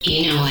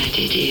You know what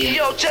to do.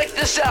 Yo, check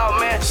this out,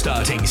 man.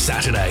 Starting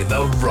Saturday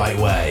the right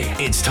way.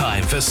 It's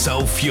time for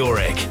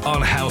Sulphuric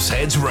on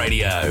Househeads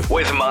Radio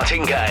with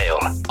Martin Gale.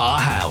 Our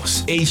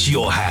house is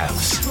your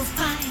house.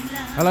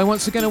 Hello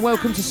once again and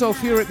welcome to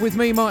Sulphuric with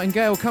me, Martin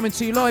Gale, coming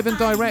to you live and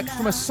direct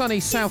from a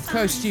sunny South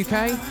Coast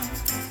UK.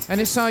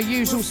 And it's our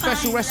usual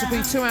special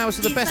recipe, 2 hours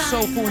of the best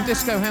soulful and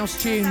disco house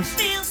tunes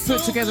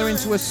put together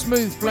into a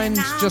smooth blend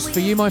just for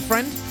you, my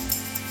friend.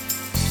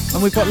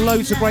 And we've got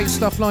loads of great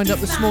stuff lined up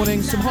this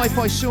morning. Some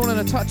Hi-Fi Sean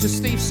and a touch of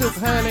Steve Silk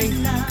Hurley,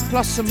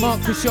 plus some Mark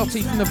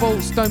Pisciotti from the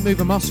Vaults, Don't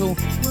Move a Muscle.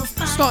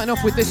 Starting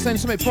off with this then,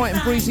 something bright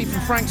and breezy from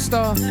Frank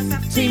Starr,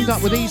 teamed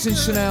up with Ease and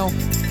Chanel,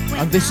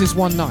 and This Is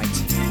One Night.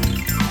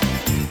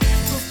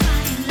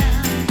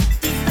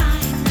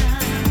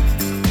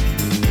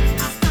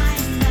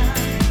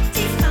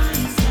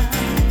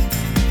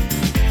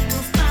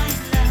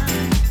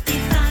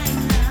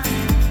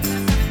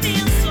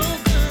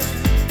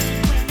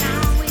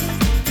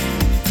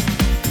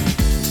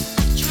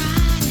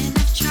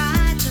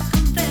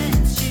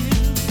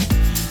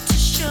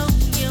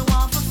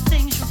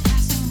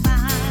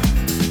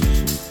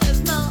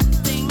 There's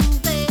nothing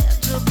there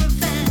to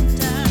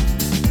prevent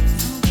us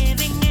from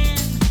giving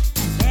in.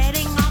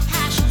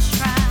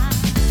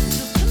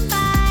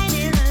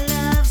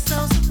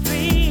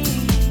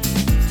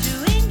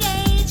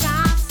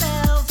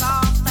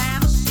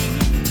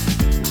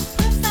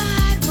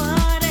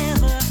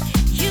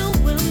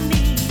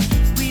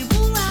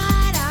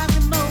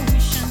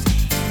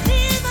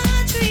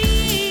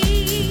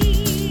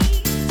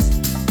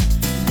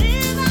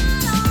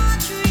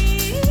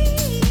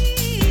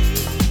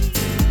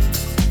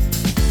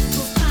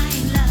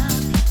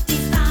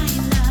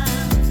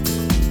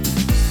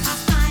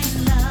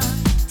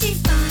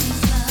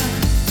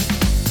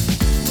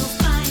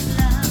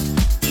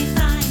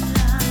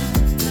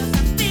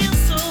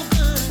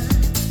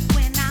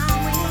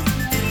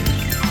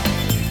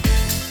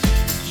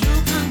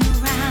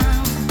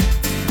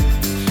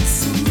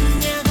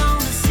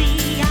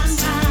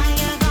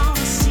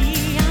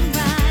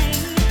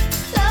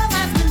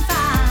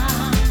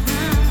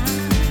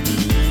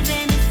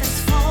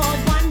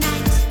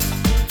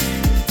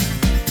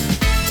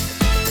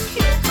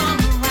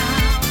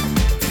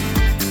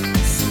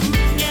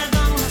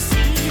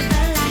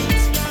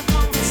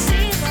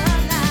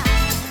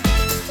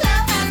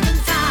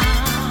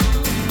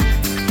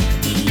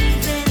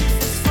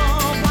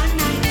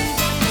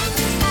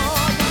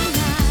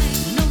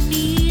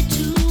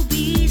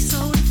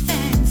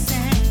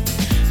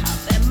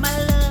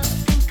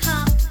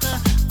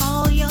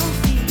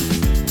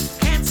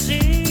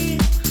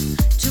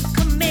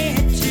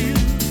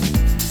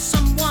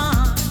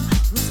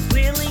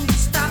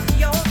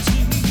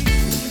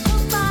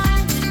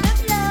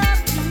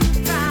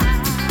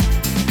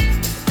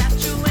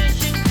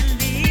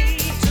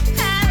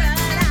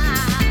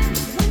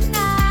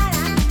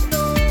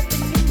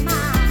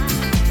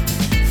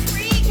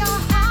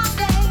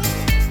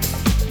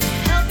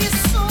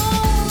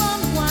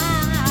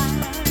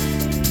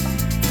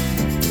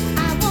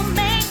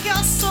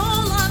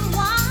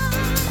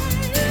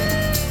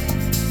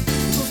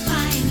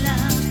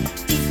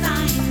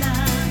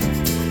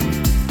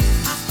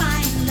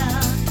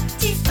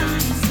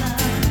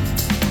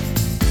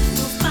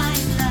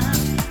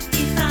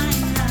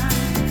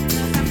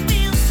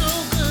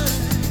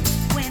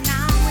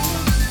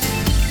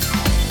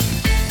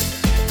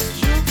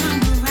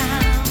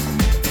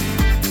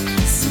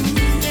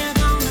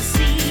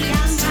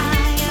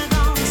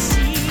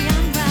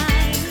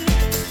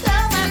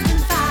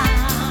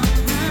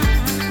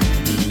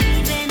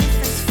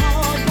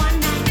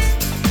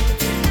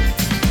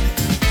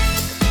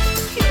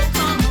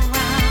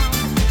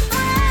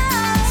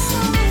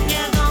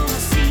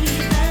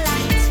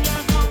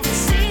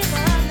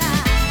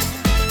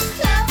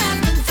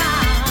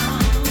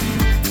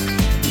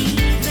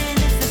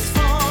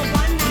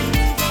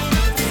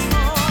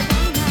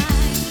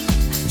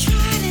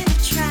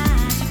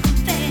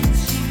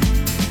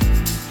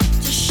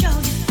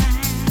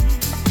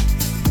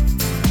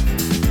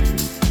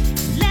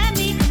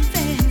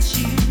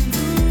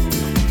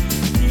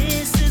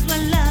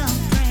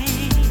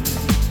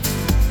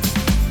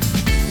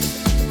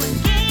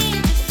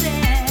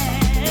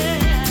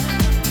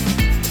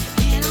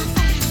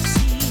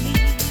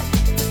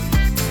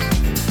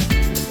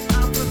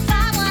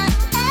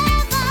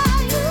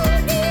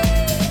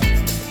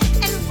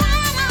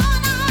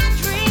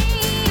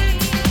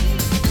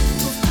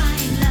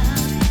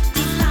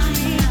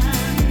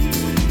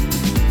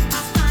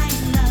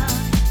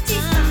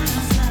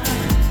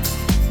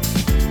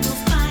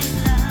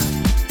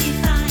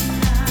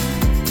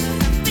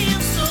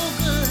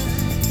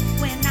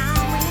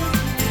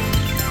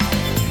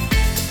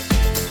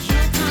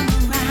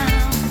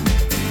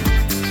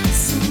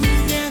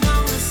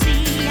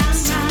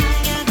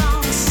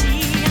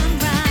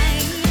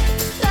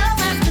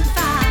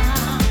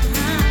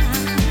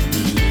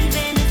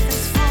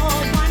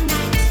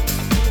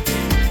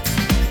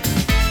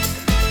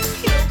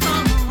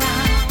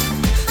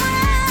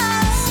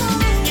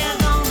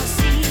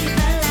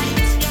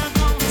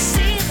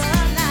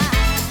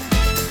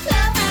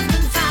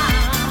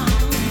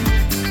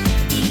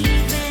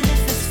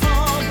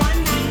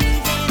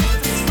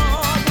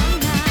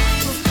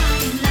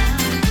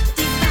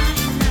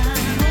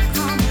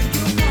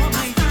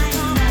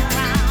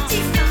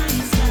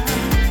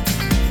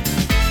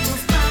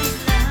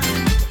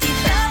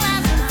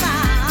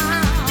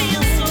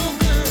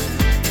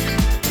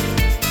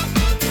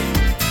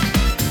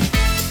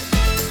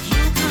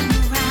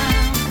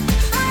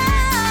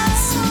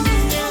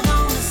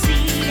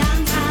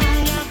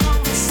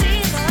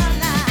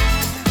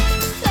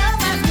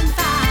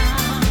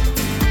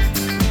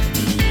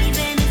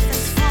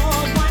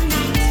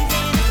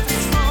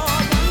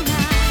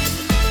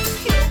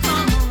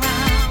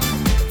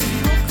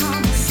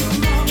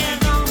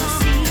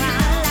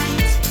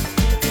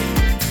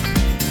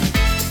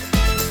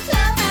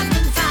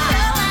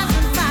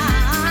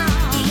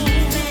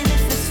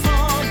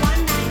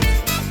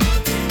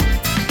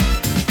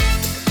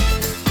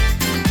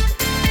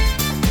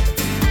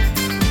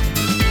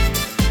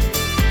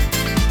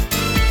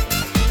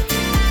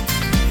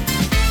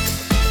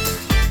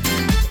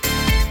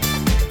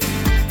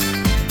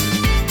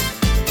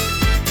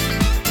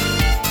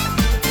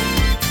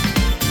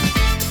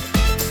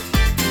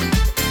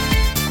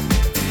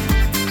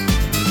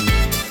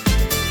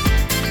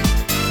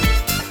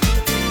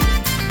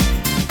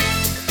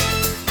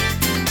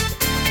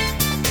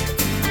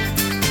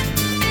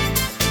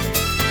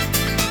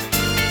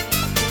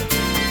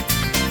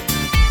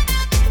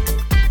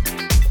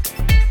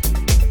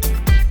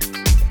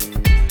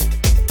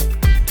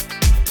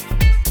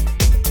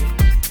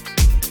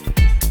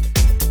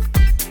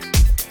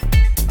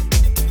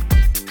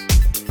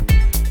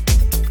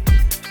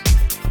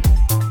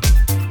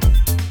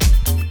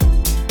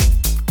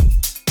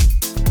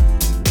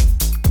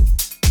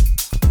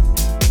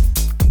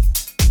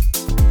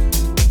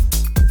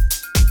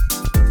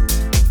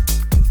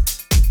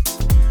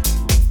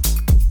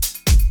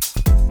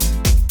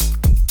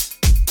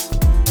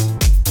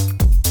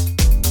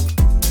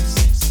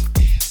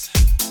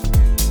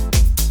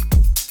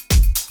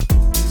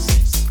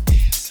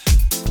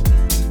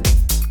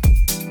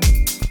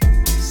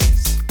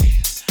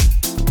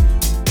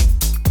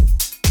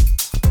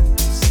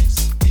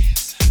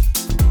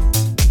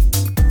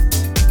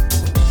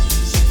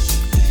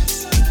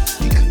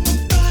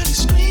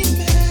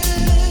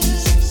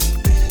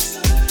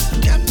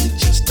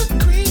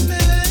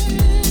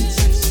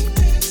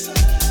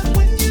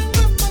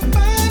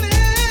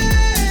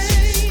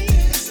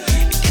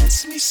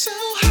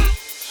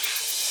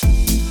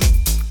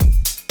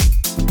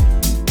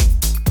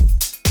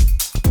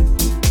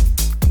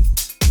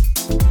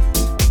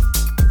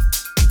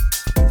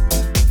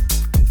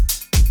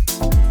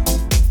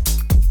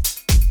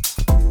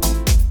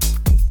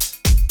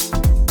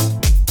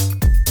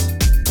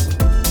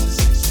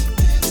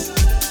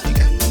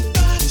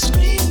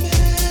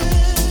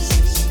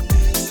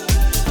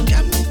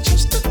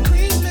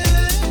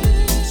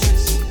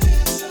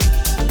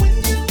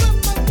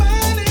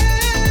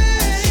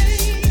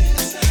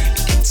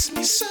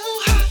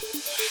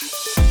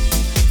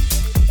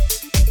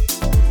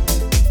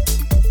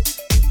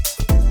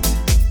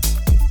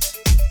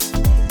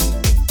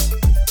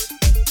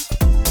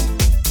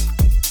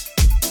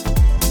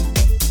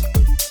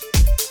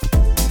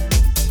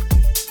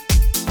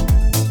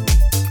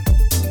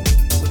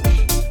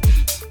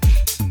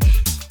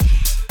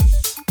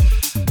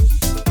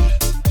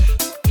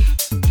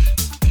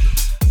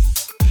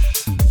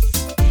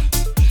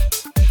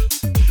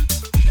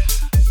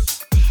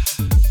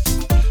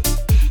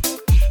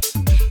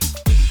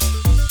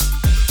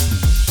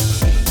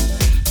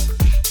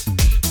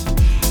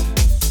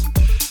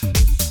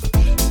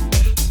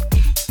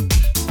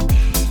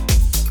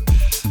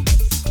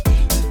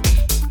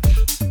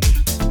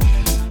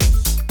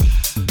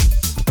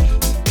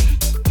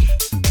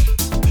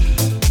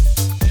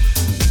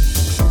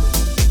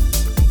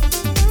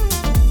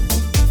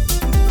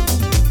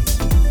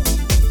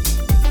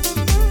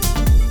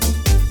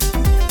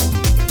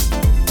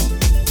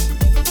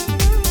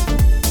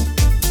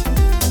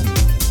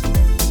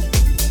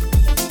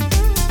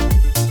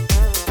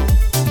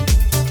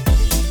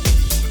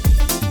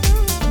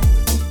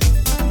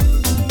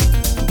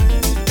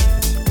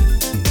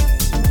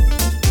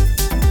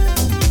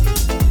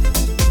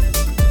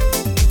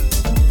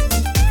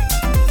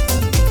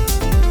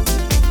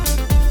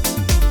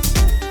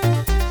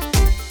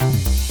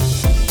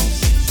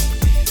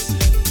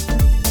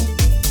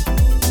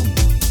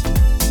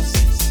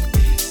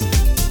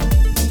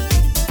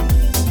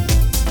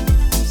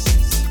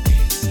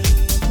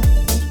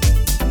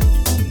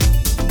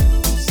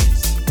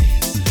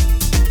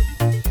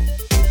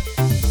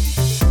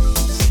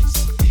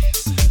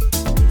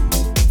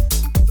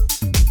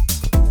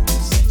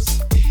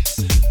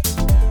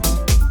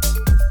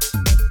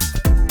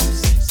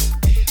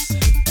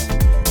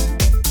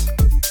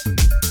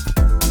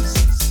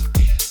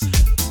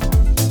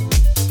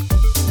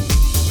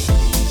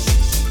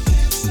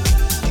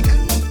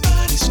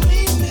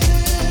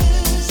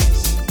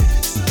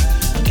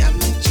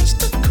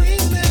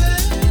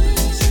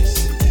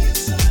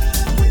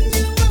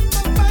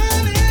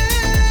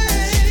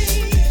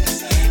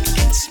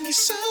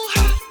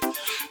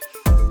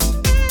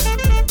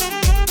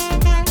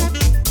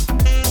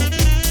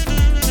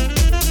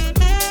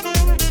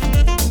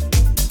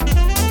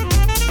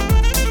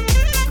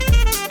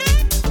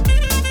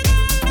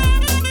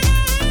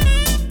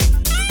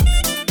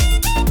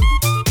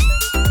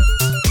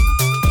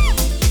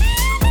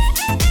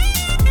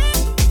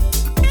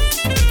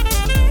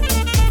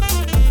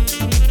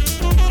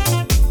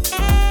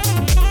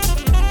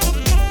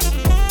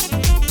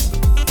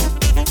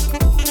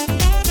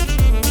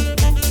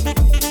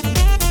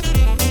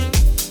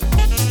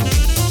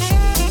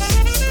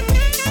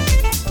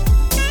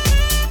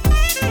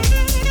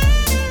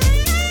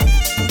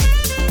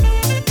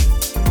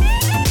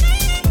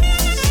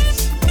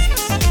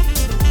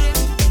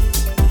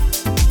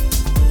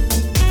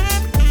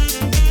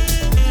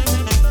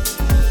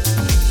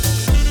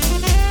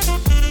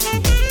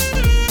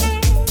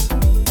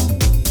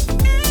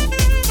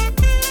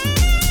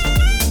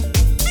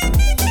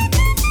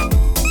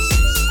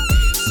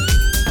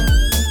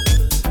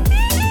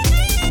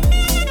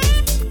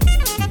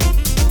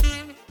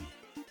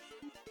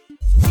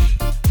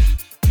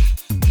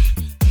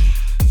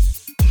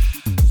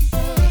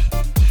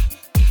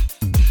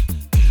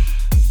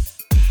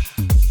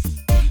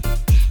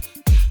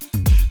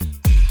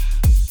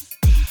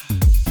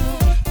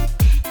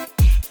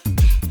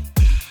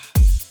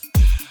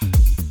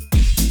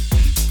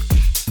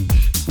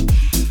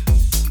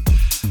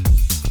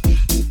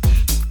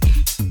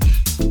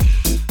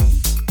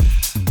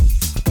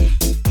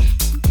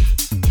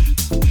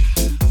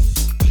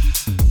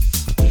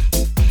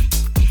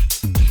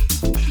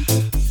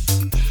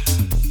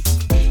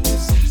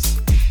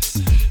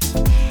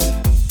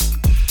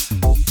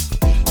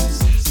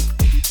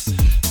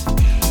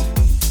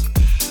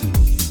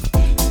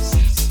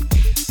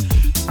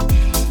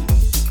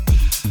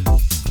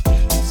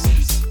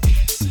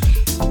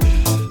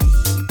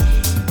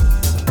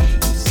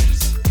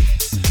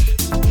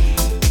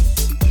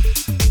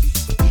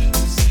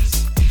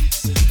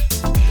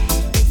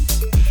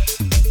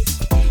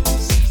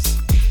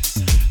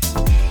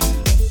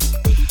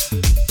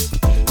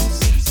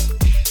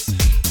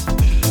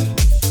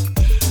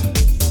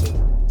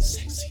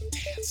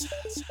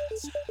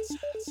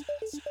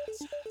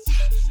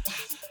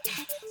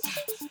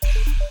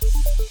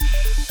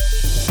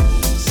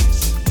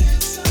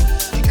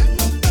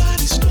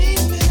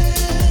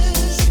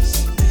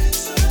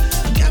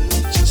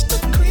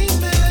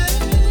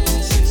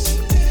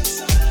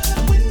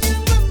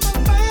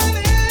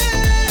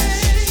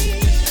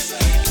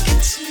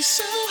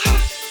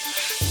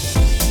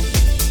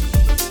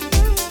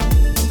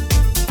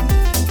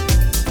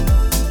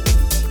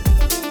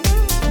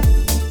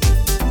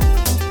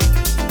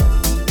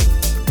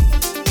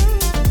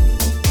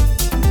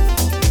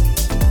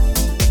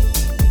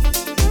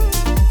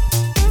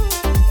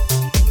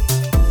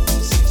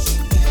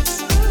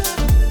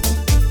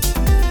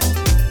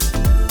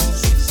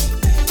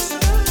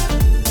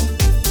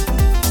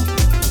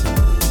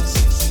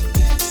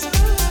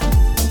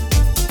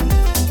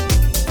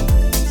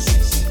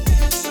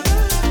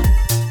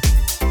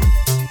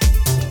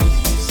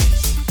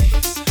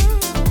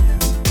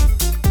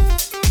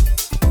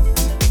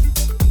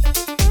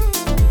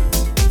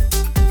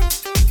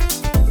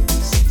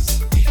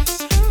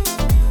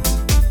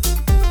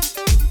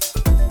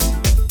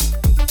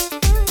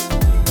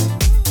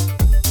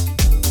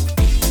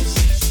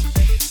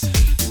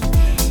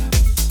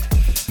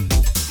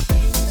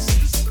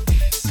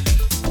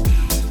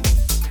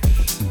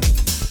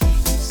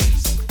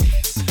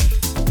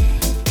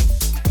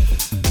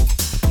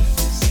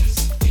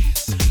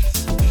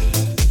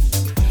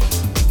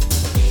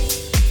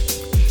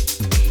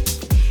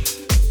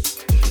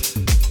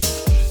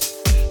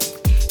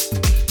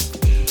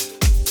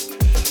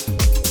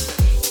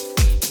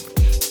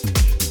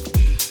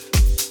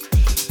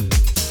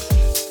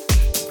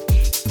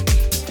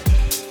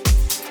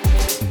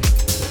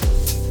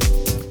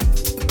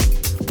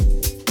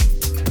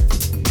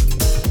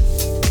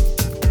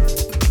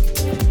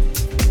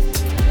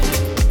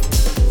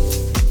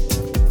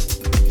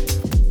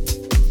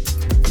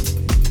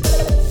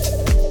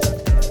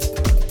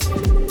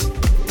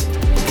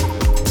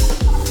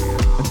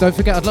 Don't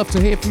forget, I'd love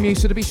to hear from you,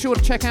 so to be sure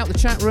to check out the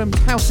chat room.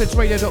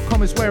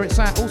 househeadsradio.com is where it's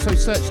at. Also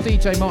search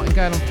DJ Martin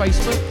Gale on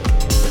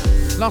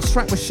Facebook. Last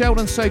track was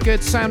Sheldon So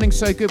Good, Sounding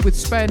So Good with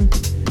Spen.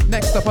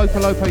 Next up,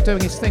 Opolopo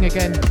doing his thing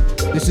again.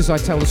 This is I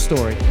Tell the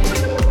Story.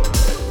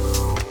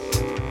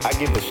 I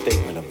give the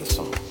statement of the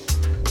song,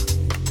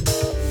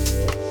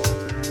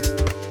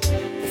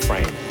 the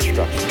frame, the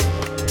structure,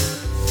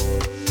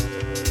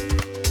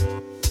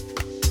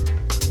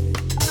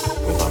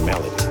 with my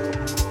melody.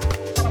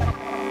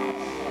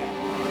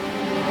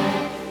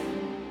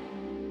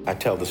 I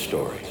tell the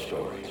story.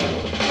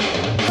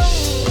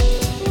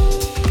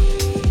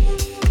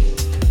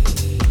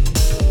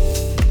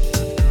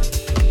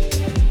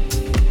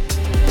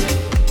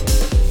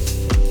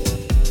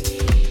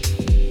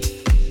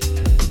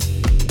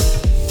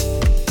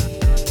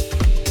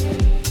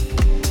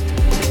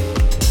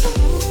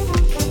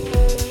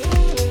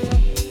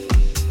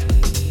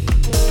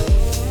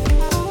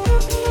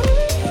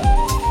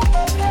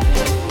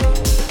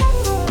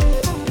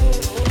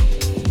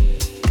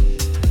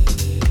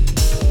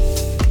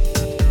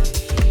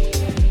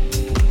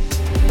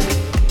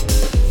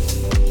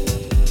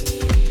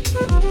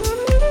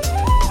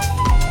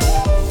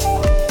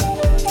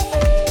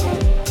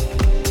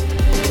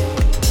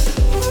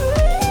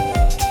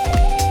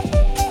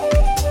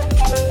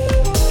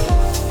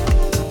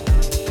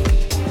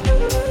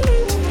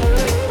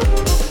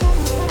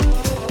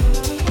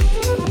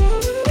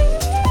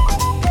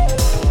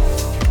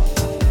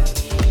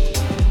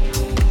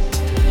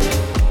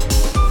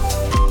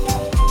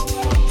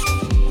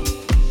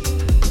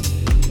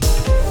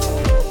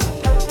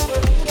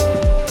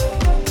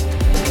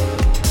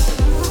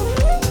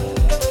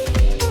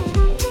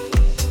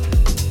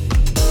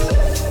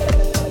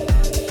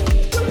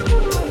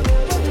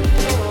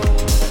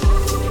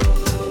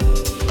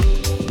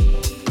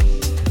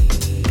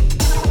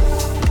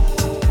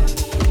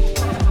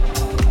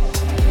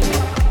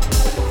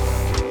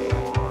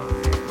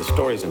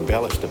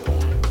 Embellished upon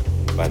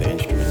by the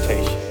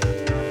instrumentation,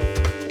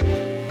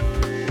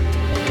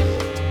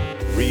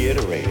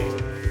 reiterating,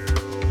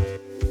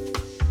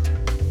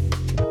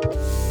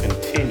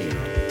 continued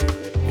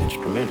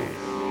instrumental.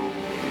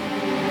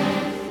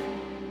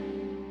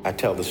 I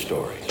tell the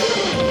story.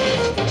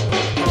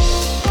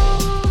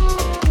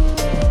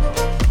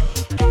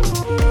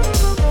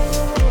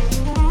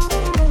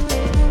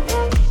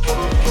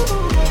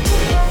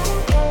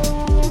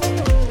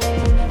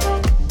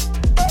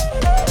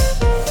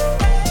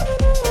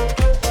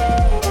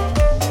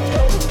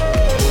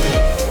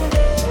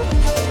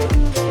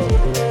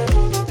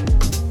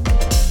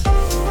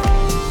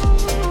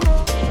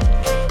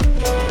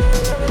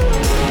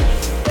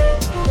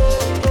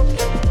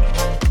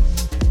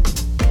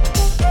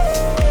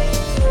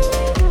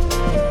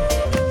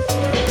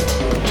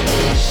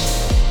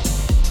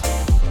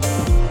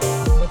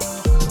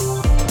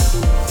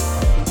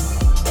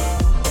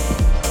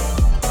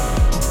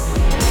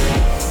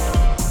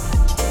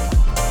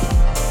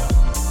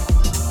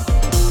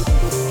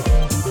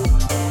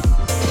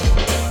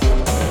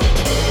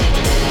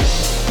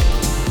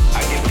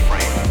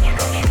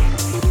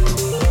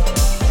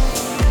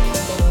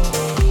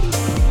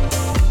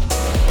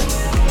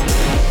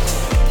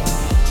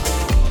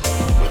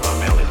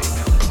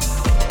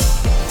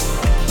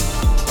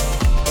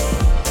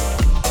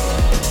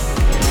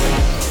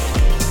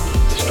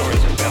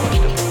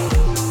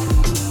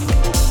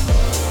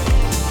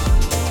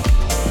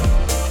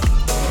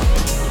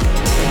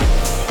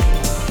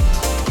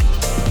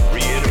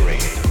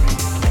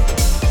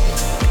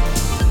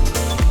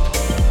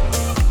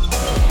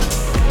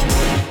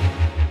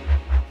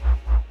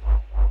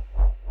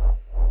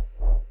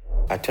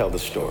 Tell the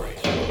story.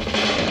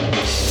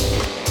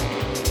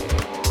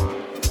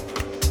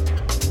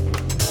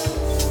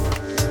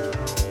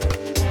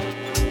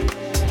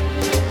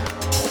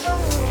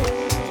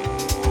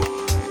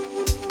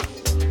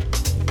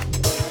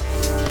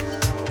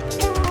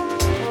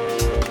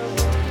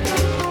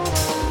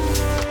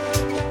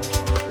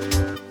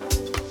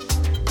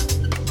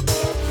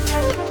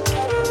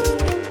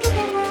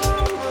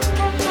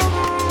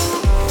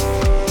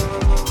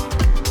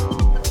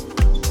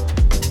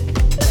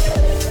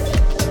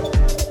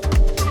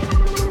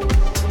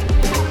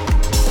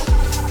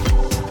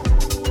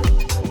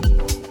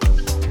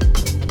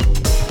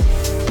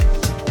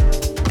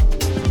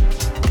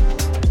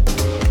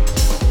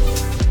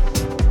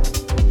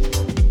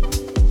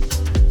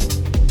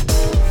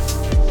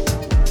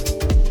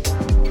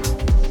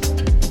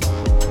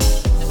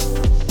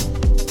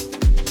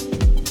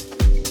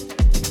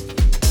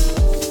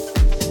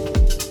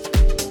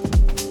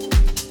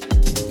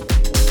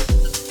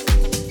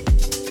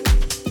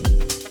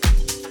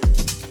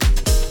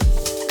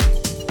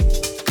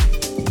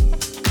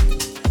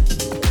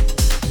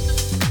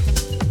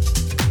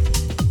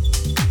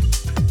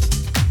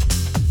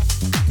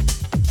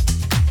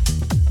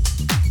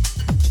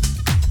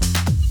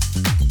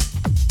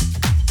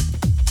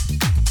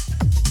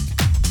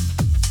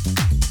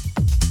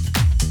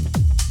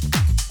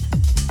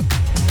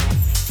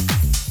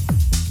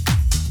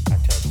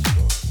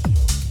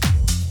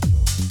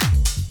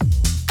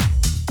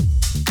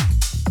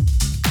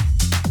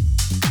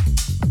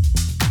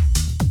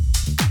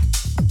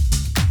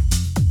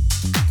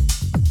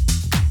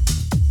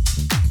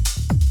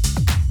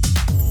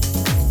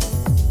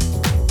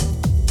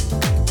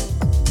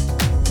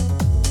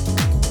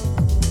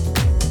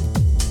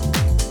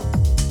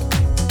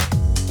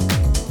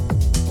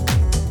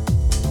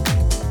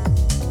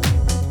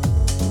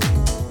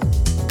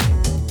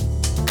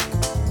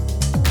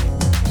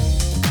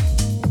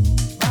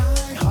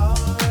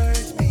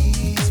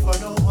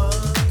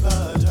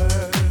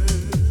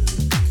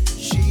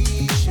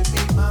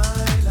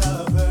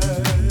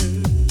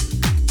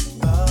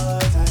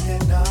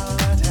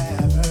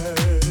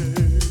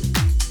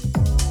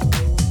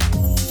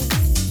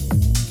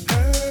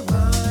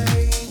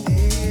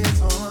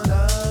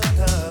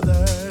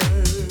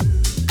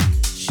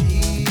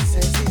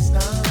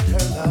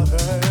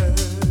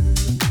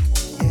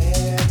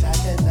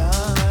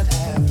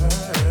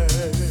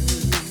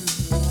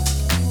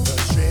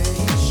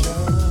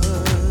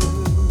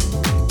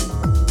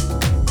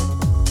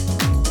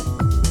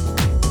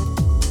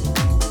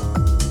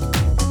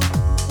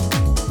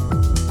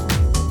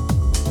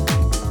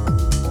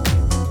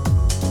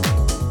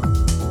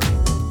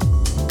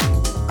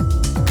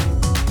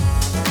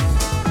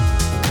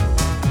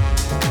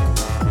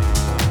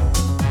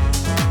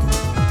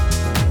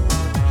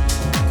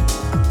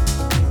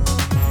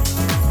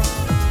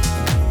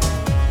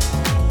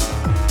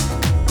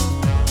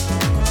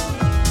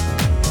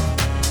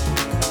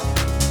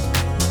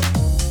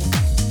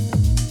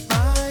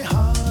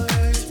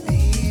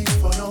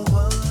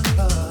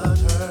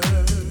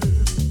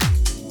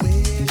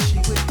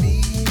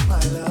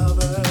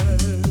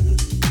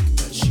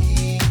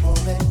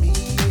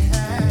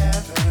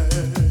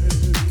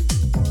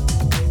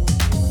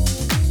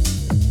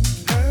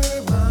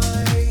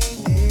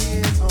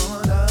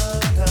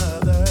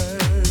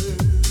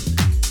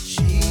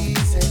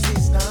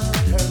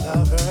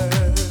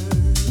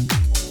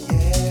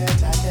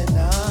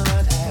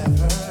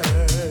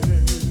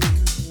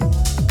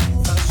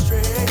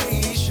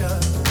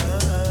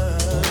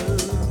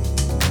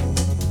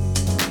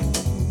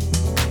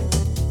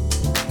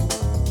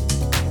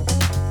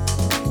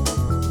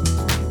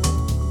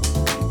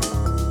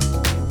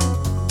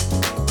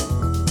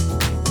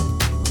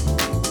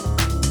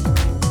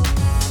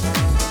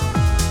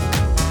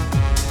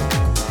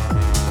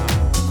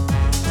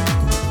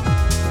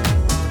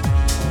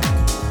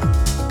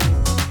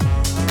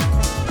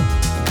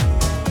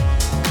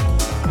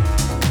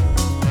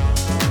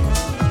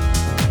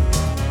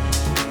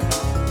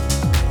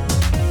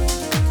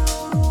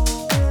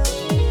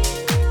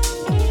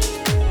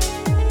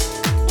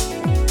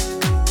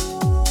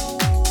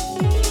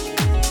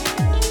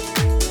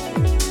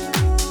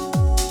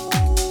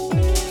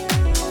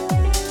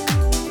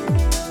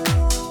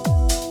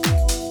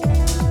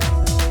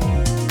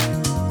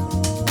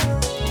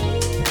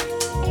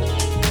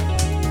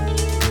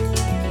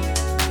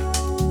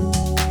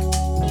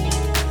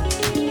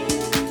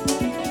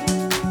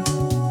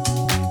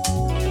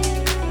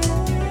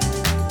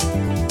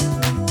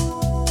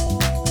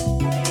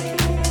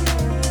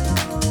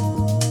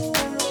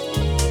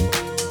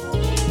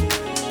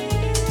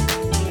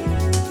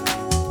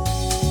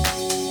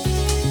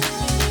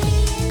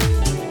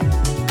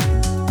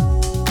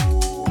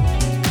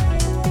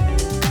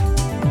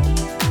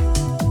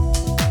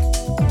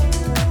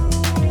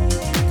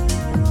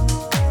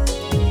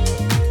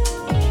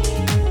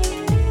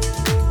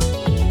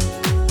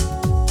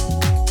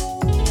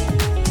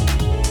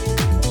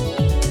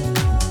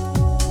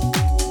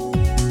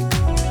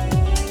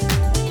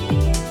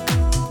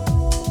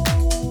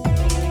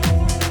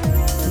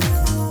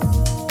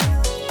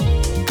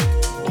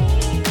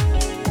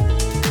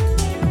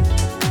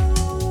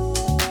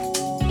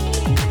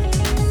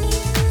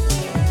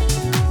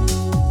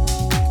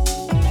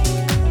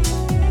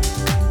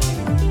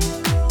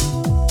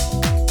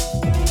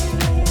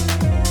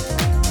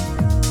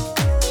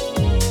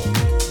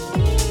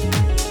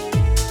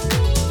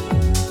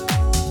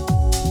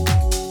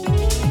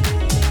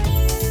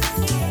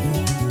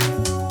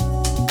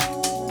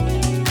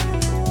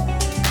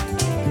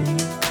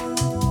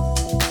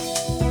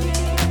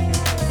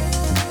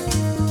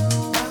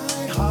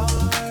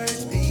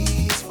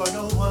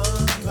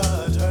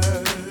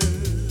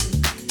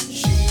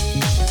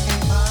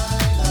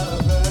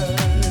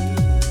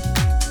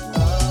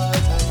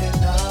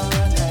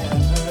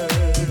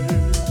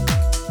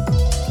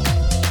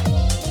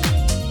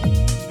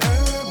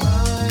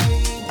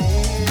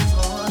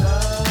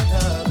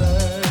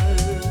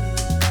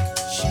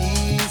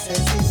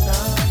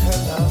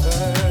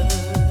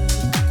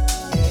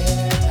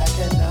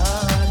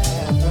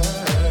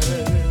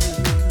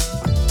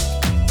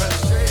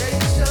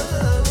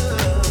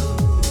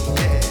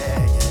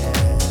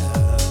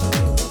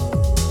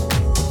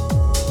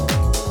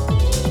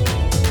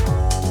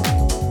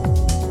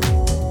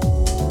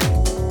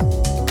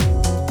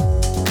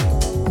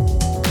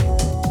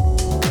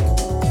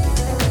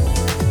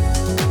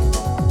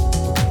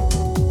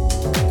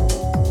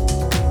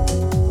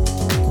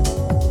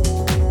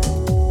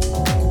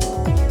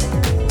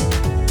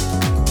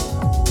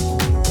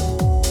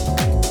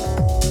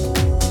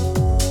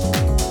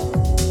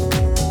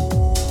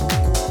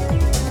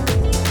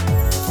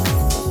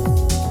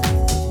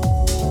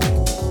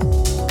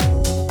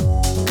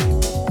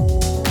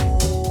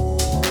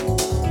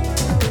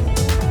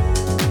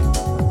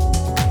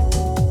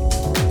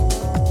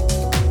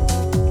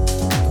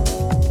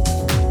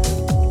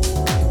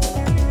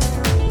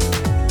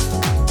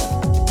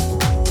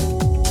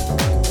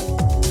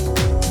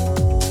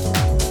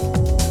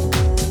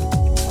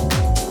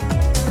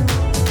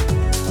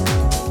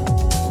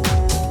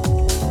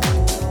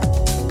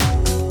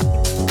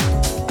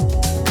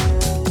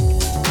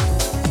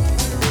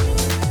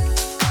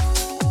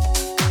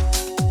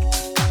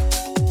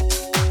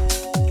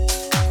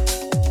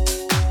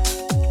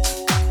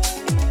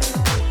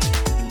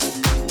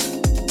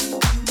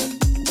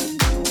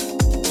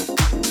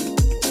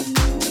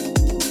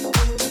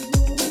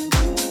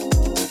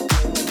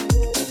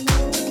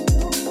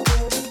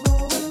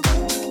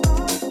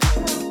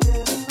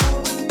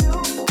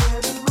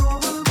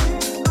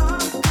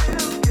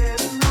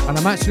 And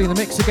I'm actually in the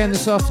mix again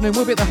this afternoon.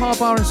 We'll be at the Har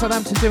Bar in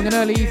Southampton doing an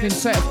early evening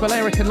set of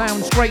Balearica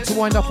Lounge. Great to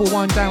wind up or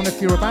wind down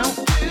if you're about.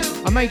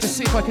 I may just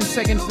see if I can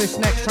seg into this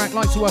next track.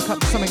 Like to work up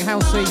to something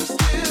housey.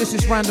 This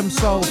is Random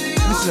Soul.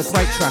 This is a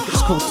great track.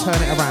 It's called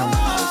Turn It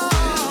Around.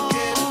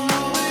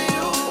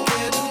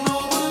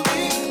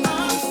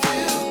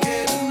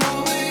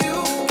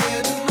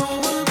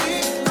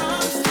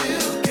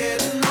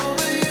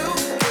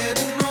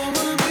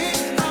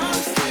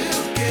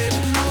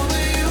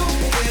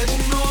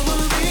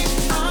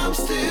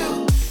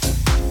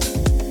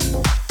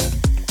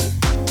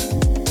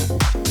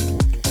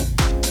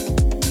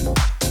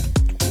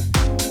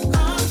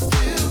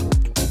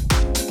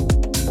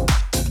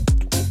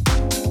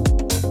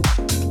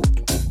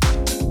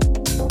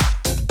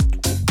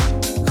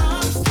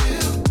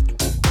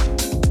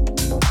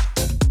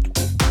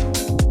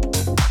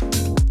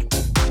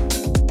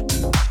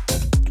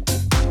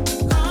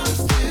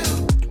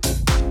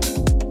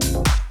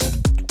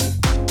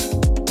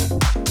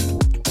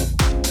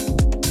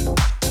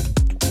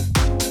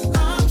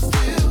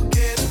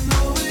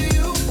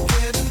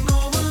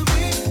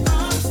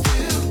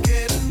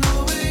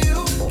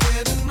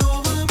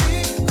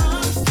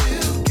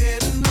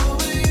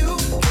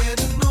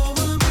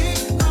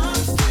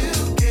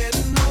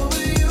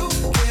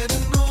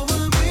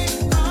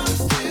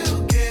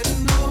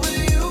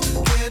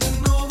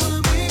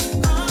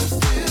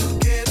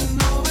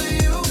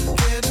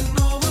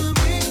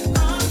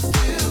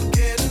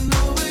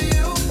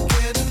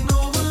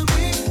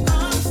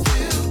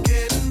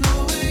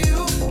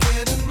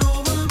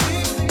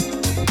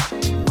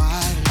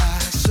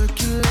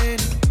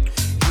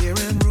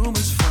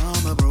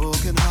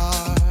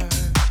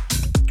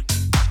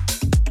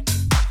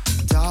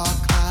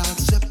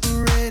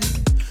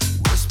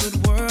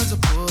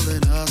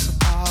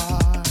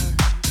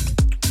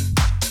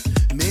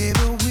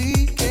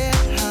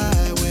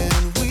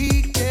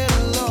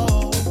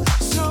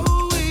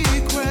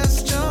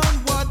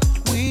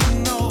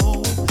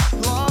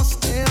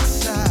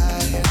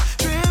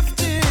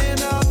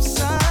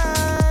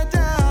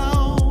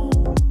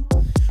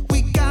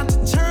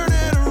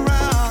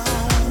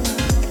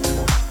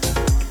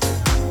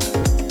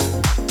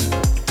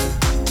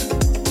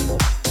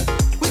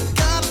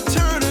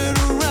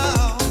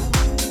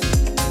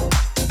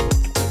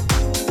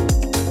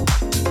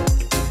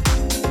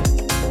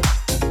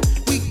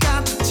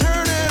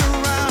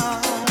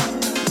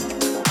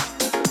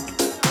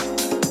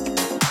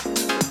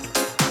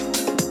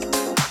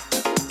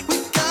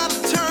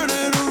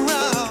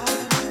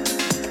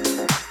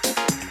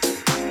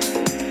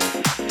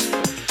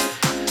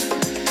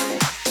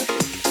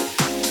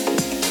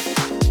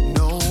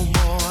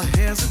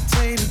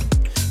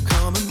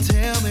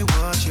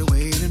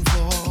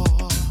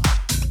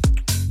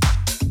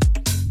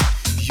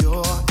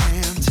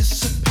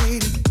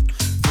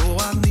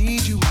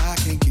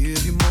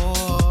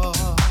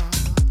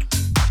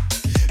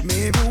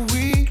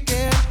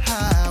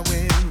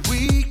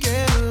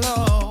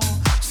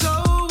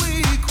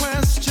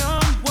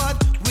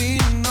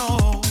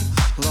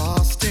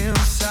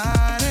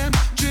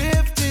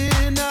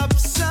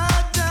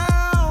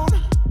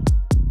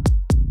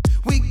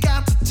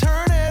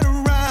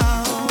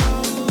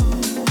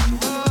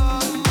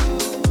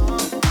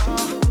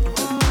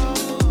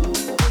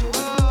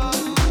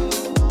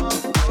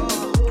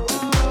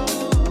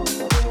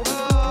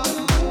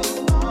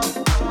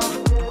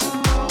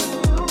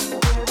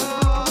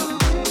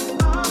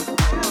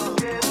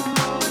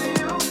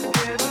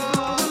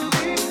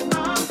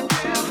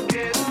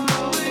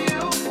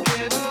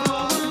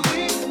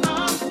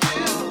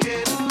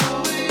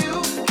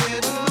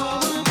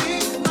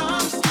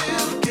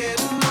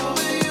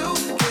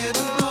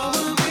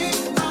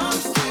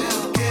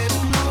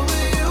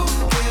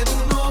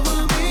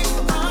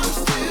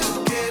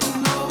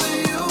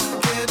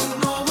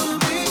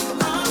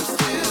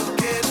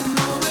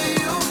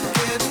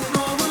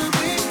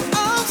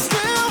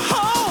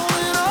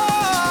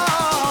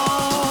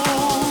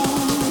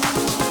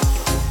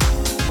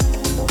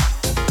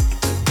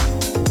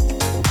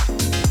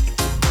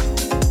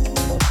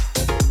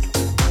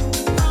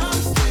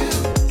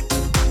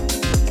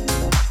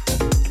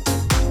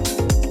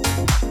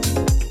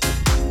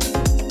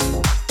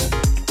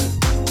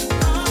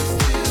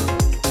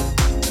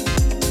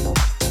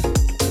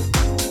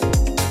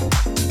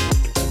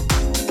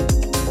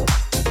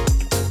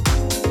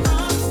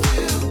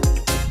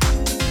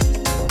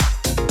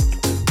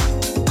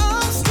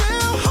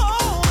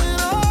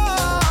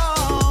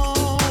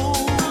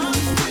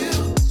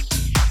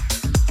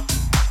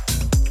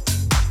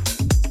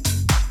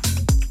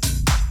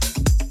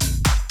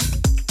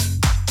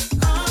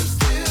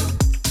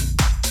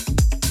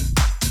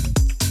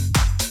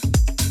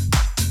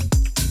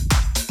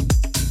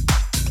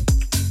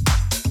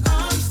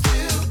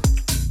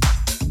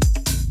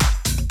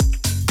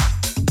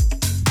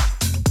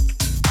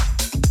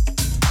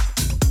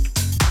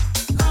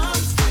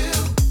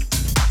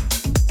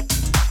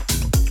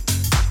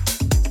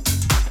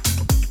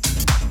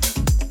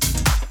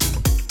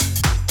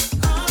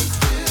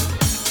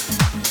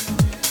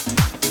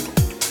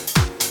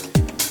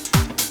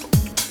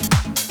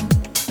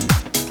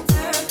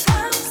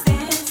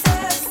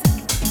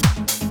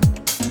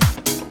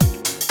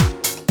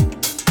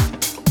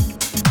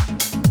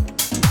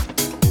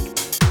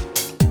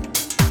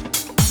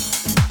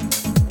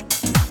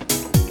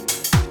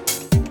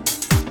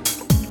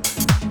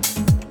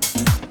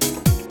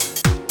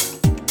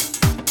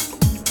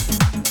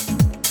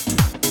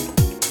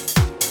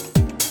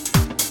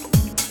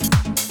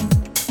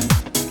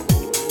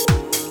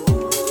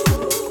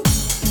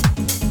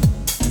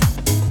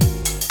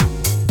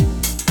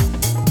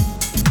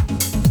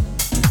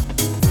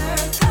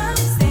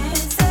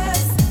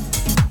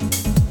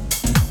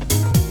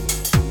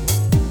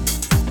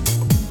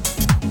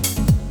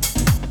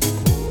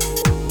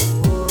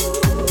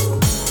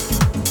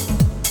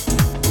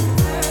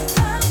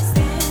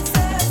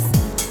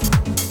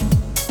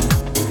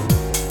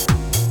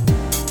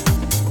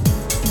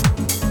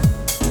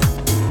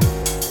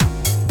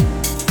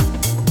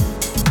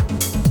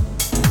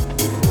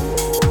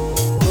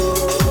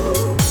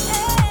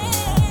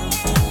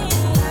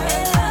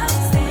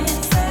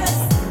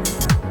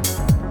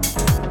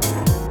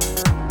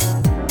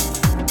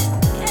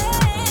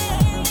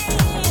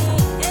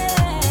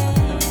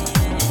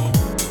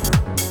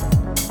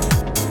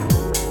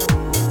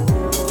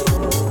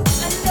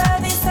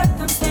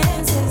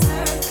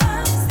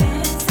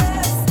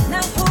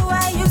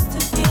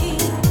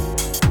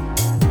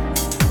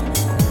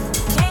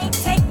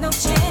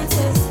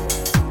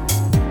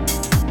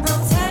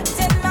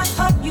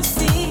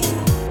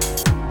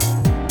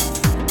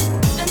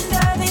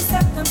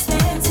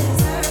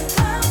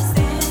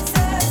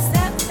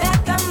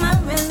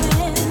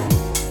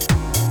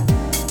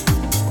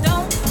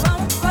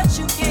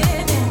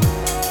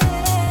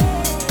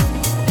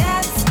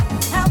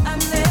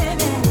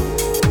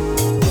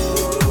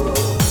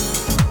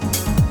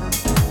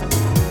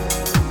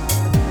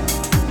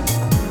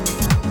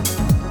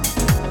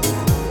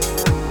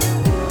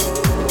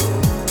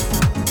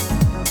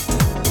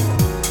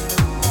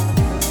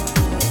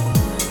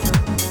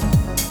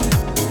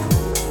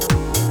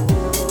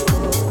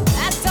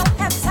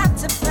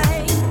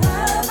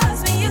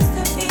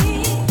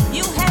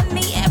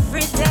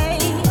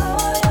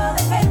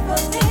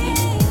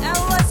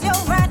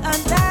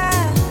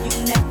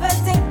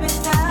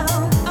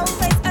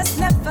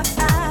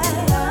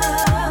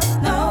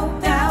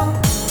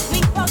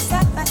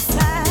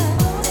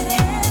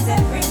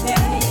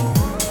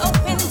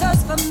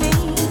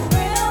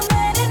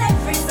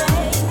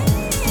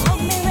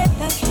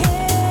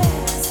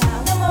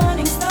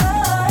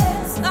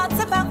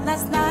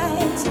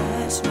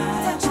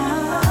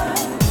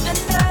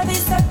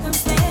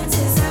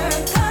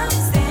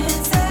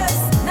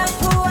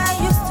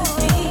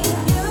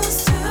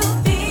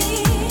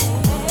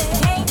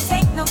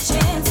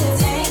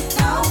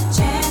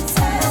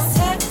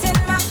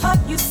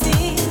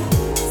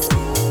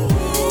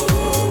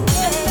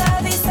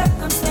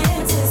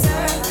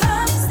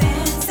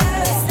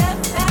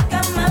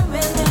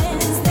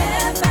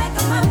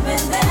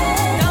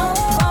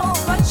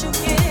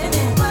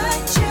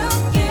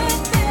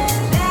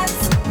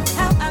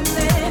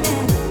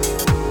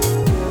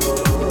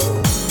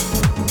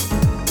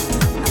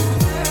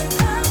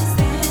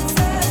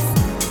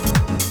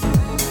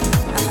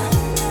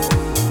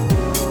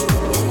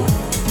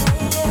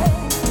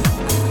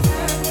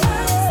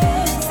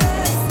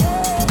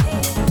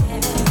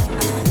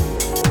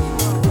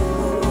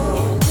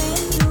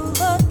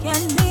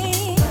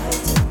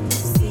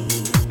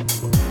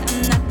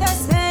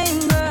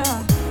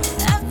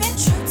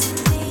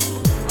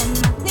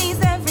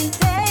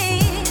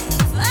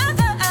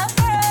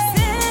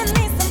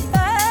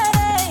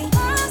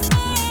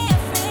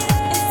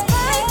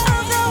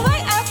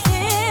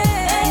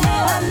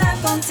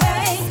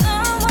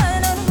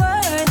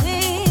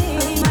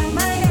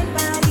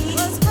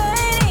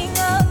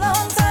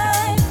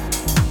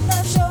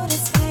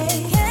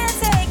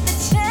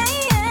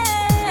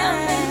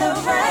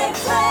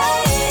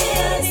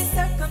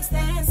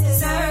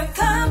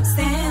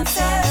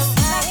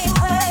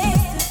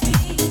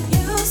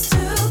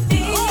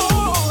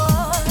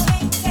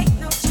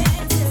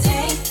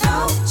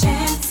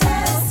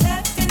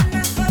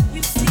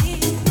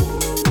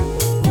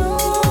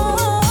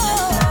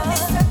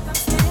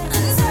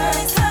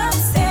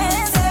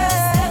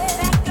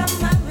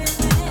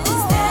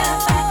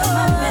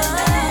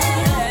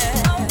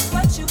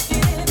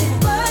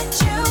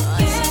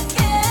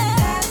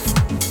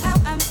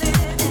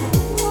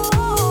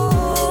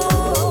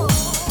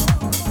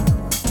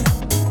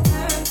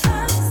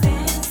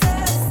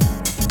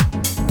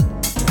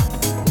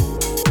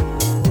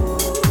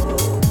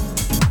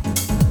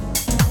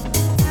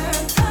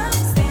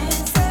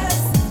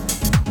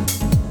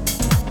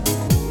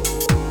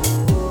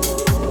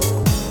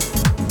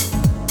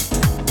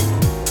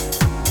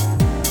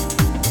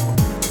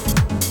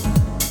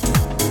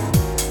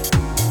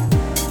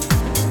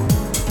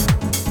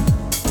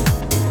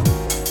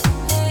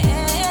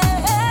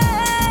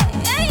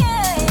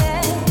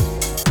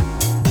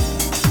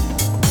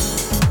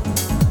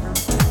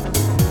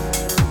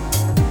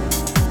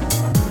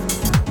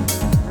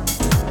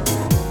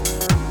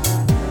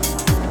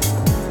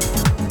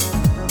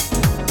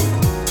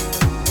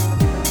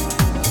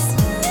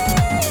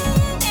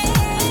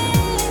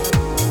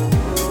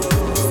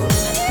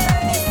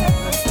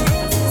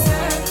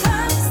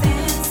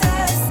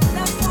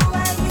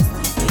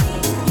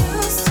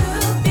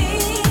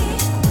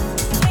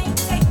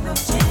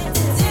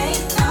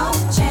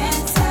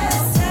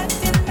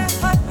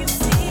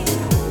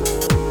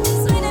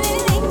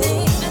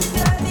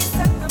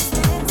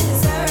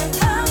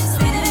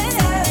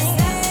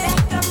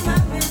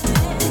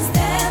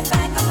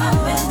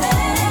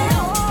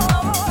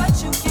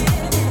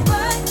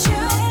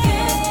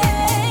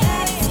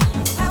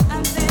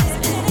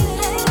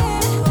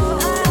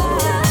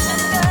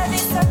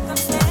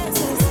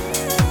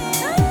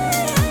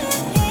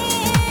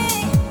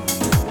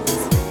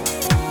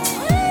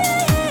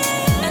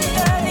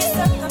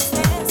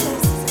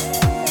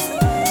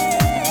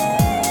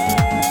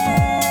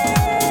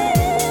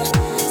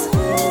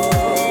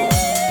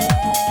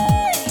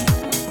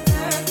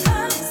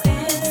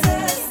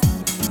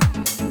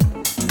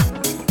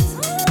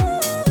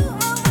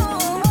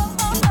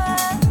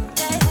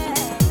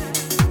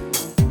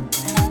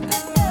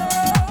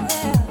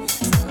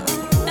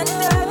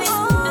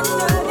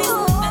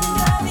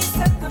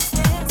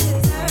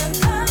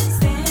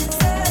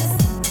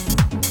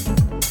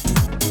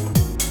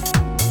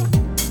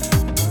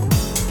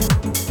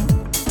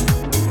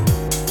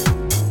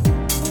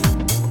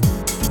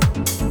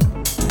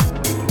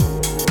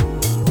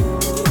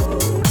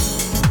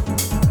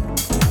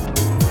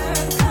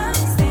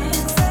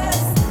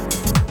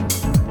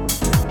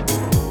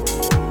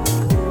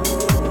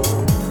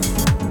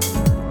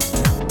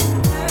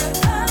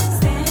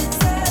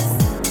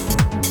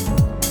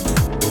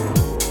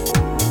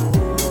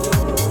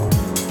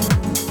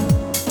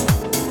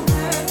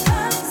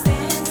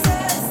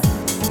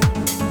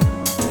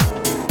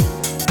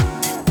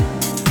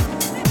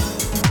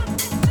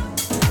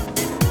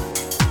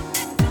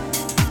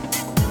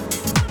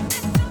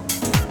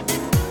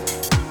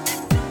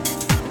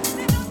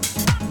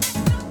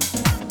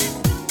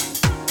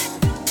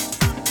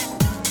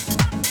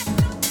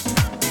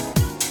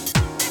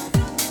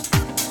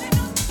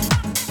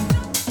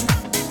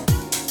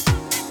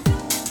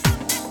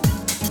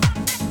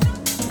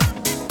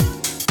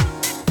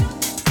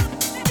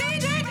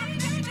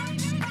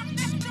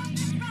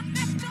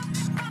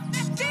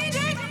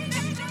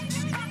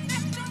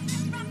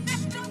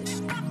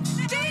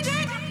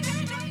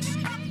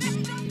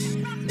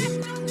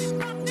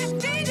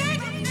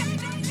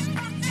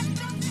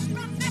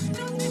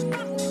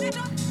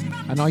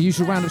 And our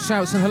usual round of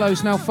shouts and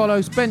hellos now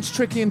follows. Bench,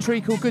 Tricky and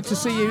Treacle, good to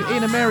see you.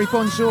 Ian and Mary,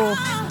 bonjour.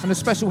 And a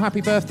special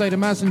happy birthday to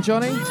Maz and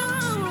Johnny.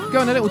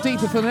 Going a little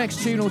deeper for the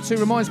next tune or two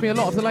reminds me a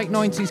lot of the late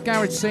 90s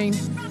garage scene.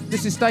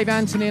 This is Dave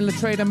Anthony and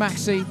Latreda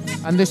Maxi,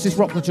 and this is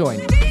Rock the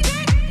Joint.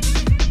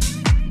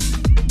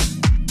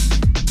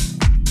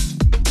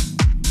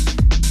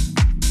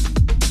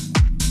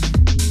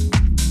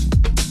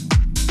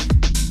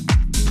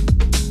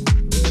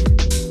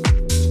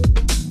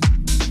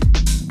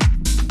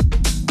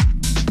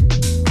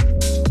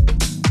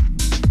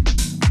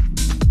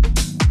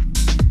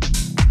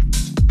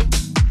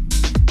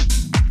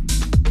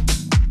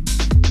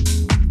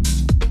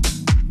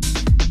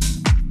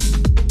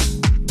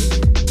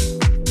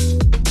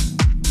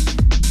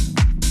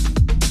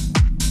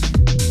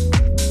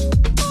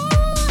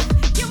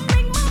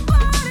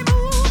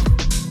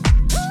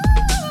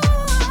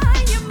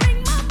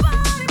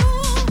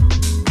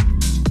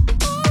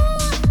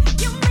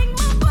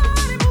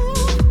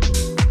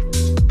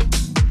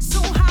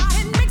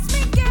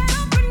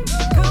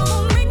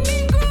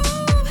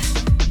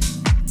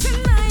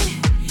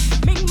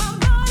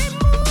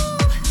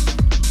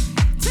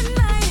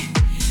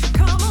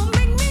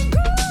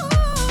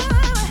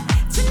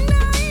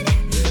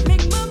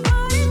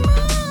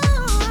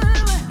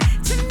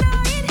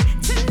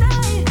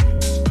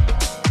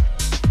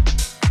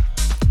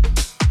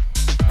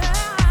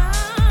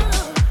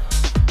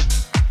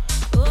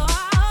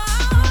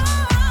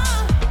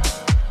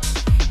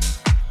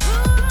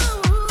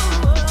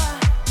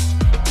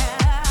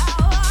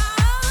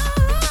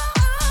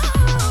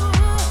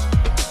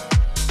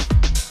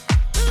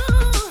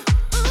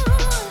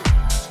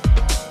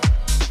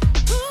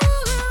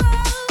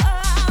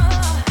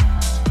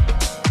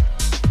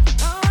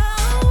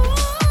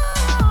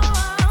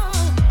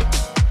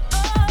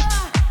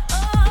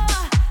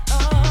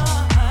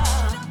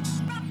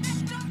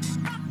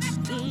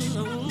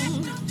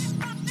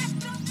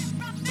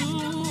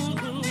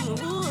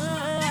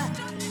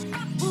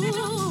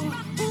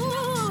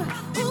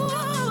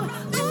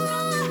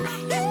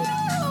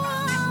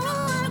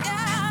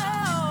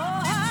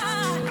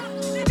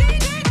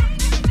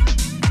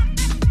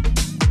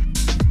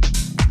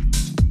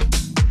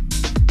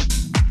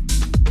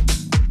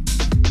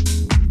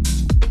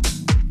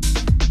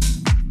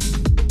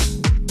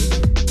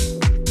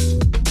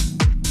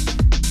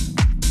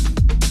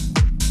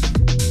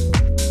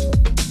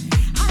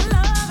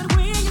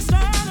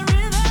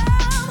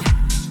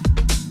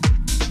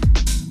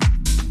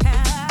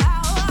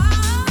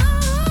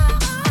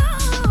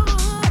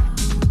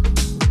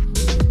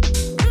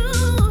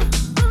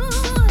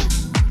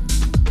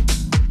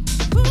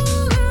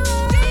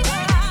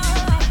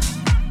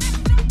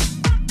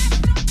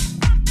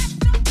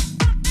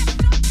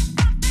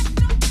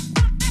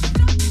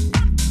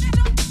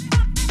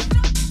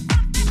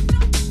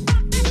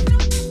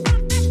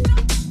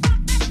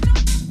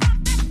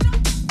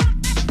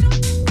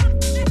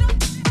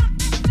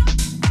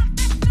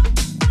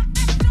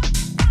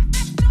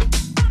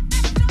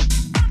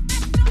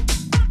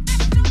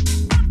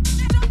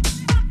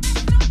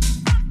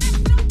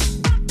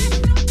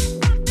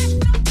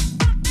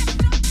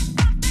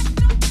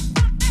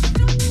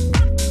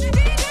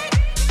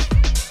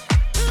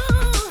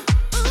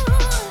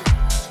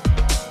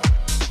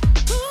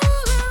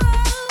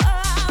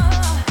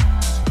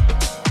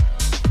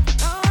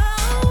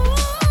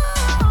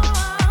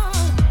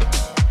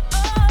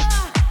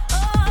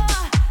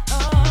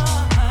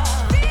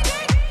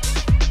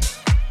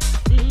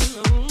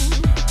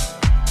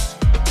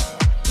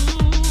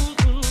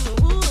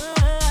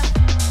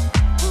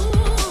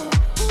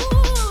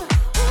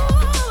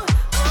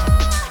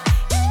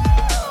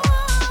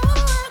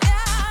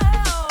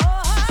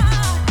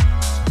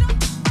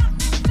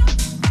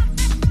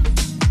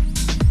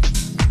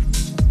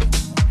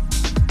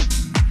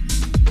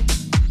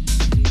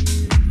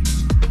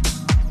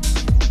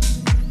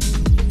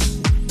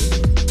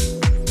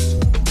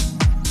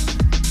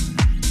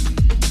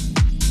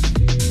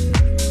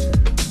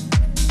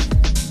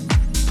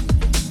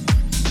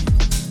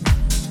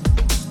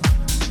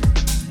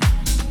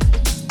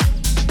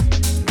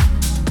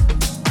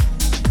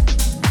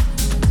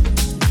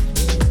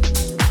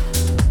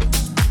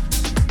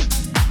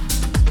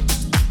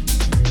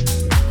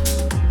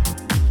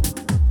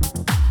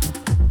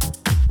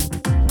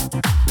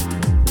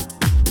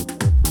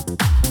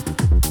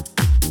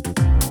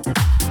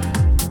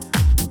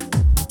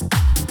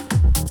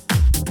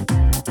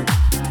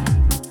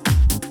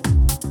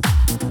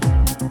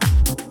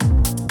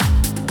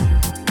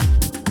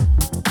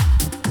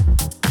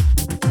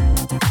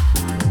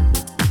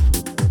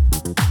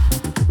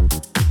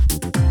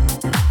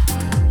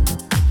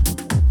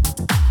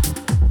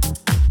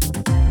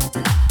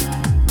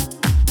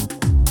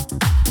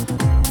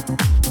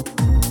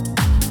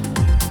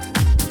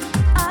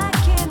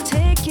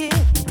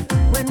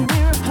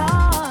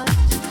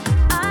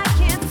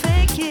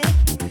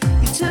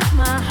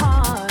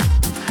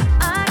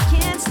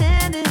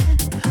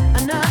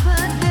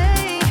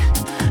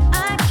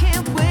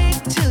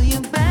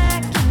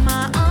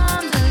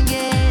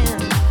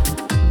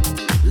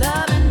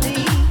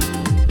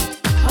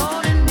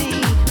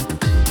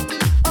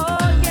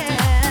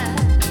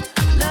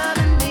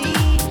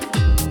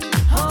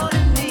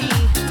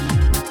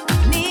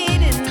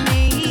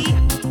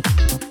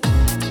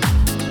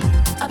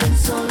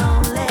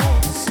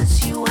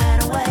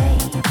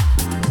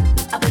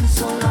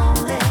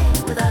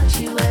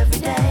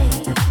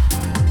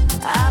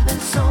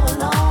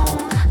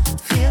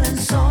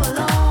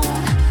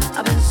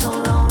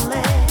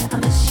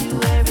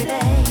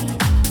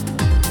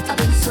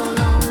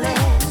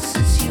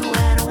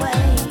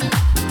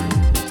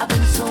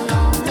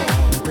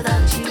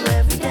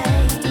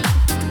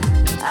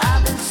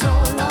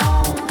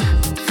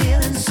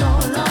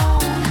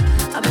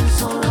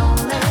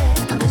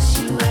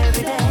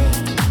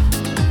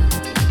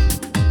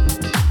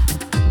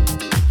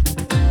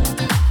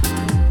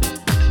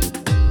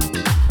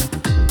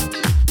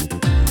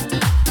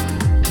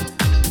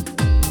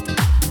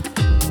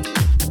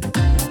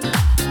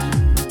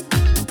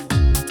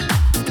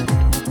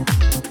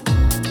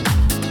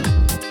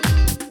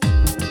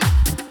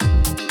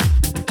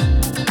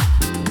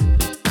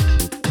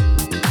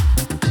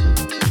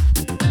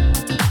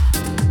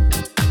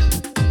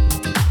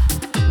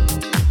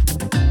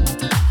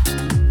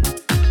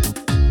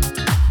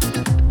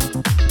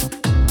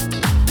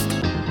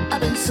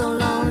 so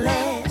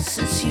lonely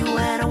since you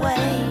went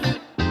away.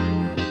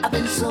 I've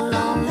been so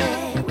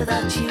lonely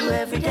without you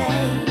every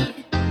day.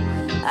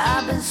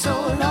 I've been so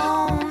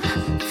alone,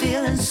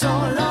 feeling so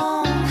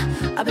alone.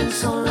 I've been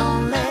so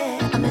lonely,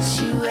 I miss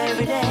you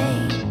every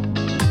day.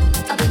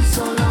 I've been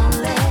so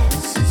lonely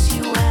since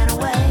you went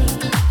away.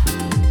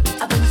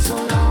 I've been so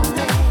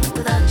lonely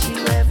without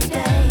you every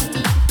day.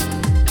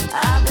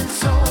 I've been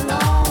so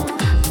alone,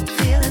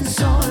 feeling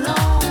so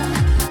alone.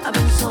 I've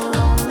been so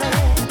lonely,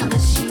 I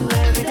miss you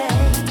every day.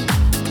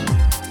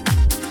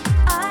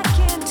 I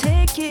can't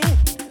take it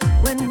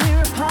when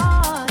we're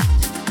apart.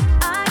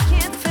 I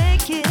can't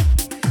fake it,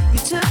 you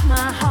took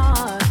my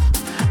heart.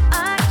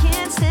 I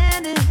can't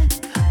stand it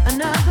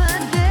another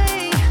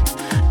day.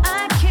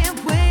 I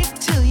can't wait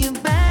till you're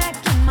back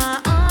in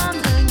my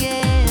arms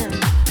again.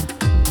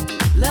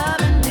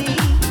 Loving me,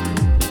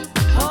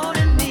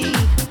 holding me,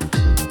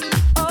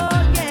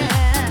 oh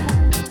yeah.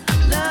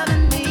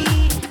 Loving me,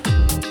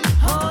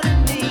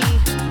 holding me,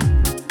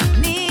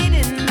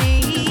 needing me.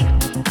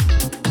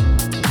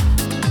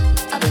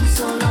 I've been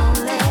so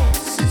lonely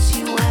since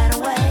you went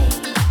away.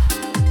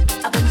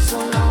 I've been so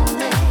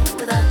lonely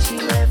without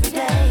you every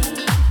day.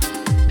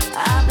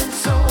 I've been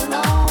so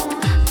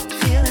alone,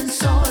 feeling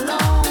so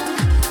alone.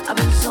 I've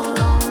been so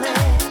lonely,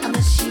 I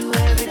miss you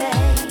every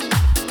day.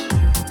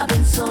 I've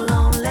been so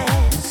lonely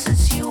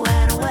since you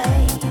went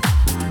away.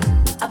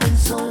 I've been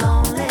so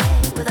lonely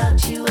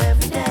without you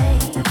every day.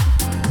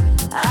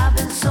 I've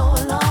been so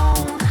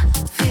alone,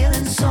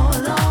 feeling so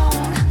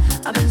alone.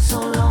 I've been so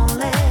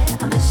lonely,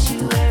 I miss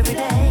you every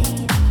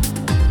day.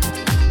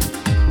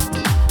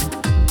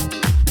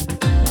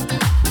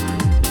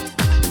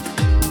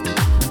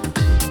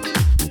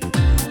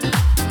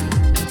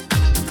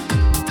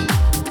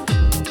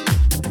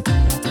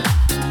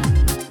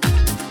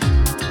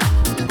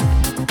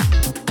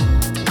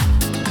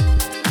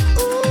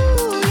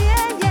 Ooh,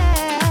 yeah,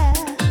 yeah.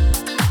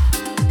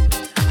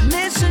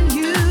 Missing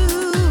you.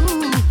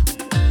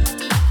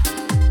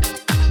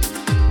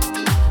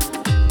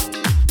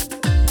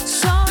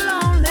 So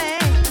lonely.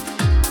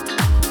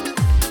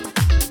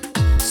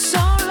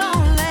 So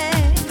lonely.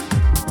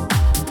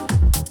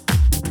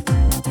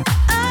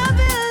 I've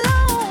been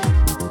alone,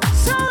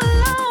 so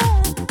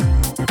alone.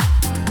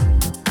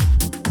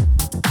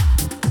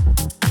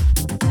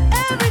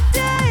 Every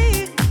day,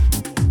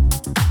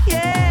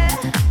 yeah.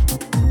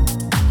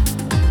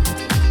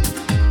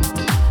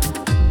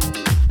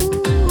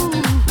 Ooh,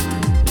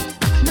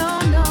 no,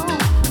 no,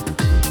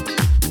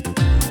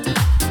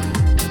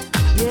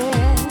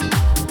 yeah.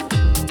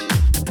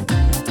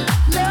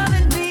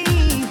 Loving me,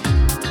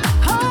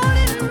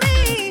 holding me.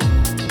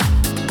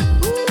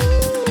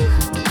 Ooh,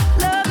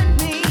 loving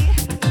me,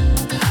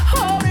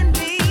 holding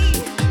me.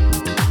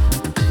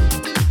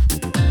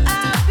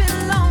 I've been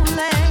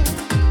lonely,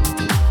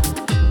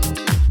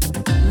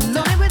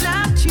 lonely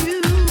without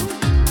you.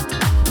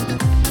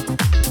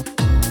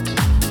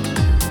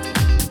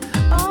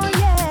 Oh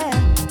yeah,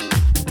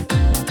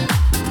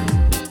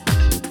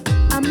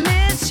 I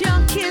miss your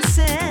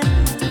kissing.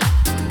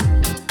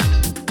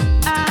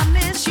 I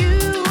miss you.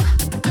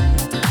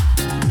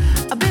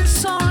 I've been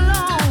so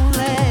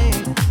lonely.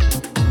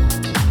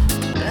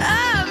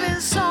 I've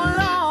been so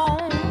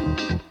alone.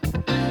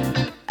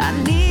 I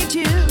need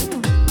you.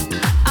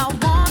 I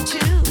want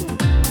you.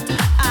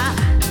 I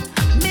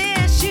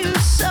miss you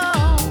so.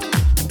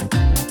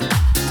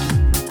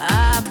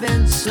 I've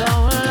been so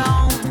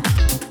alone.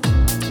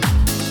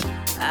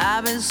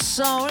 I've been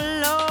so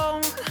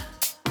alone.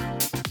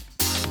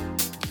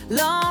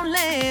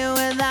 Lonely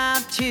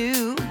without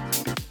you.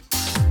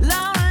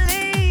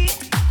 Lonely,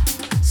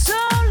 so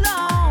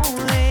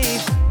lonely.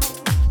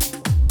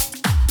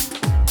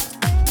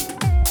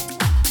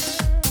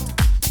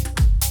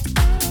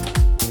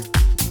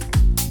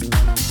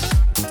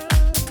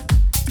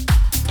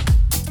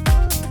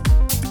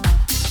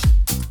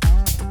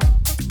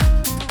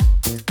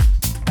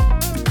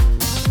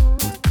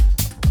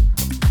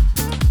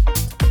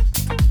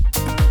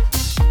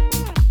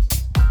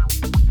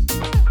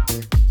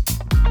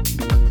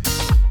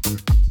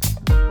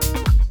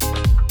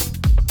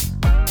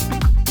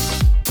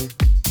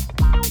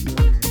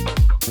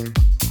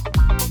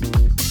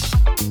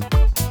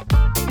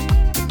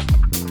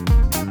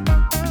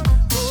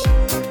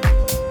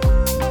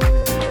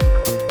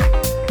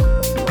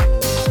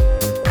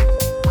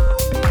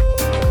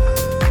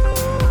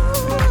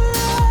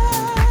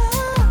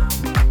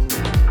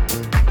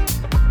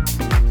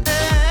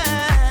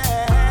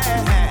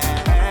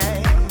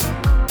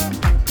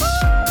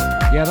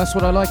 Yeah, that's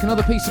what I like.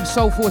 Another piece of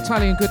soulful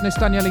Italian goodness,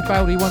 Daniele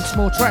Baldi once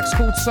more. Track's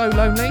called So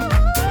Lonely.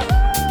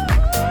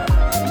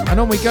 And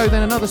on we go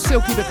then, another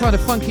silky but kind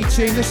of funky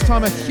tune. This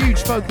time a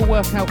huge vocal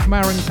workout from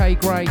Aaron K.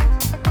 Gray.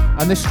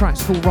 And this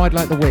track's called Ride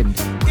Like the Wind.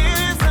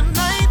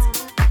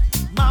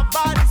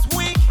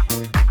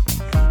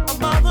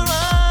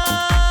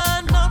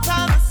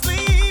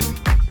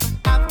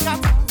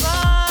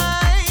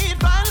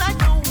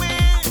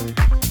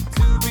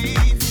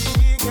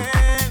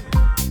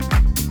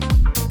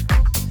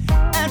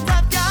 As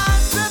I've got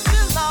such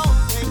a long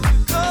way to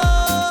go.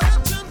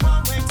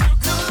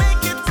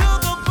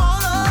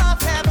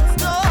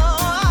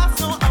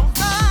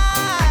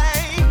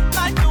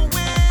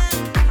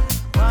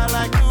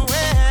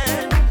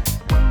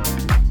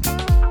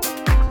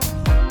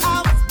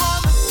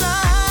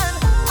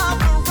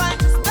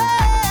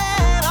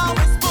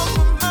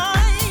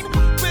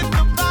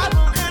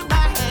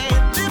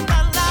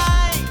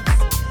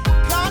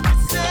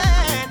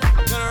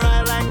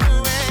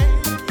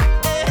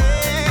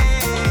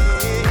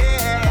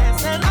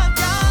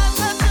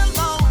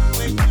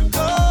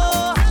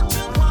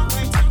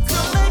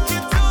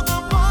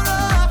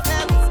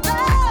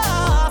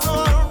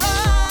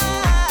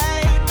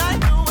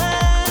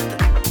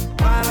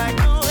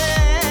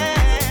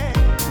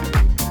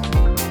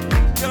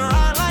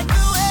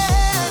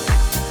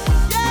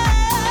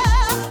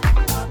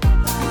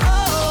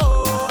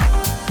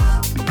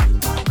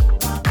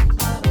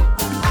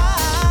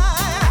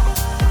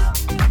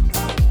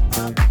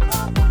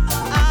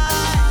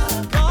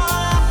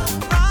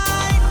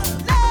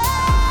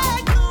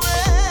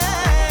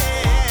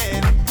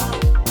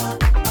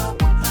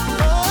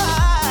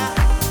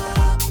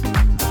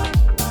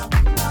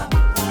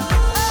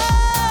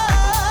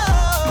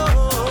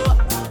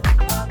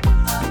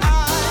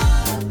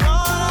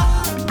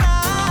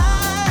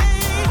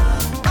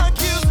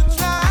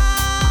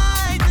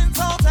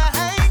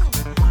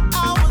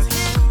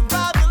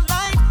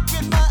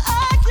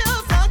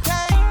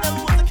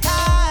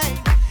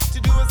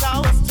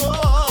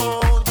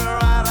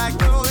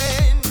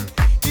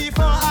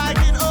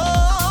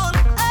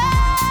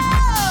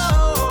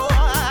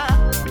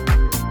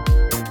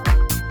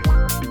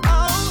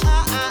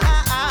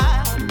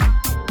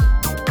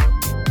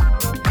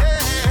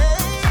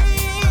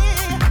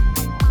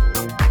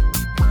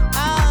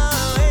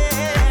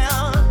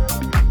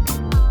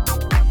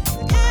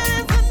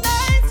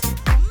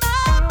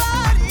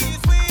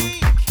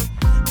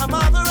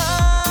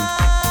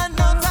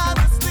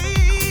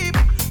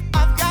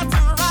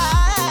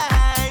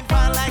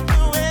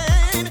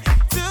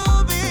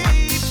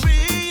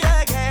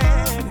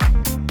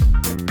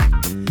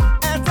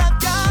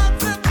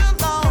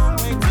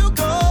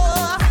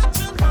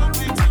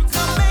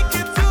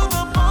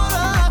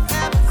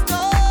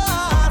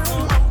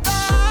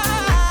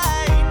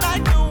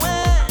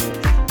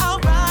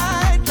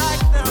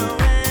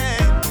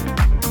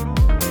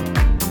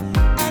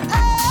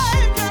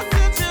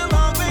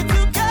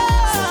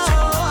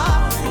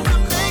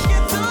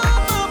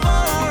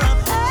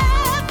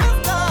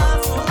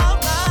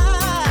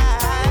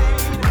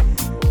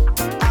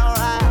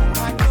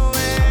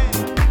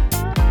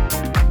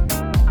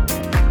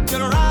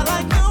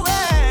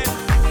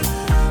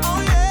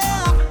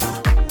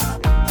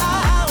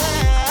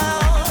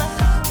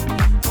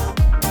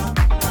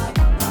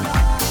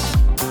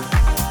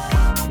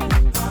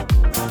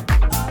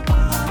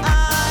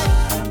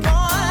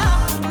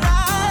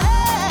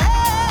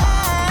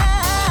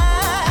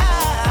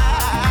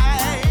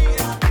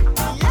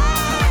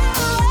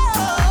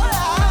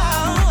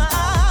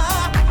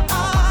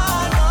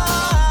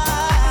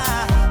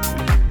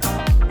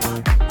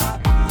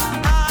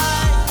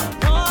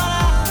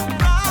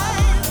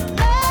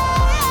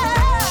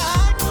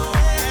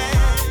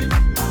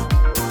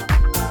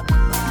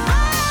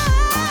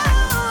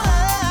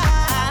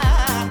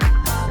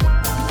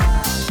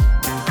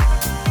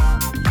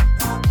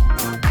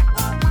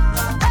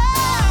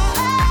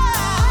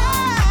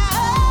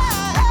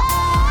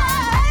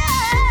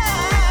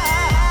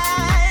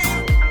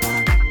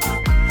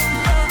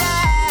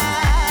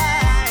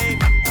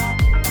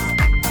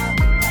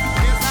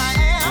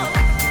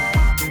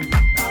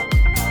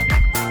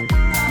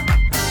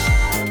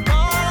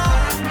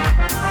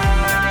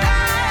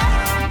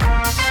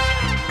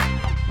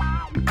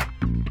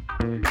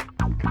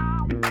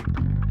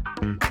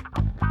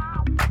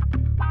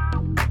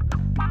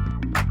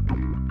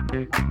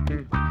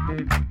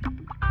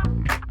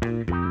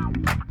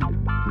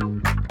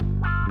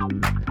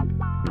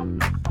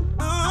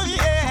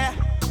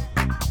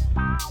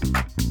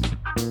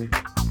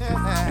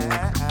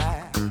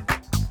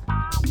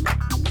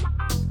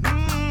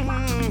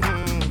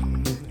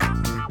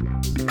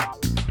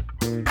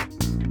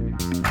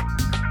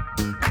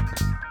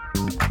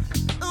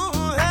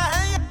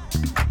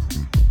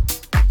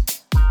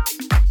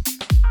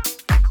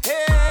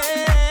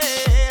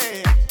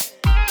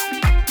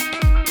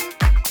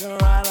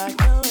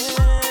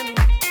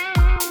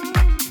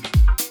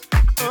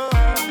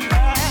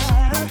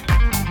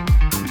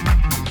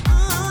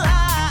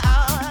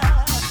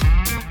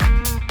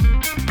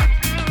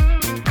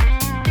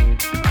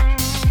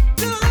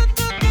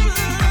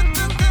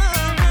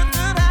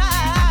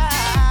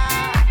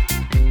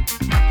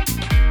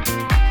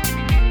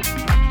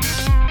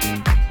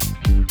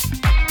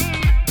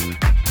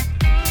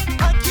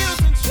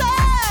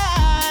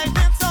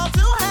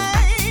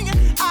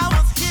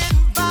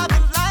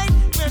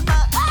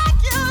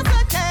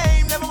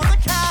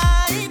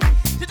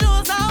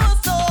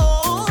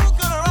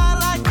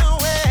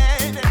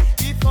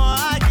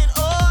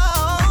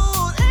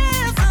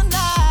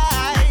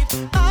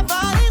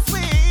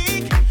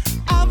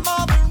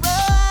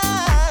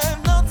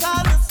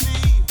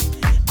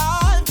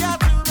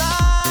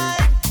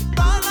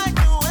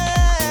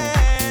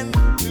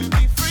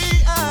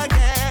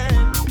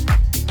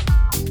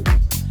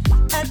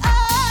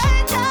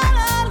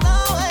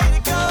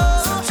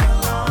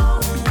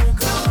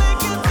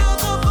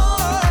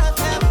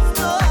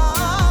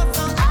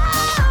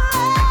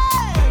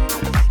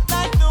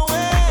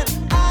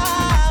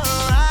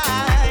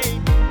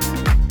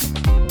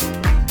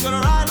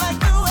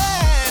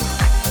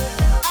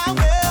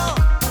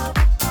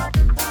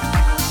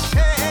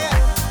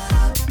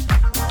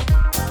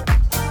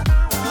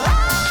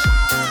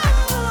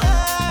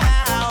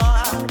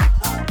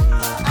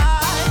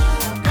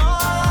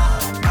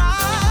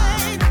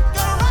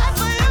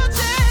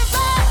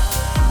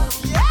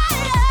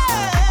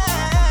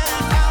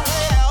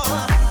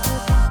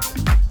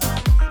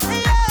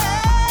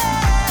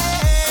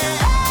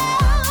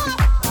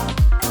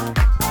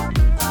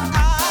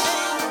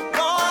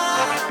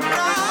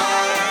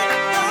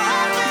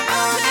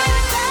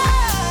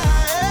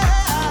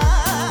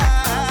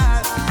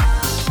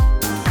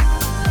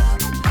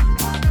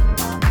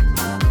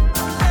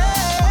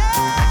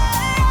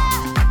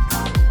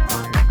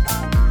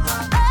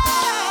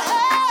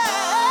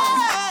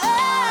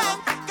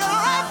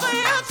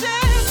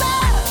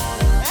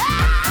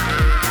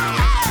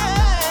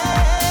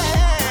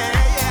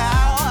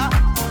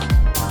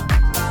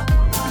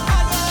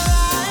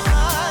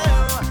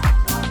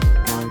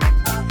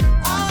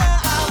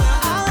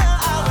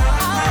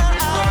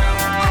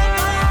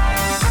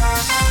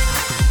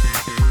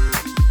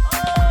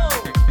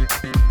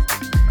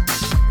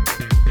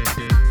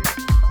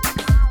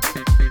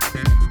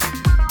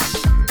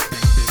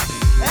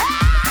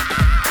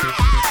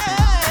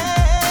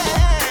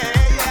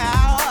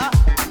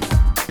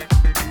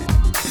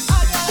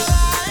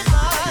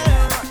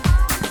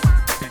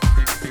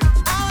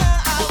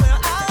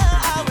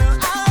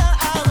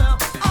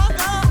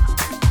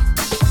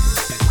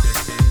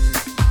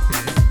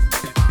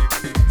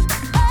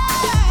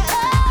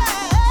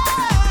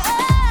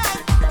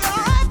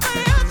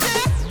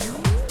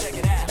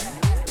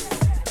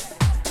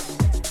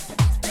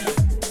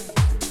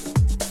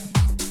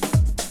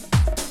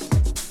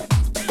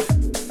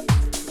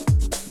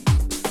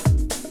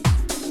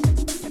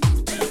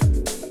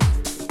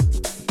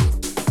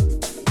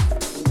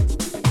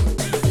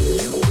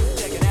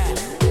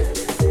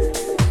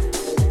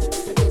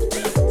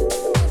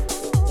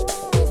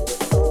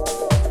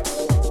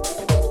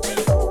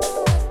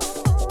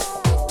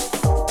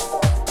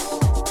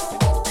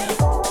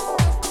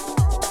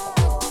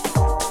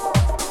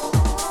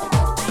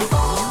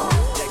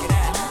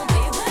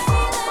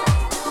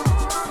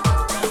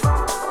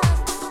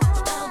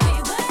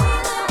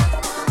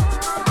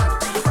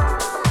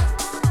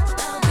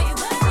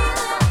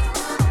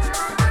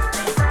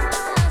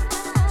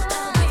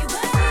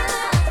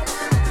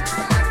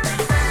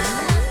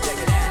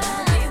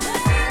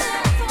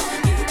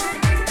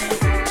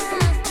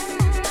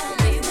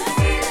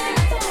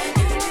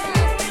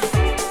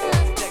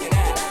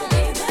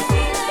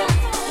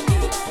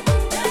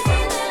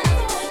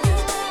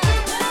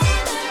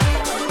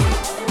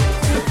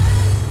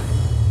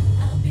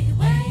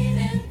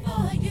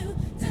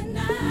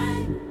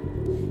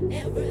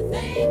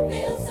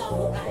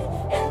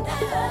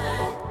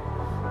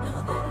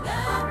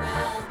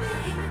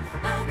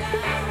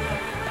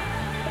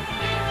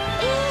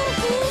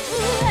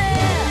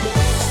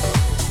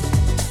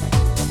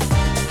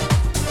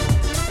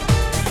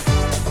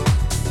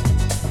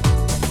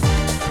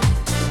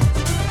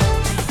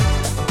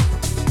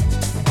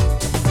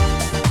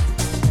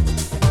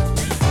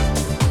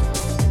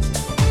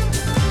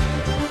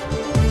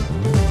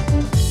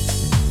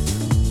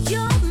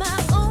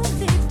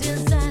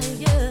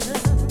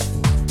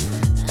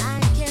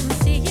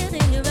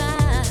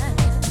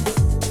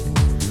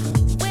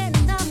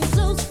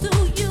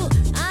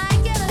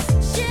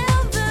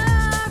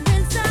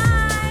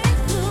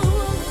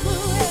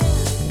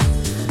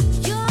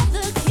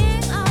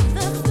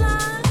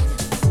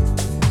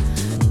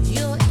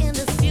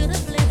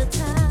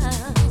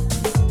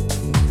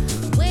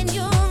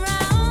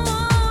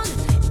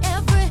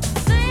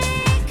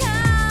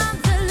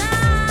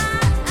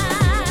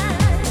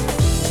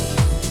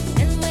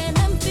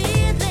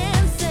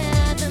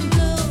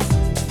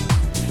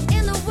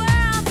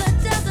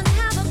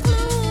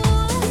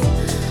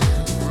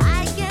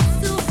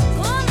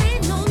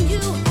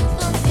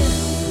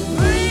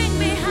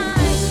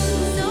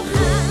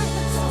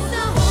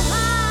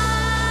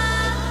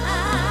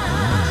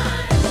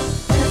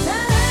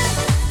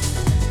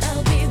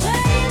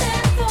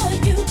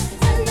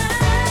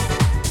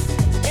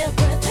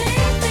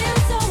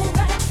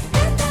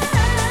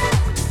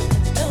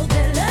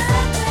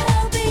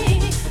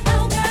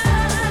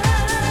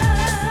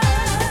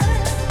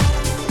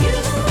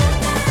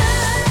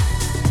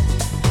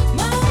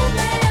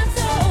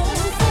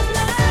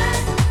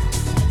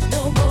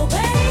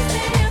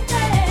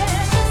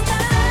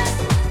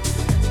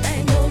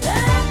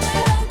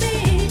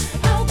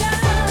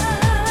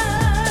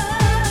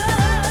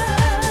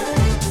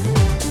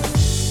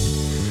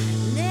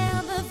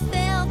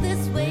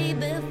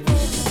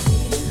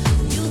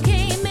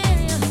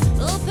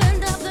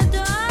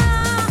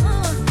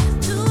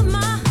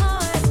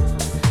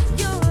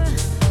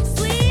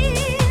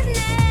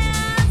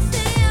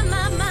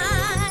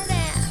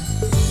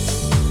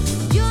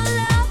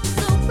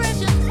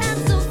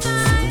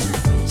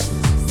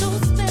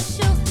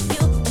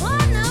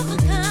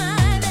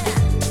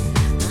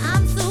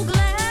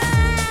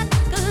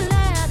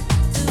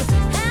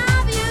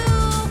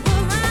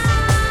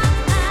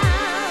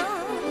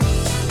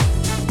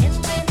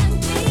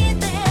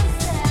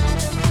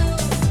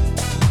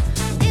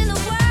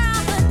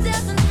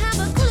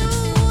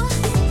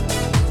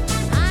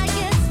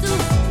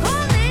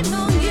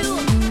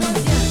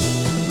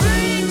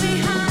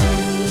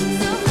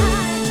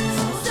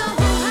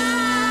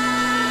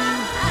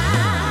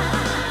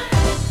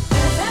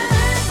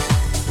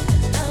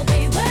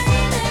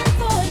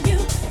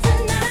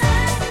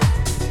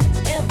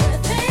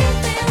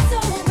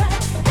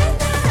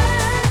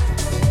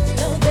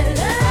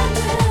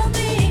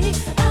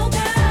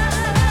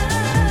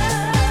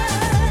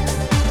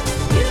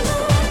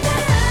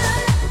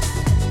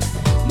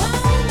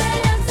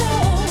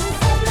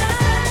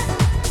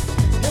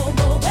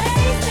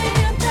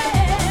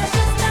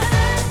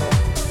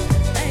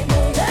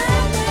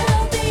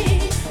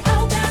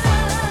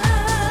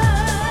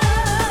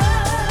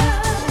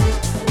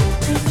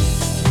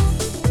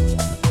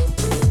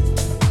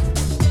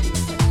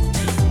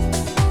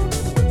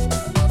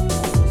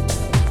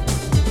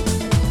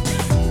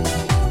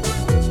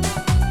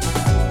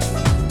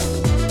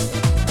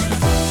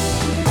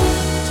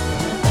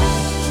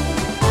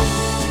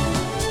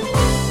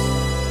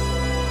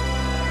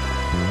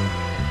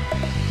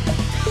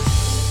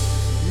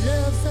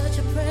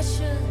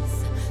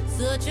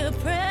 such a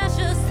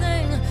precious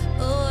thing.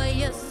 Oh,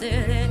 yes,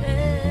 it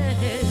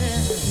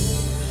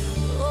is.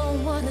 Oh,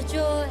 what a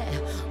joy,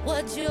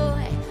 what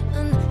joy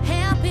and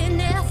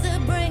happiness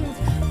it brings.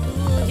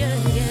 Oh, yeah,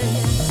 yeah,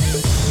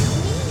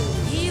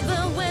 yeah.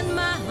 Even when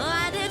my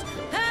heart it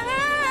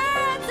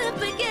hurts, it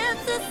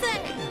begins to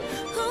sing.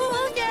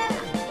 Oh, yeah.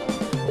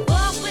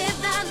 For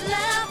without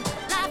love,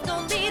 life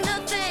don't mean a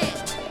thing.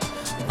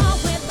 For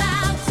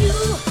without you,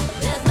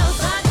 there's no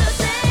time to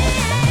sing.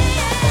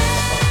 Yeah,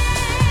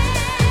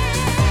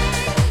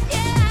 yeah,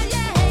 yeah,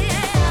 yeah,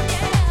 yeah,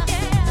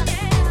 yeah.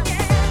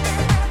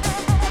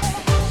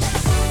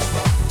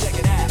 Check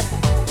it out.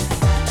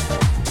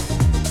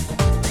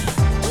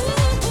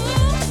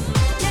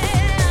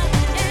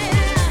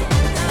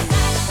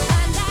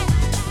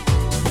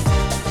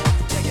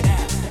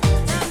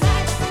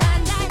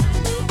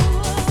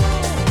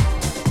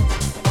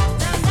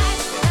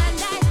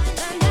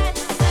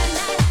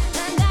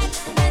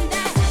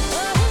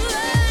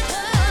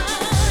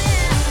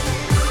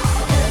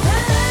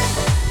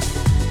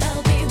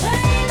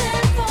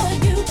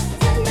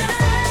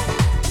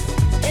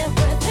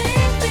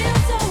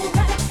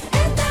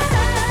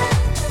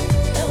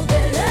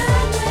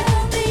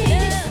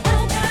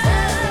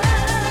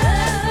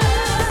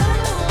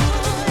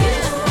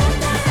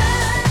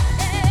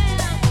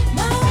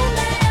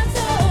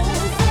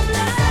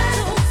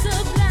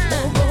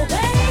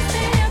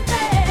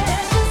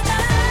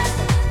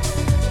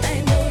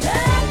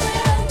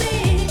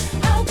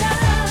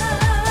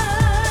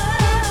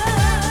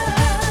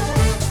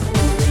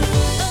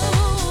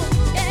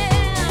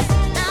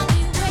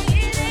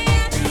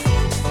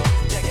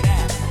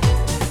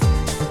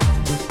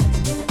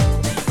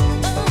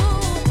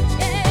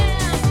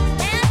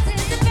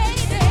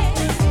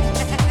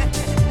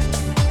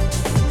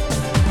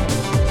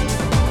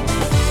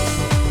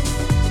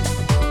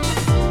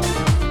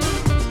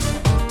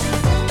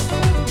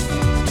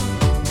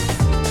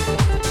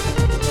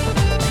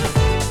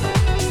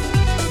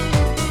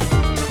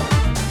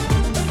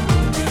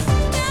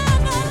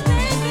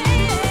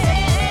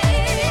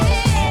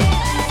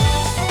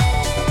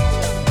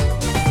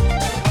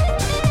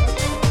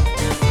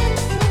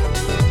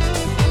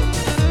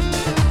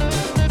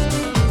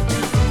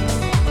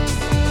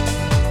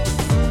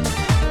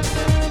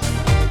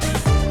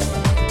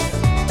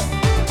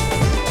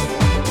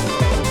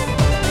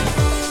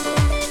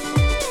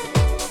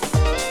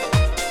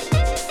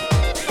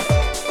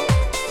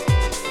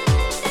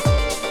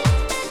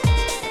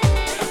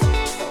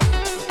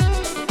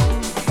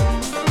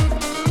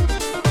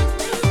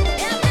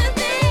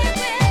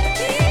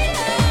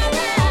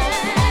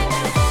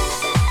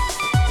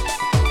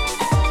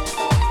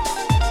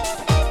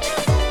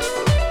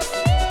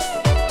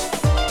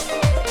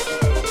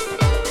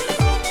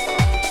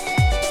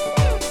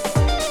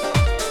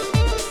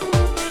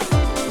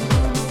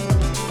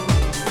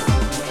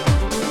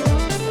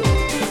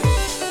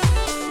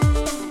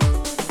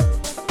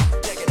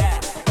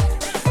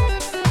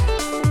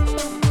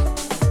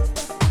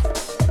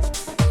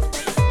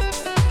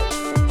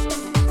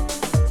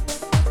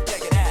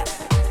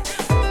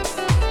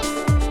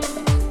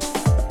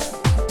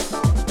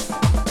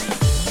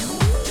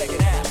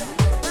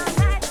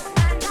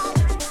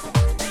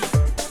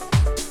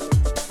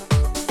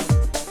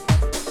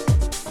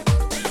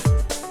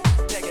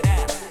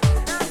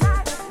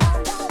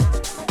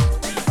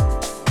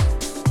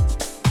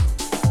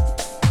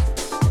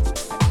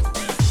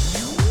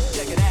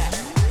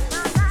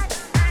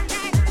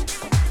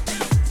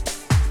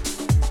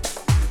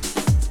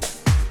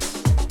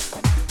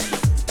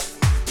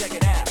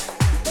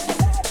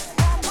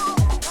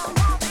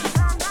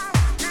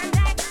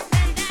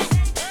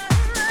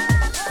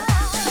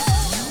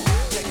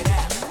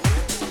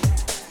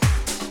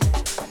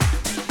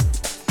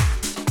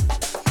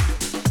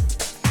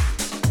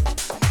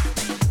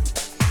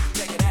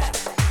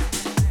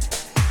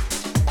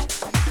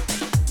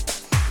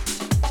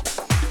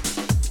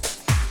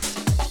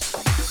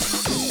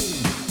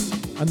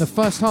 And the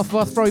first half of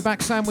our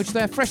throwback sandwich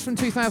there, fresh from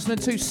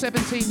 2002,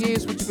 17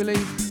 years, would you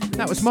believe?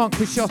 That was Mark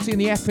Pisciotti and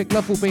the epic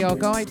Love Will Be Our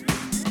Guide.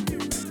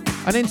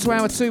 And into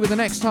hour two with the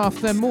next half,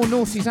 then more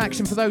noughties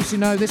action for those who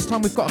know. This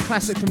time we've got a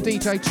classic from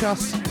DJ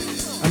Chuss,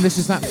 and this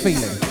is That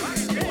Feeling.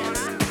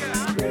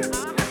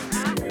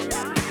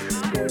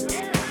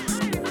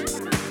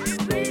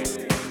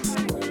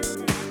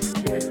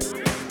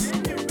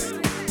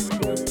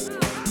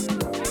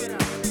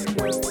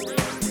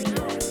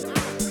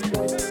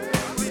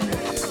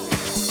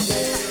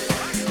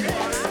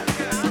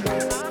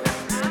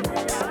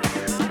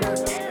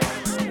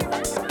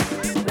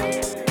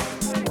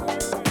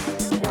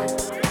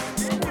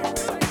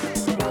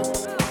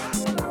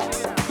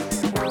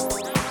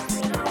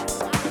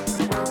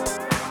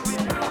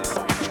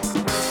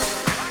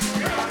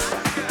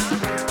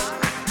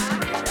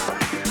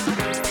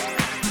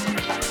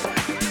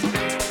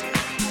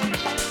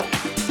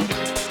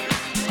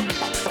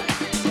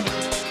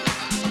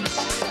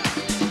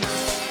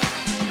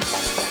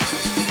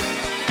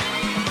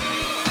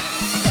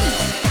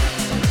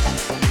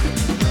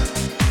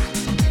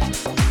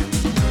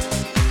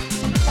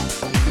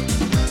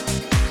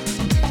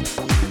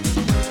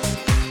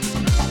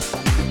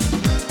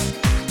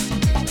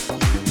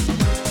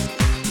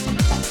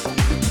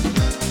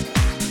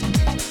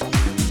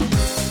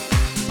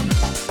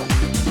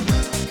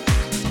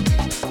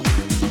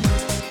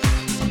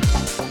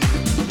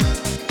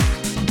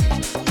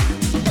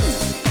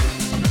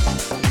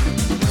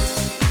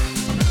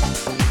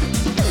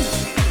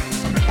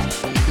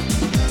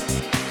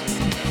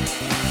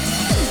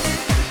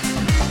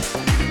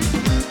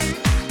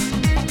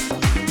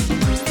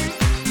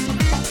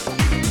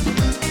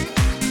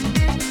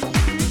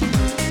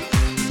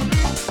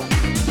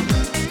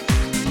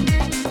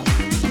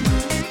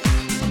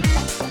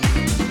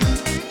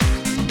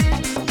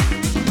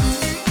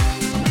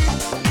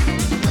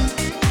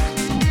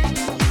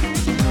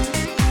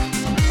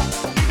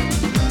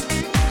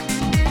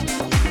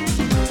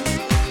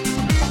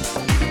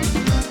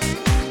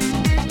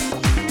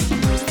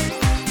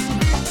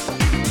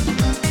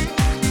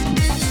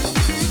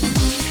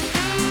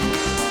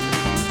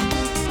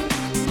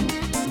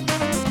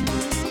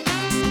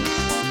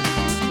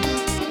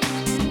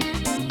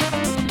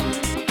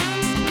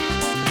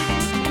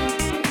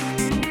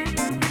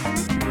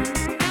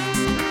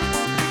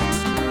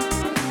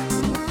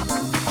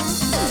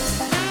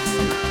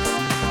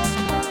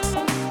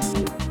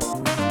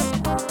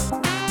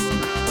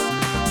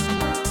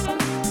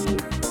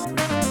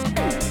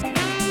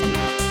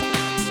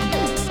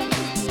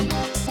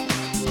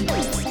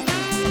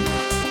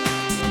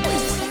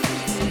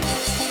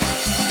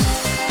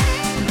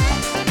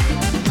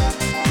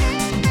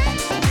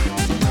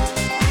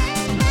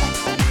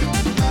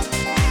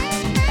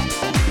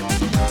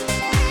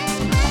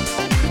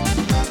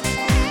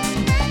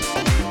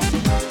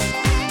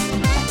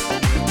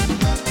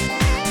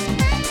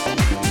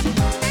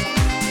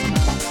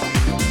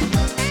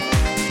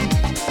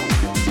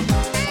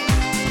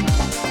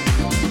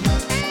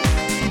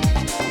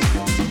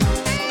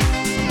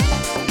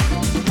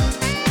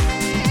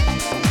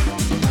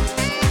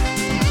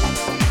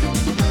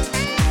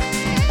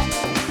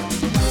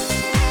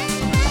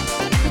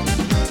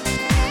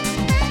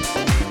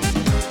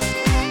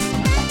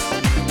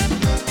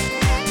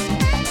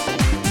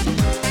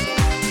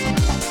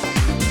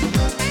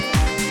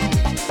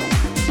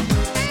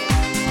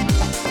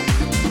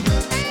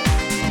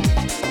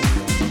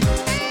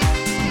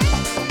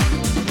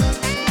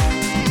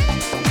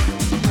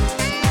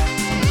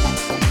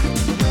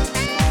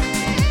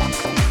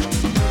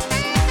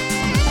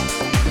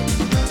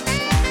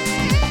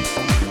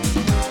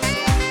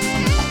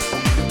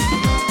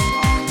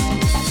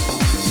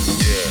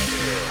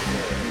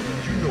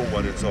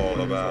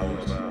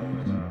 about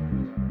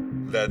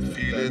that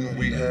feeling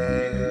we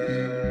had,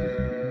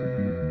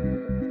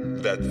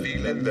 that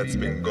feeling that's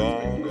been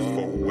gone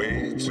for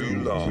way too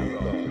long.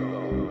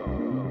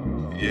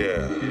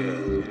 Yeah,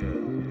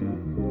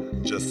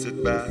 just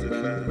sit back,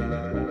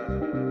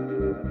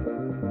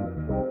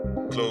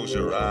 close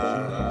your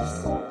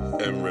eyes,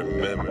 and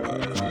remember,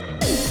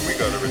 we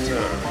gotta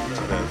return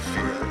to that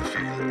feeling.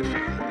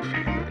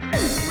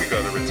 We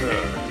gotta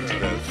return to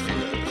that feeling.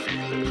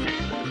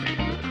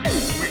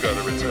 We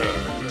gotta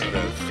return to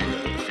that feeling.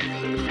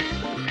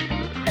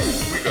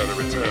 We gotta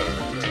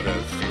return to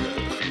that feeling.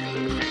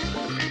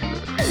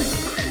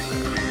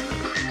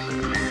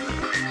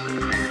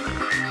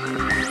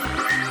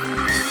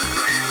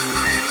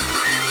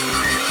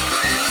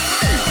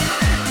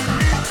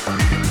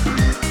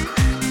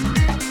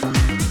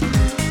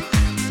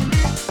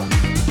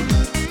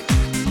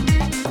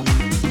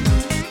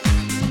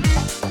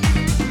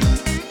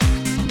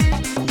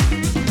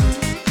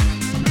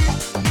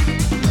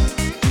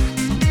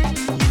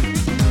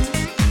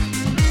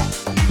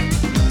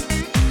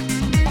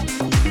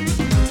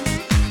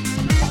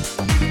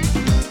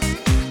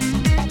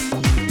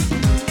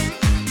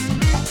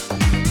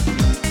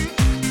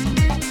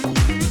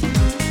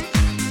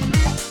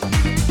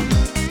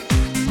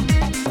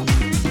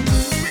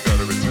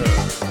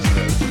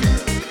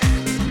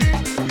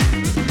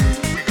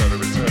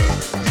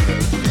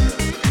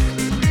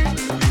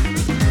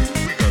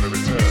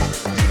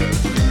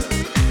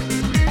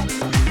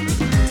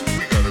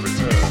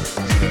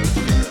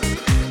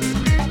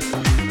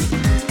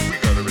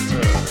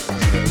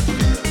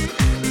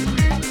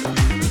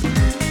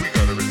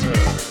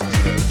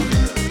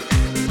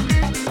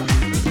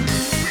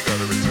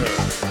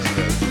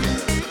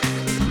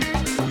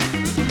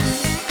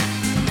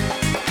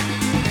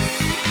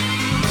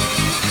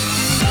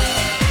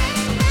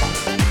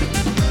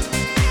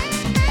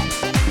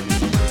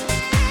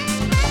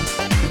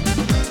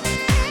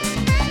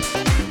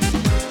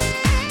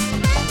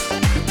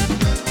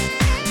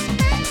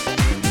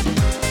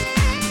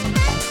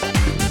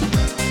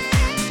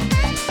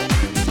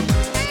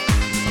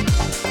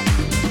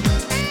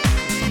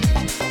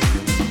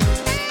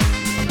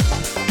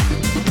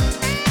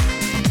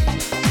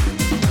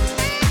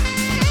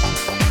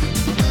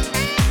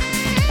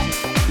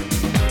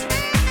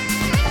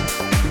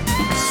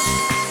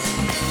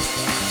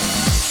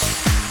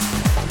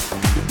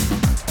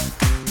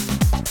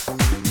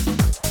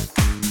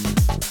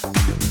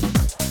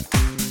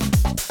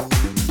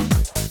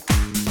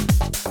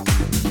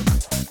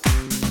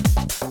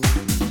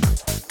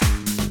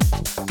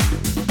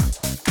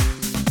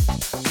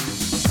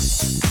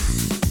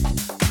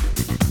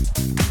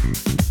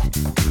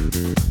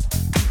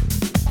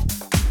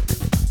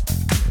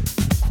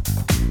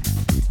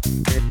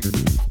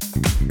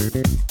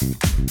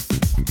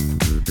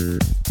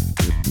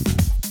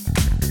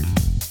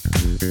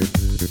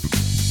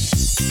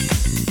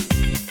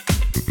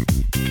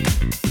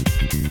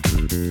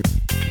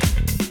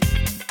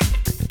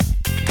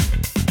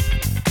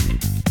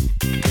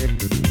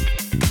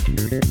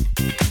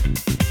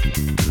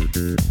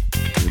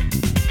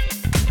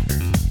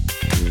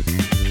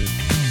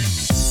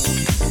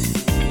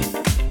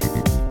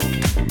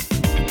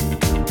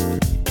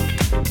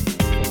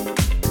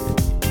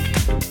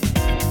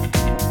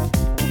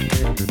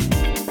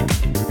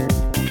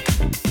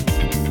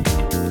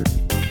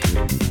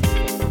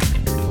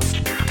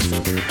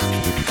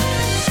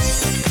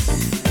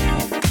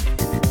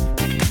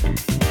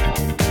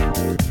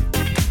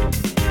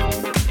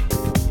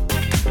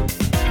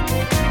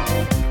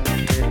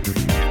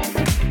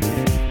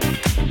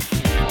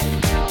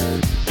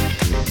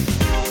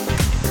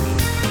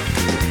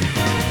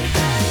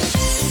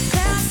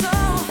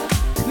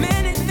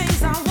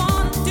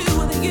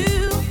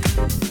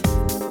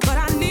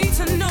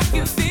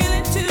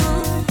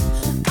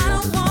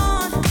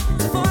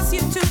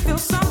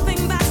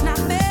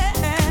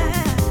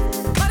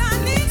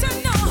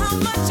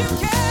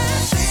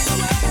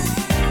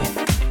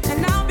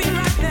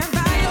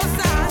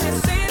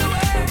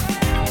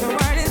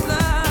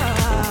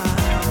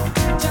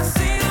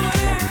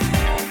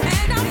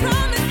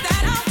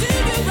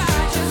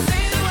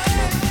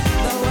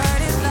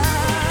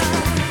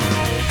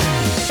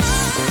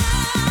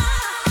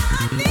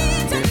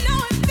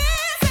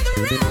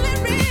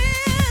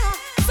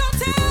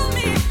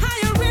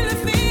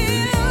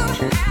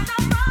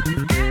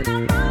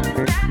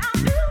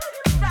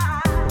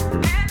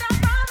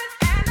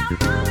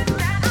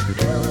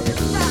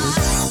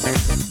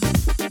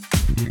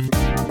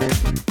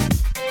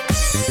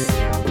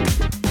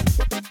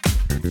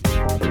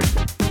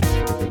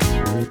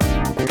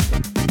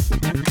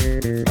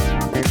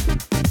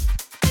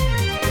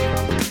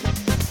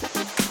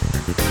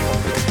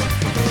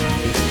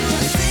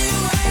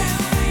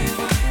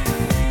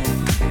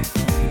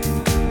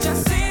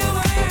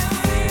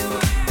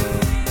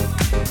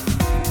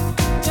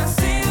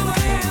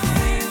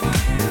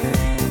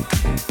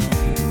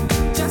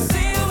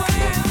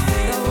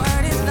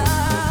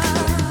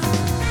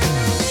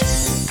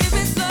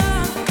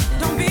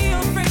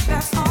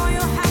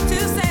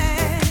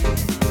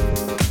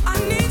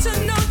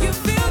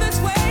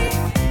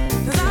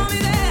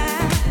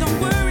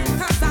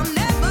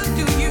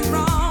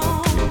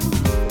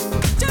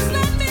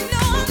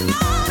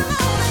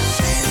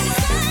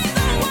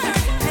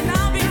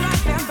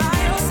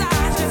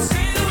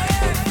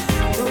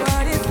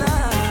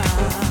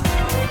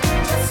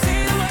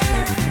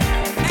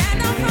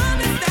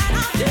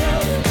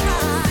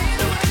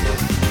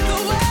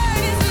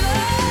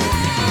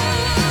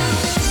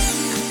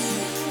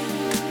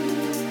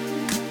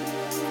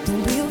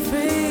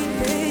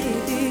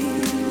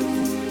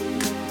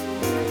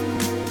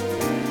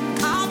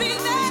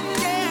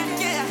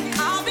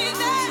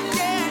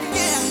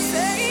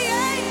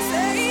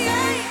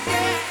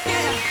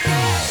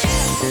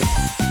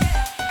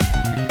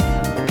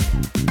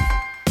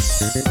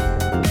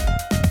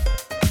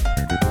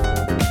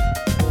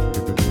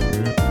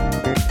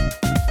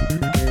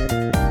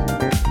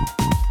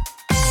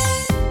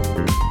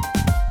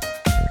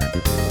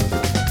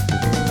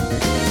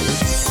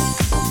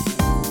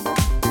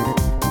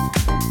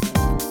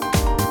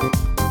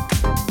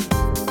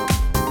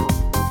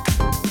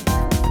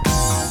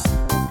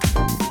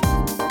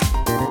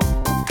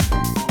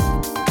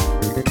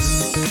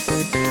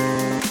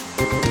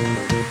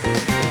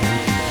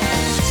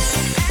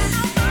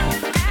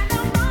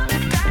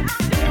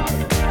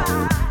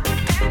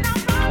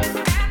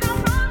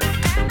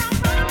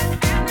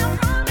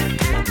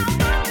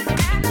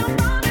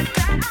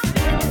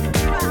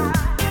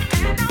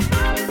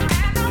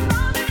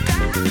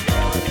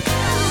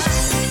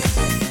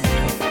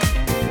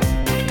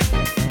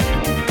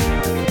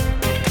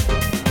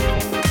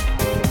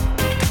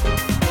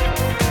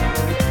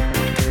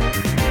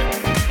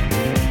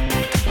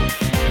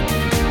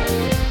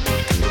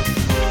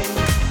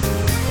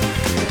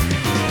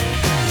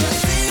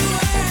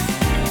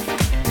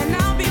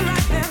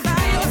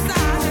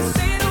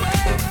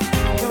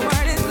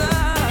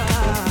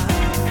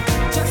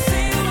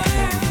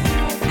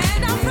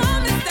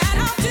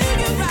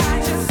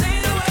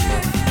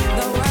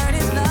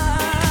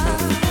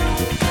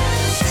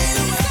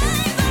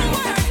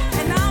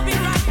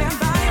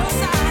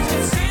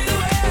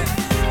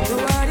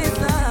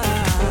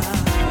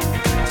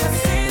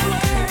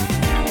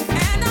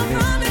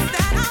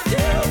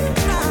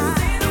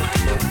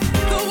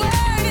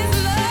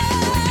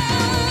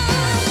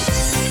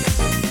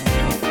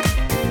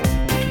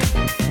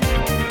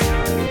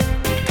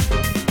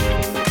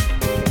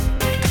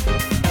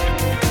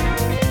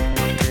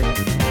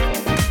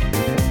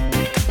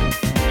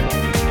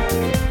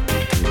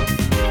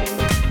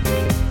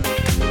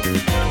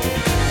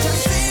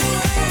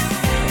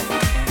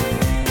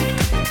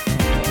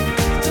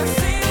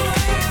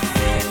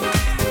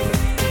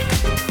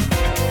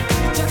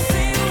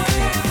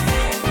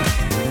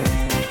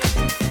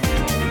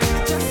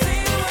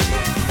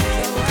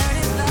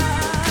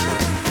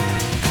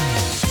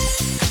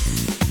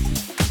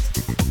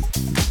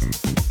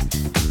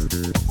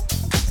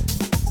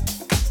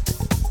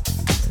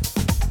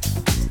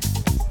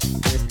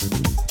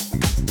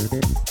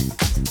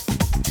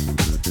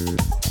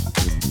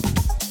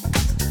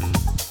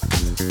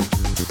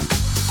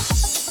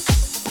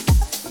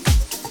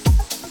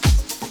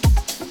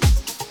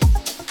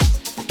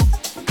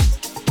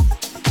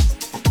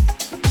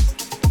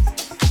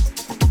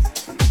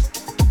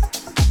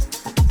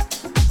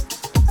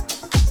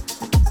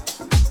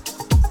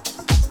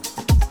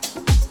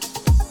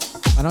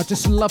 And I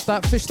just love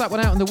that. Fished that one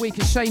out in the week.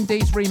 It's Shane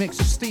D's remix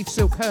of Steve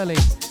Silk Hurley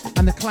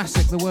and the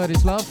classic The Word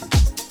Is Love.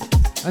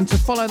 And to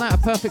follow that, a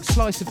perfect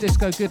slice of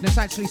disco goodness.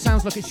 Actually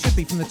sounds like it should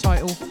be from the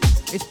title.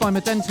 It's by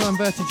Medento and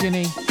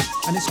Vertigini,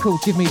 and it's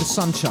called Give Me the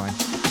Sunshine.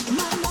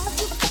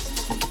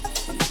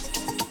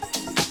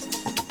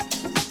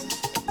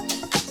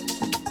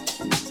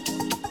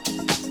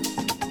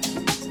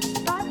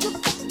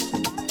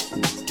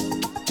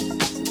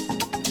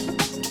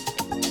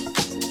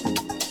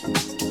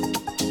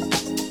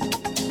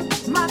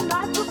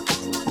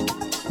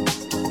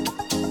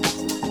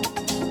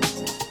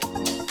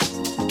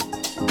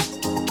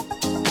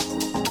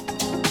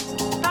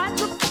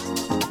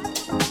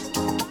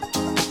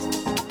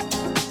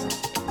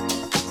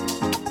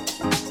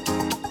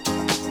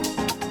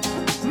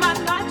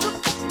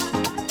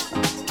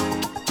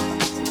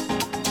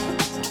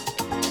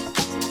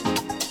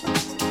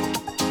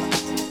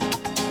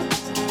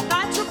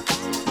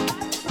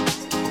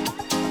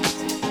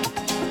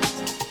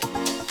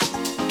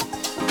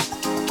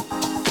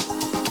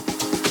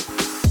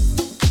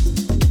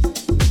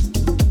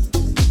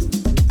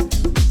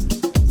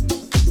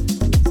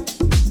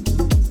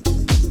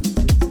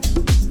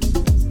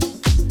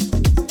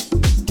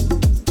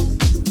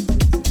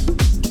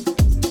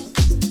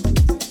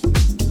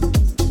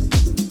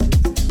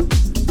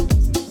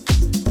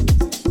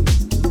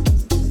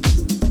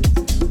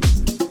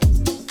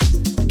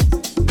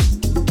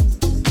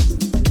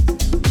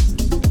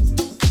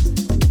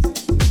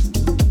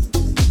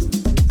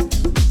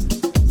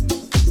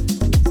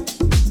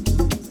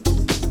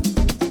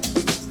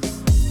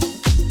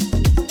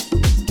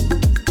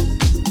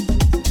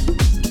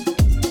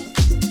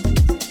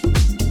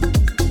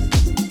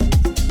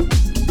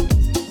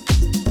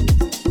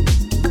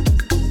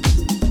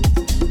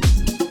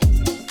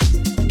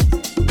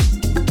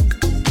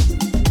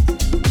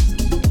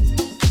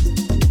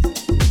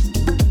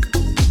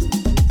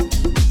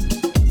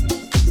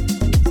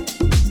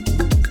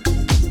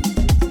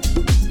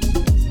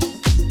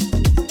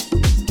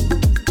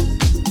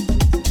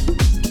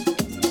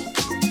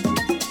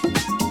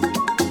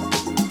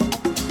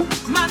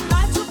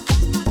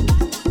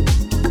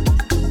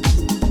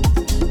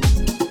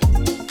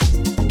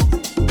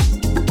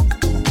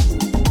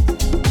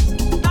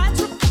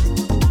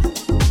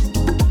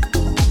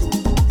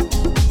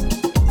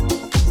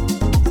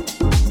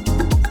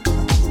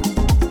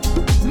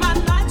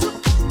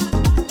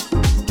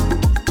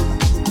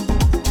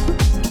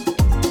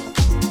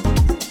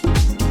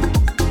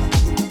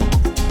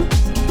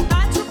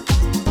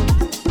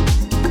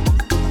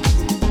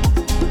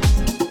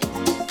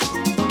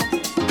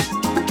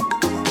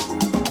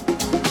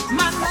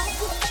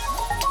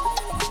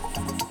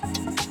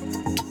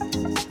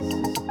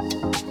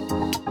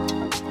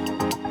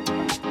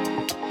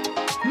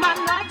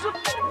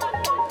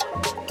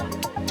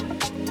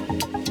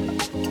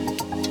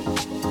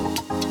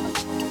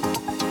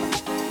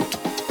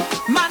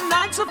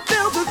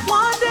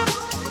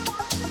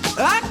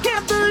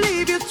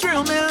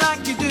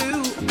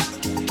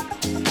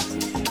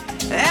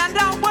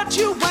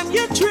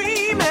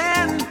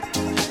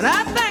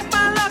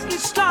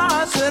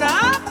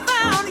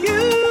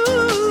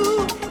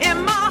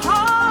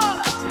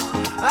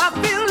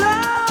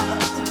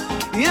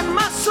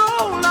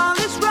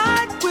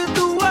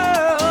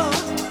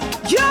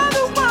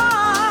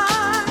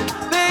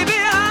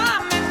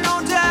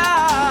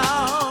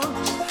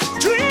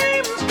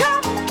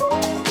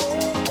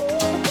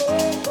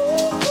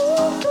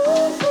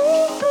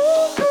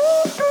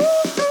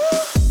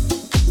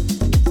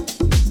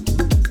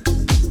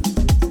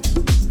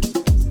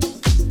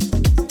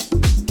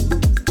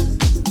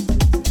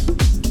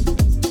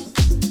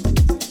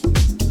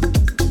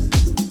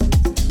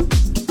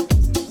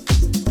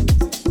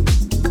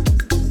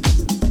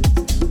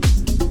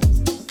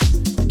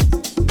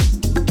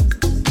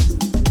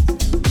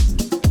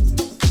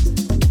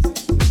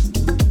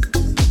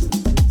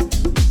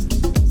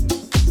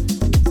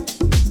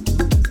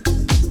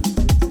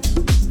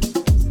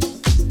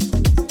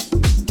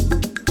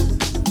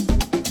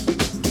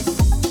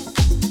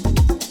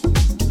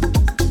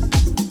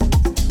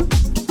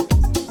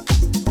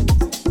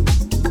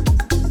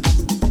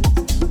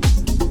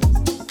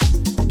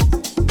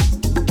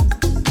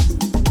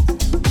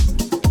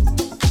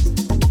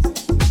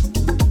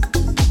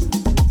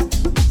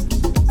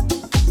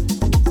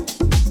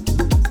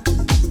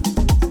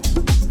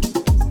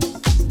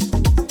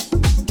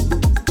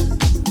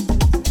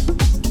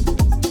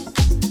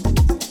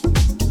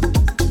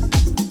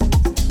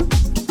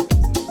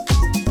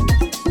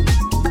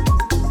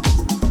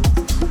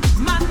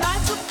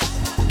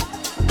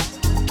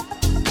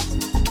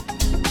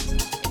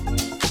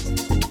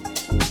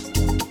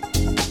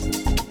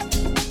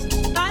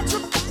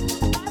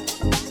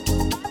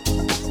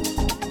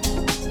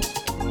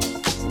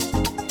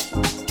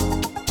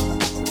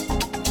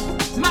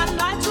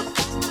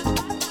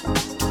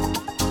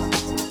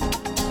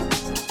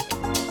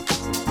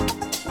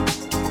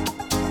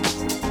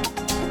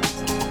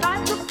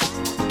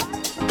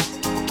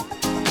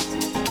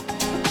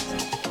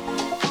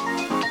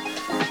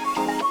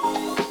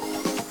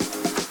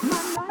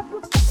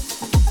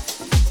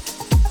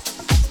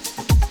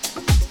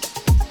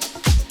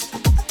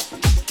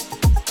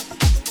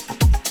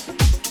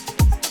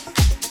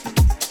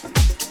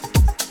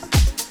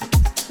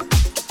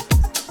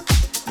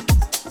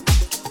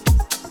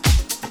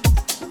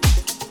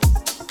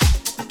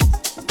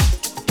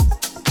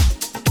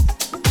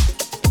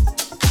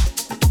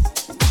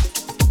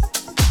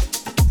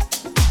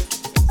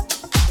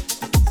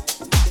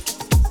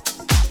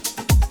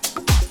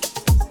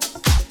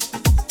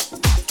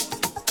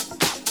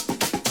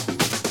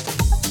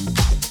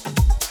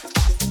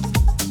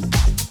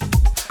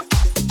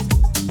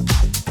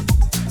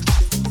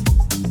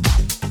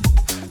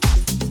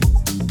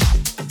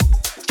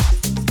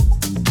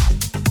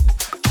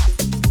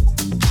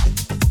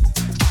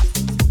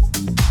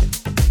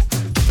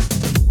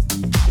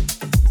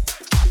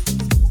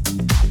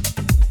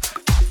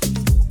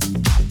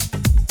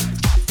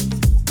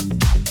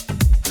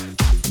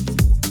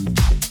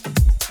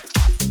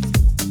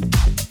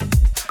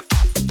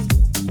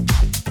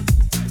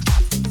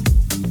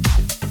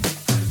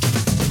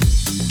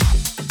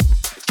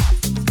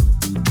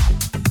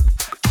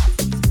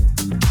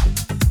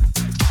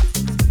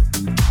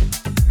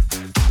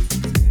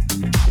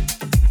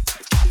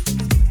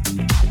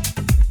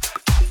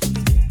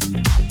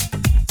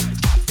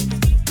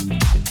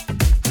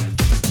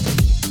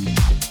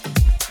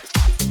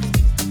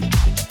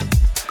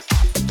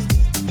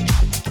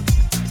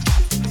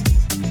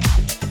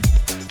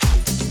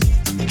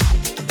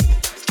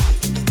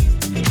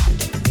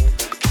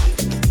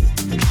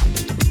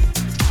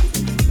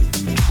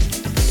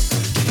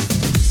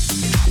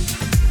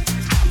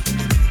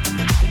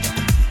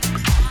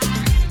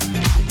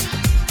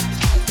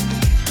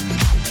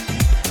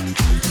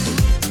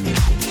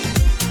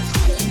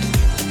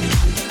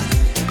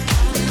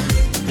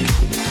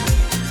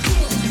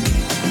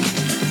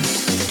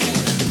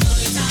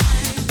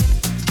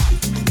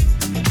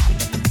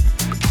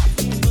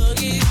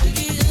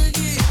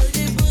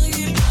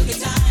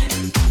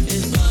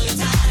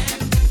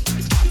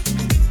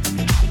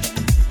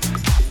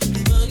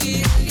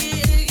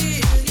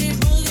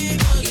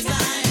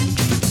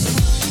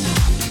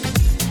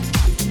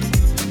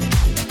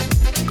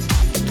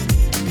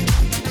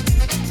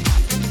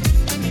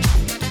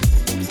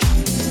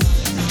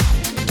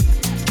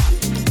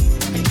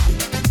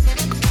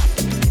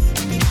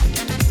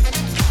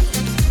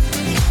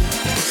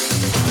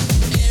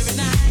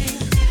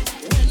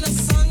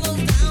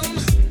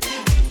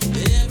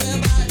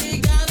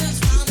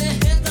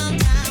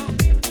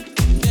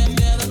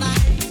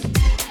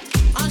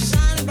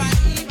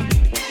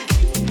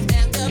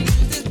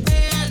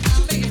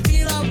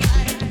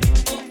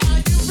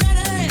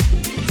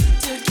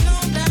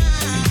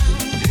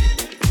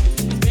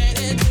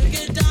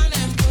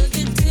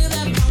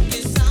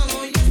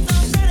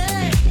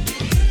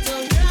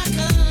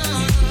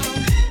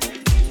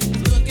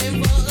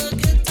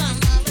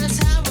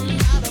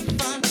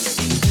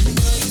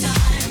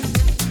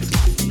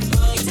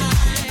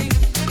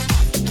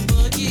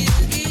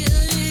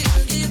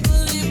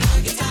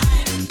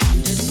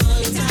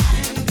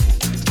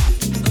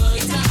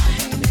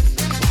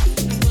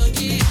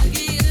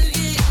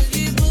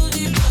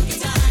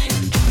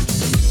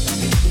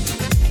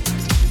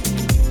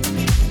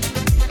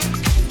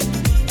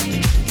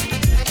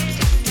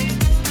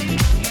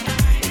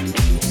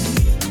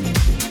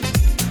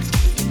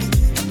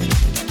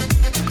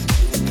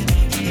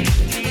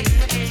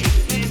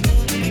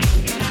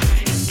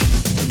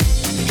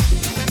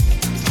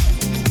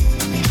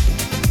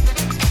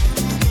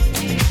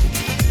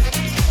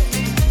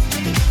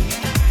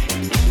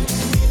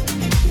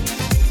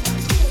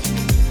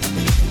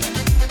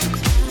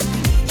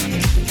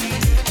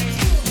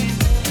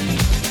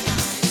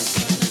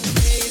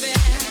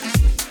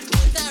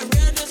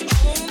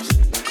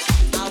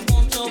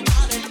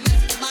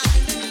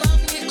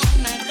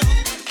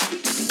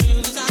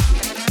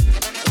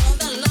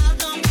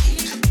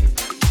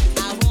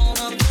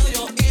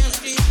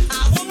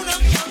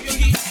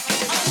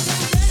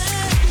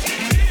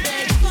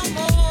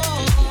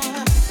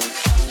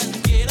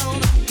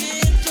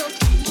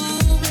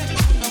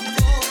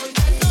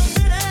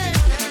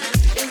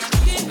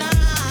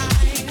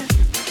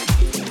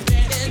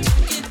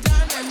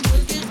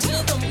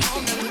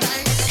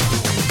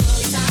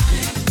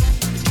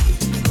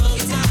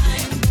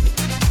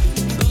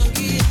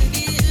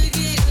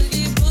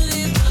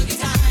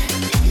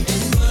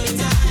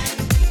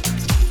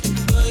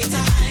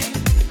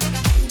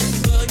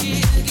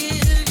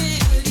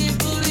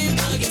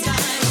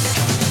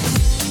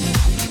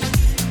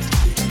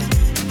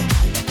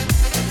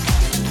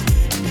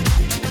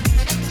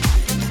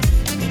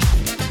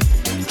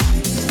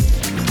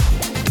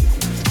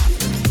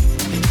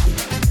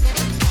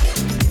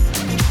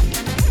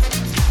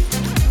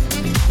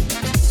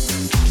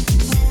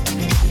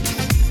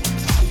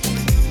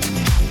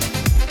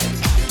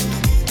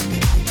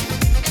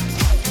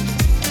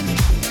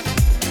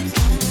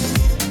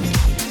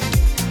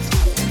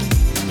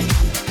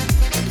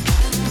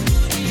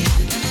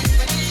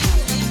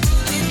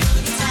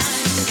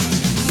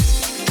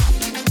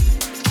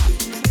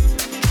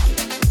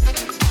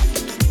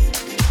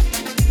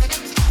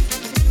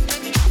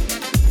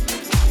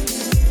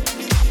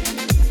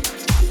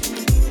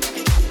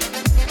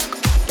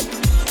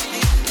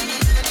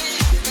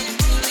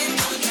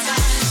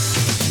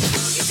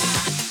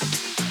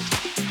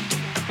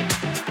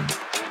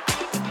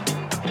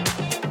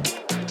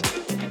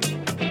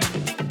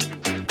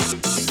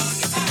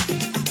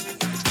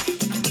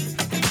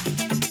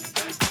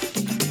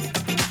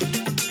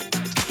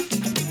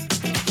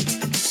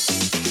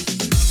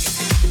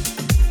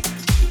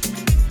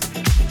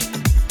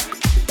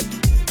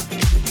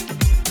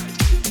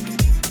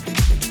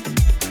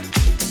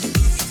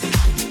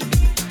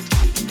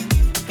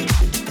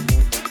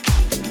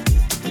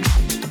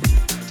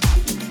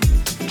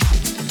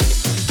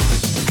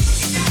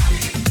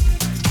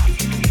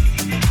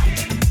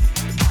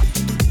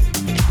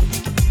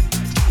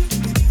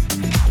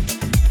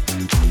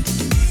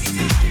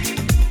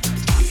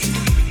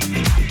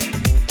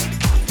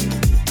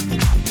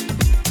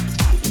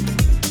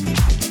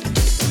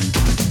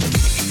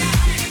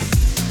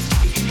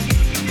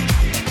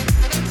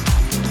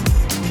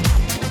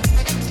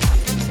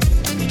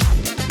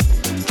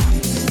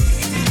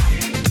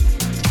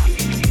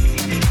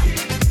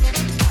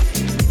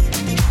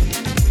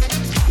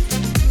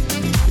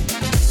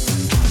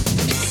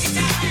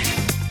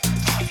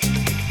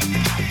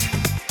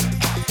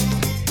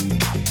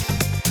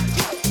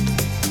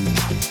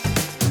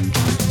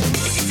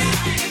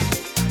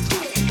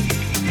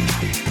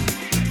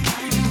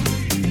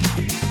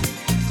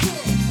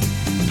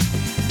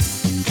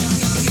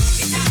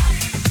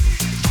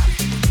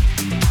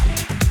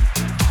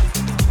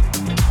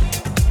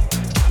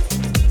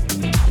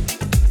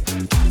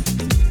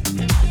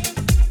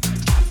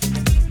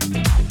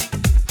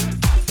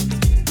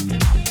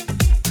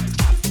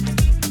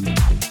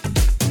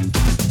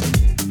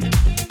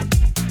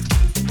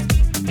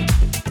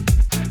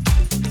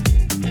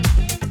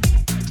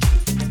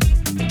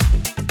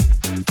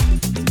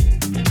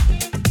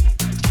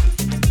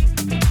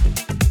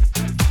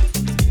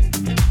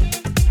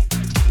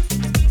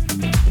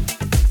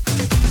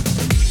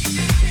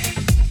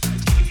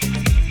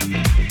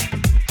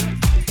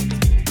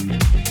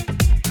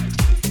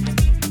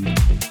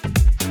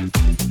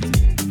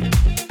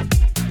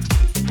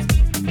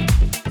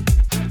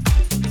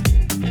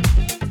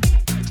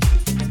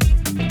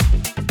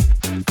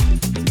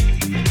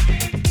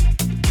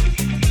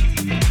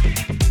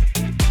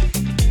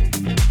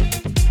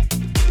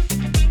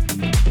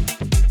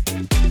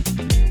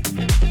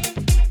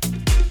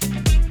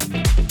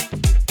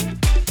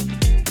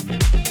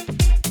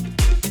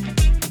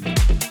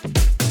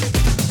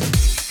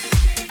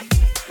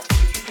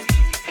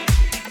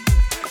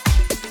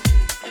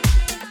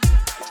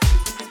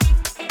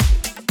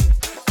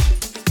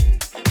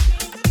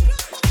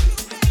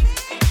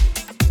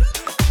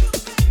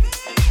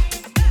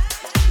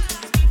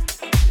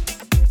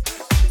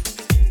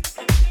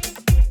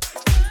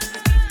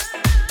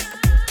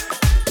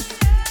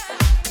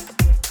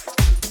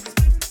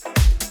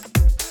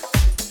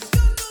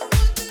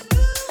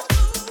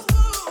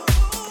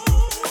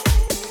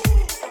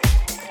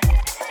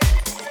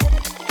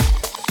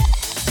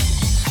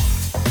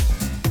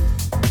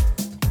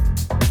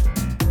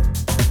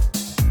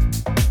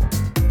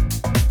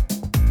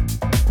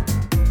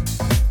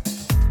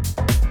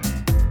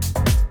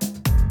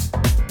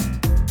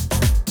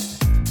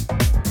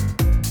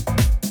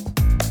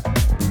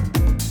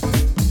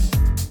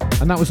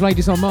 And that was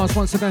Ladies on Mars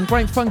once again.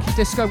 Great funky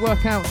disco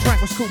workout.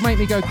 Track was called Make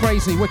Me Go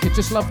Crazy. Wicked,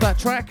 just love that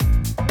track.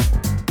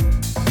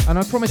 And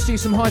I promised you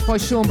some Hi-Fi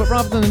Sean, but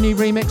rather than a new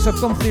remix, I've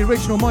gone for the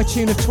original, my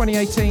tune of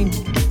 2018.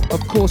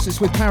 Of course, it's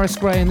with Paris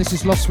Grey, and this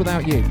is Lost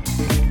Without You.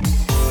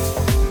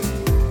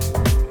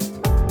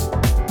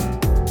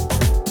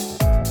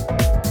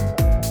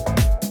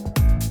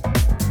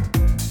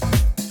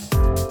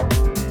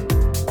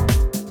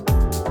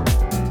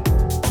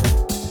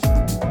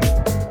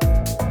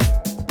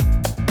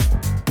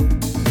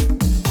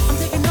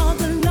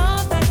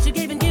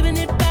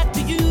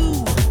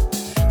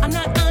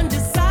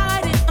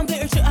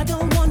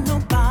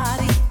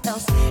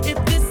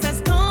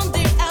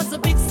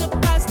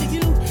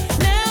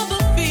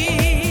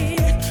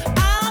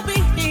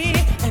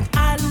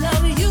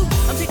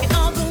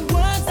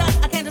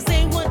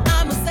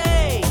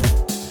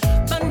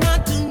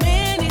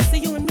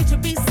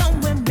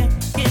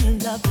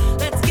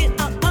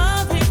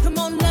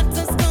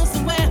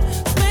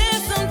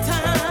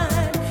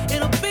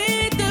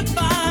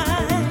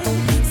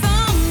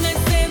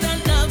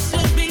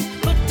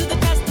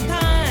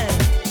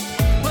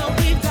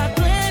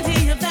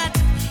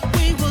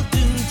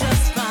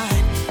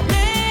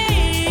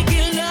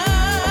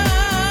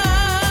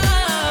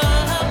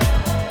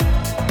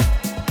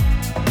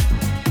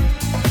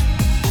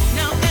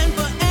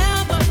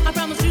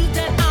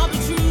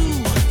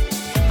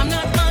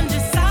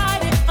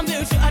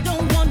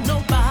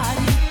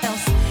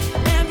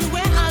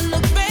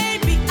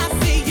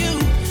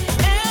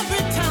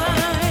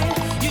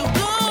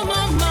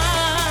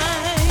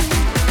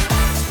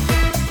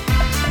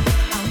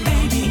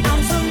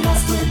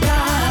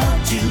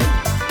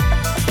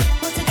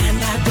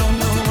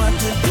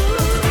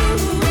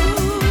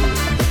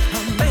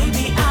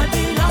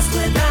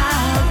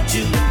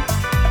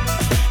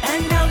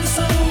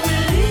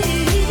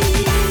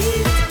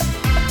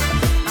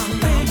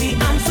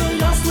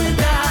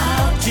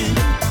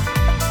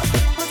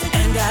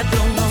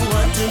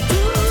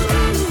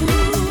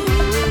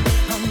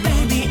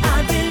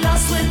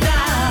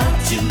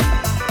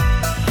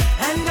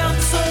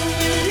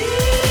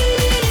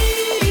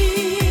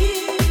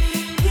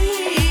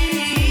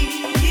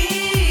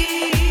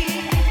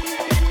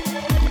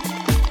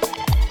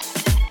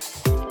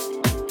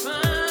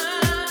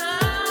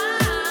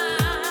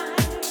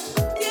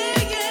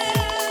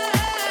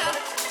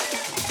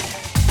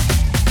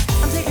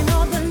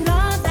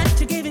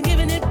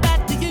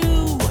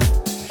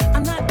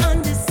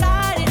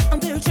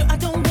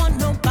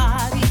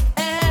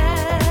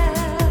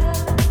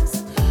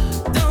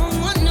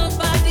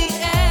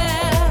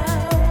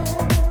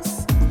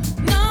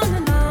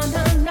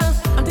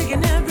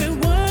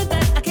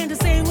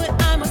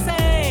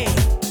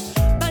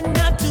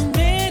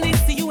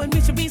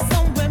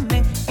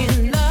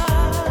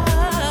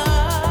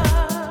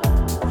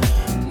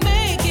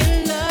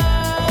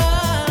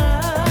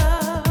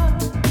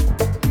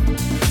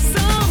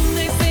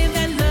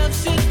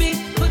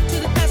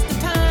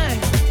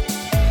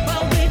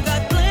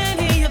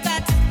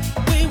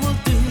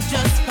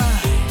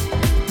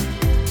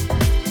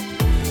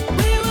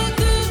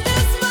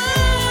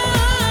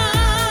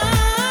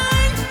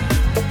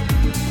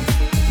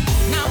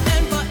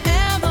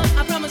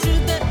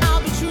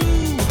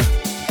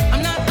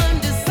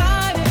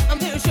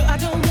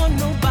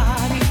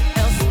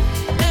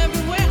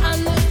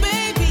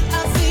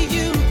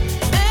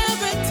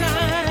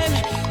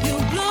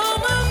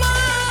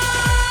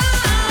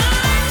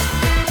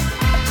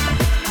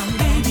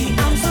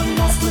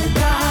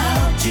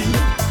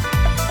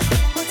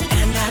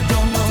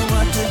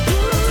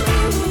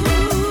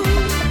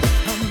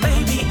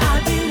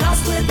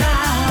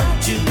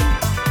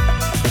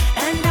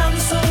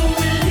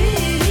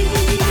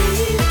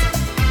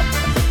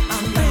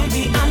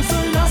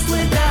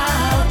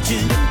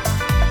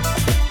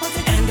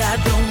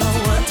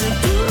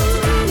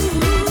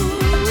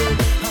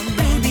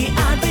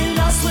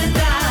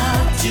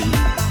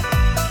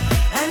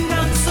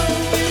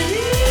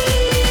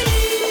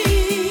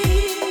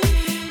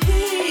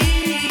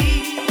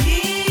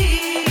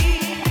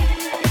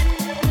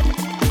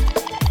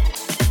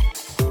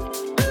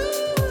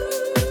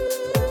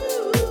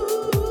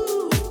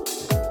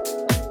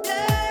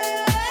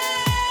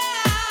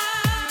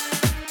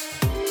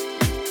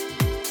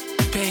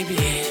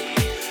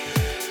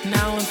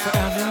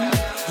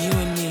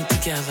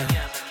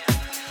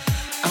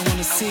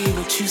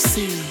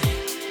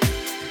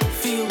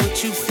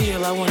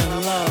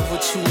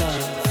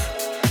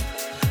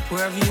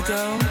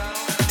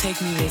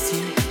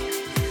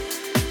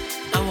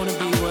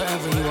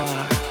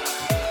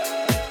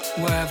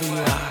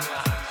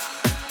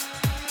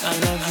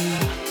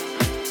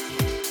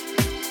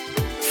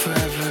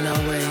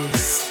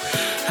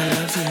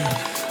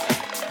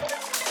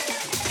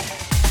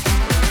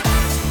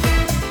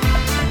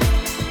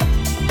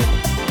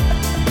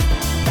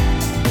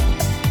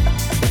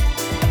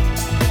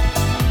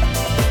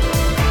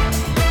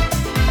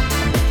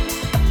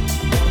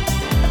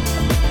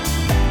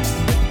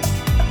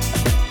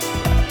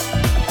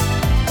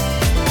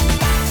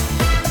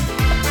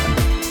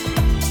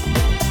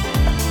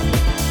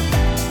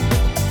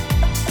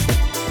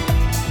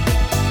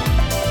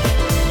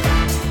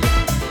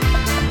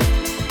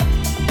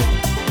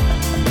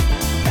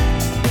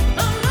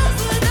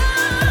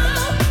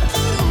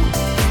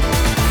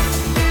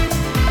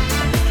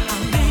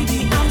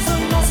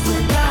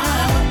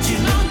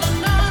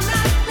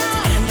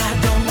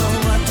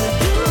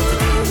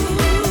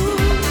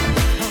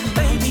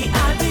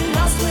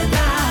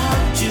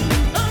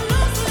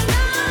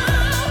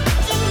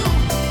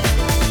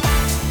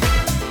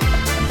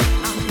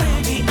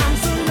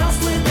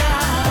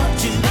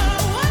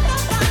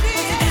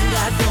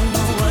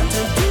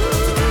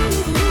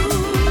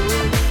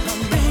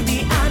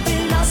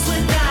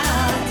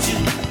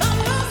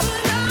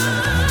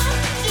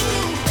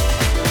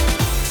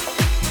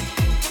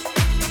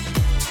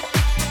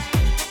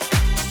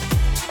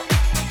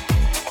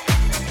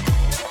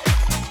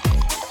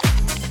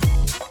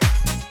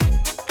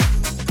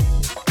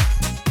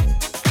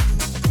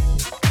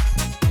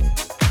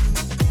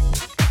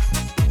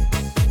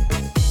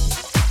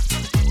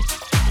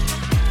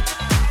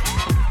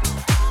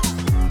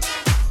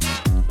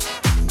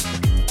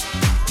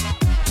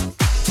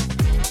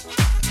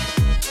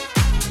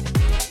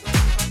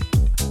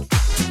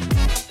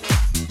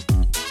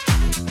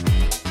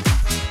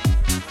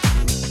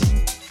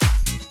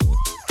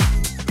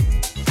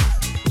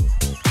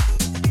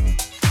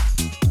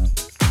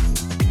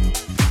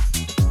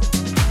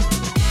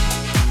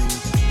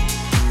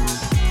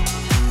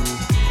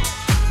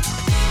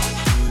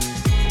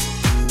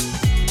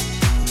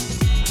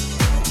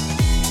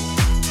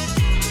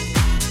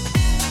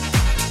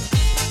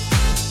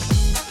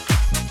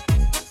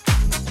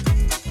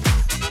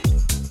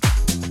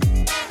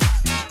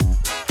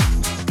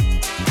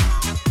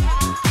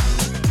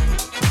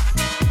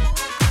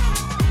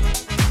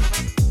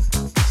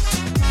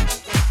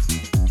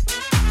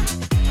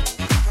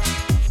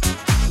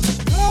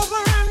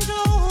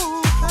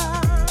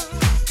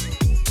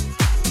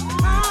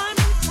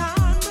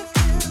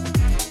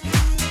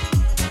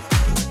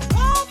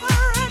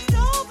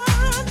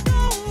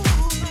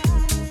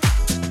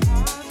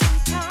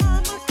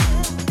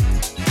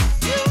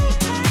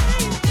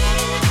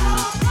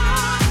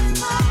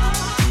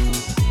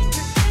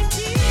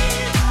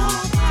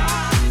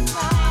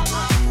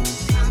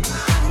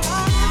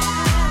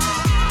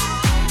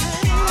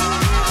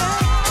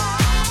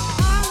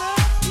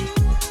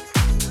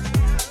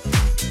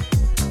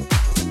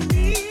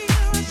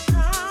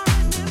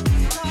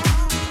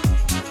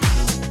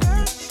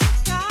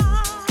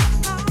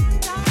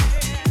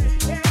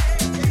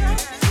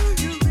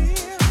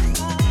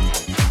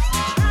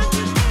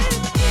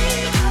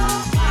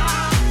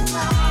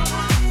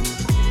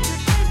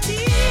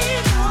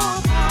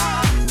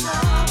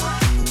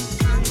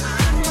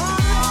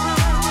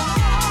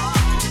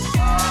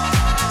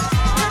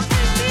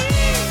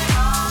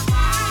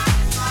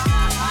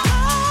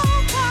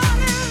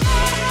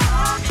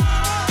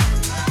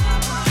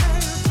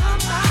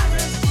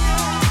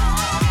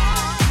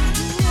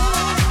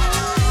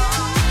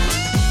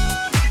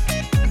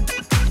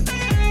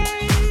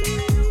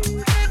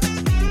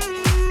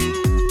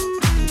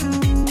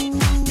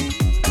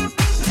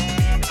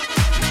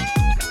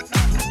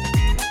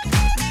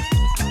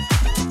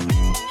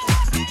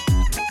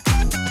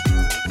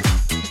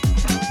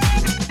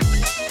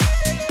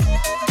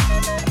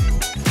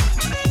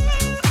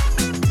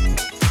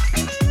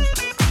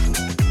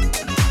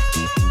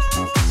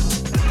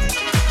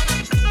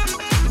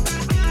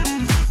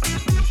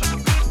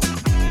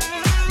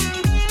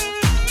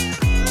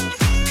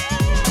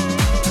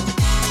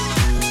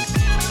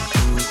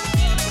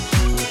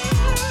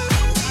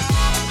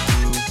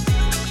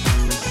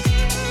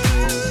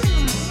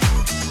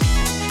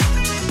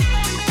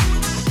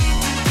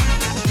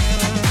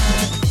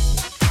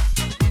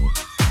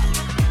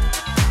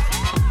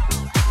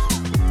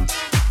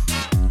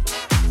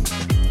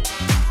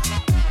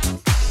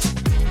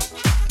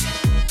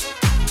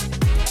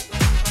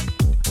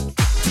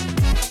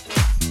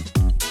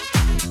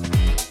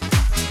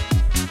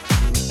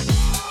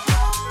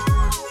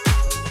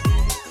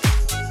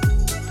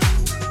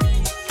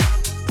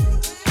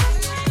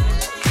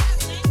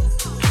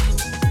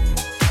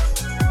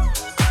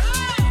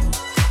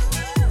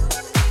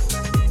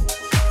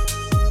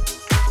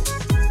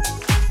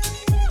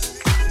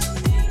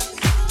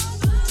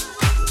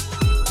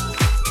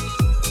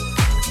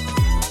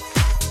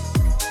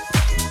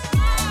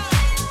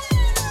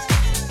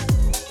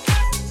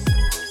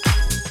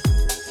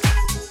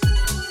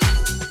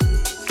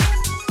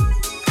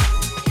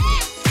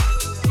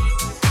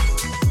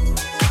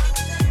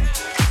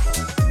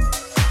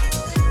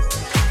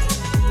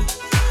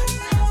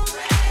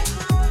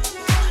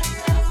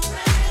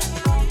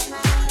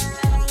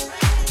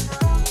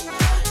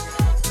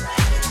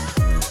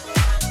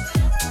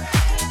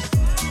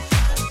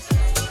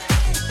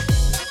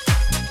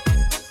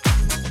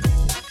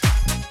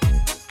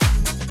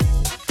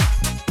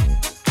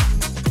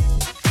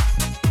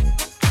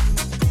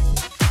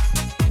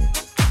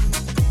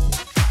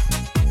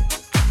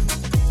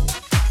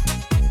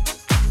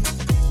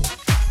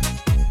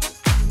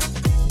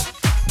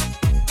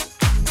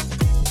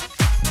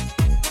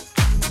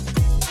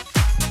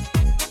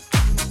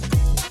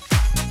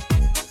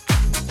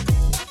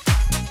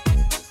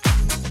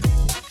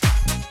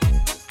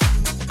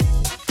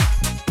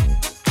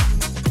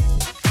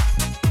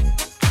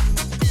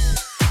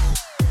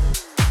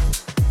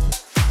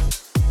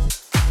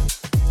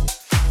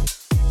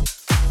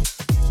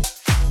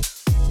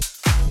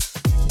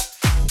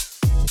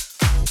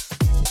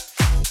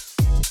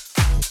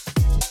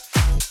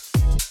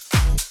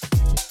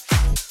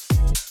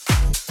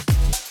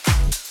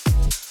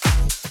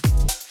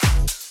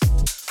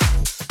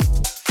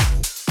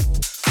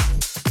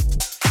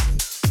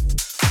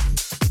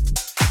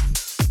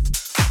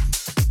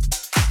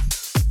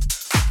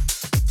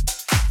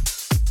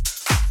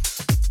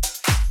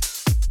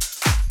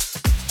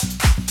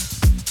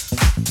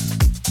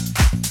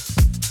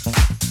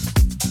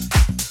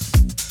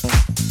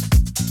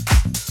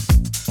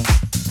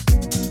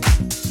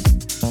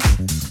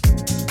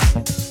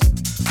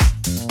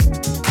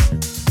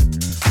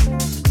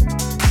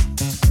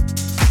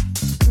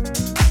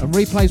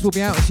 Replays will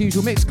be out as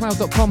usual,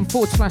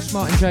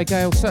 mixcloud.com/Martin J.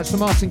 Gale. Search for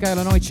Martin Gale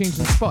on iTunes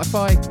and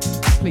Spotify.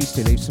 Please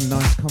do leave some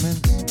nice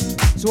comments.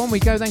 So on we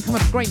go then, come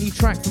up a great new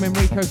track from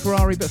Enrico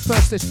Ferrari, but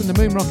first this from the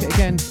Moon Rocket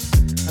again,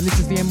 and this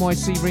is the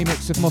NYC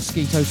remix of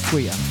Mosquito's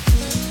Tweeter.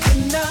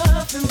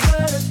 Nothing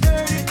but a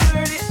dirty,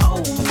 dirty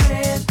old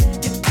man.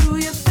 You do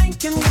your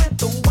thinking with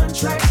the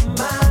one-track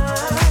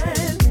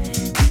mind.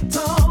 You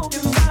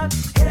talking about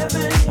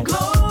heaven and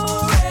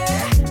glory,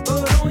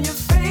 but on your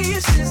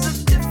face is a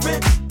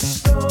different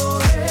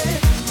story.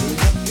 Clean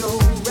up your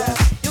rap,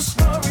 your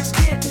story's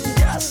getting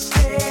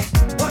dusty.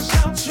 Wash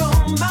out your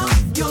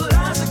mouth, your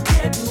lies are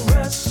getting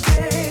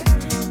rusty.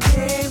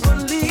 Can't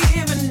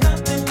believe in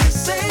nothing you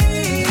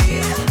say,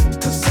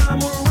 'cause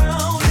I'm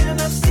around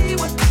and I see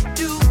what you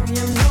do.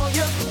 You know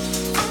you're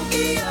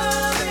funkier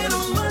than a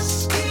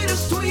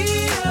mosquito's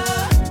tweeter.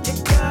 You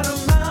got a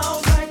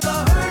mouth like a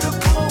herd of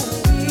bone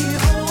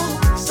weevil.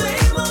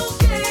 Same old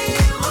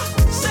game,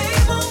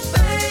 same old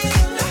thing.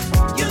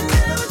 You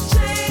never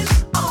change.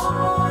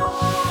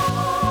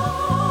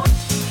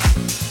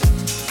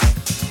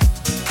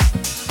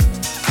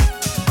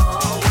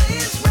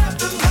 Always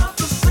rapping about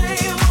the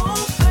same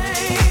old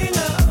thing.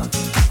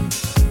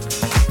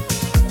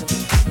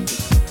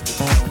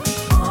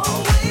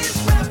 Always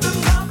rapping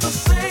about the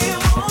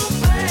same old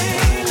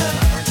thing.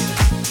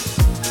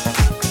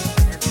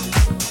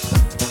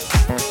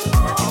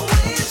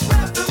 Always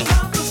rapping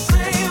about the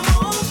same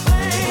old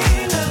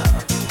thing.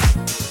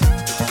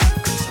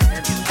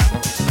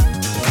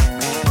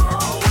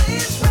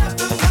 Always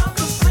rapping about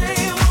the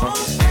same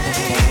old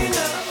thing.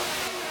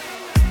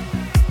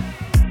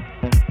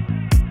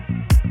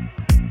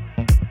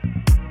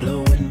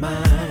 Blowing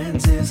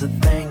minds is a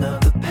thing of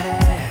the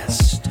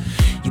past.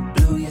 You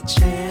blew your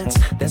chance,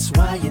 that's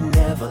why you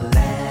never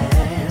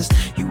last.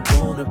 You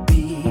wanna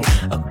be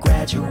a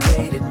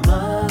graduated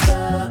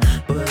mother,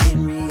 but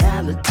in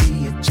reality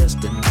you're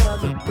just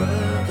another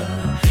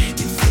brother.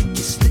 You think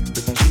you're slick,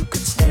 but you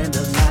could stand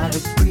a lot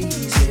of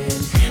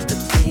breezing. The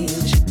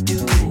things you do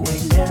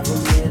ain't never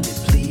really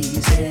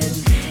pleasing.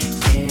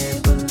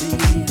 Can't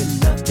believe in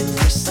nothing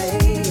you say,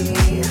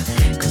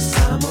 'cause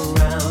I'm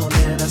around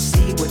and I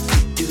see what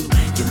you do.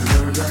 You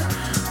know you're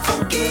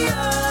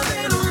funkier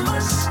than a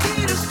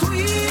mosquito's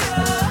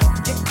tweeter.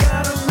 You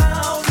got a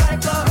mouth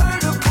like a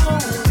herd of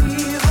bone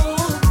weevil.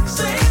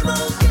 Same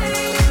old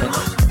game,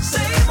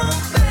 same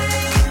old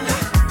thing.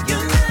 You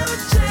never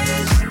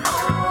change.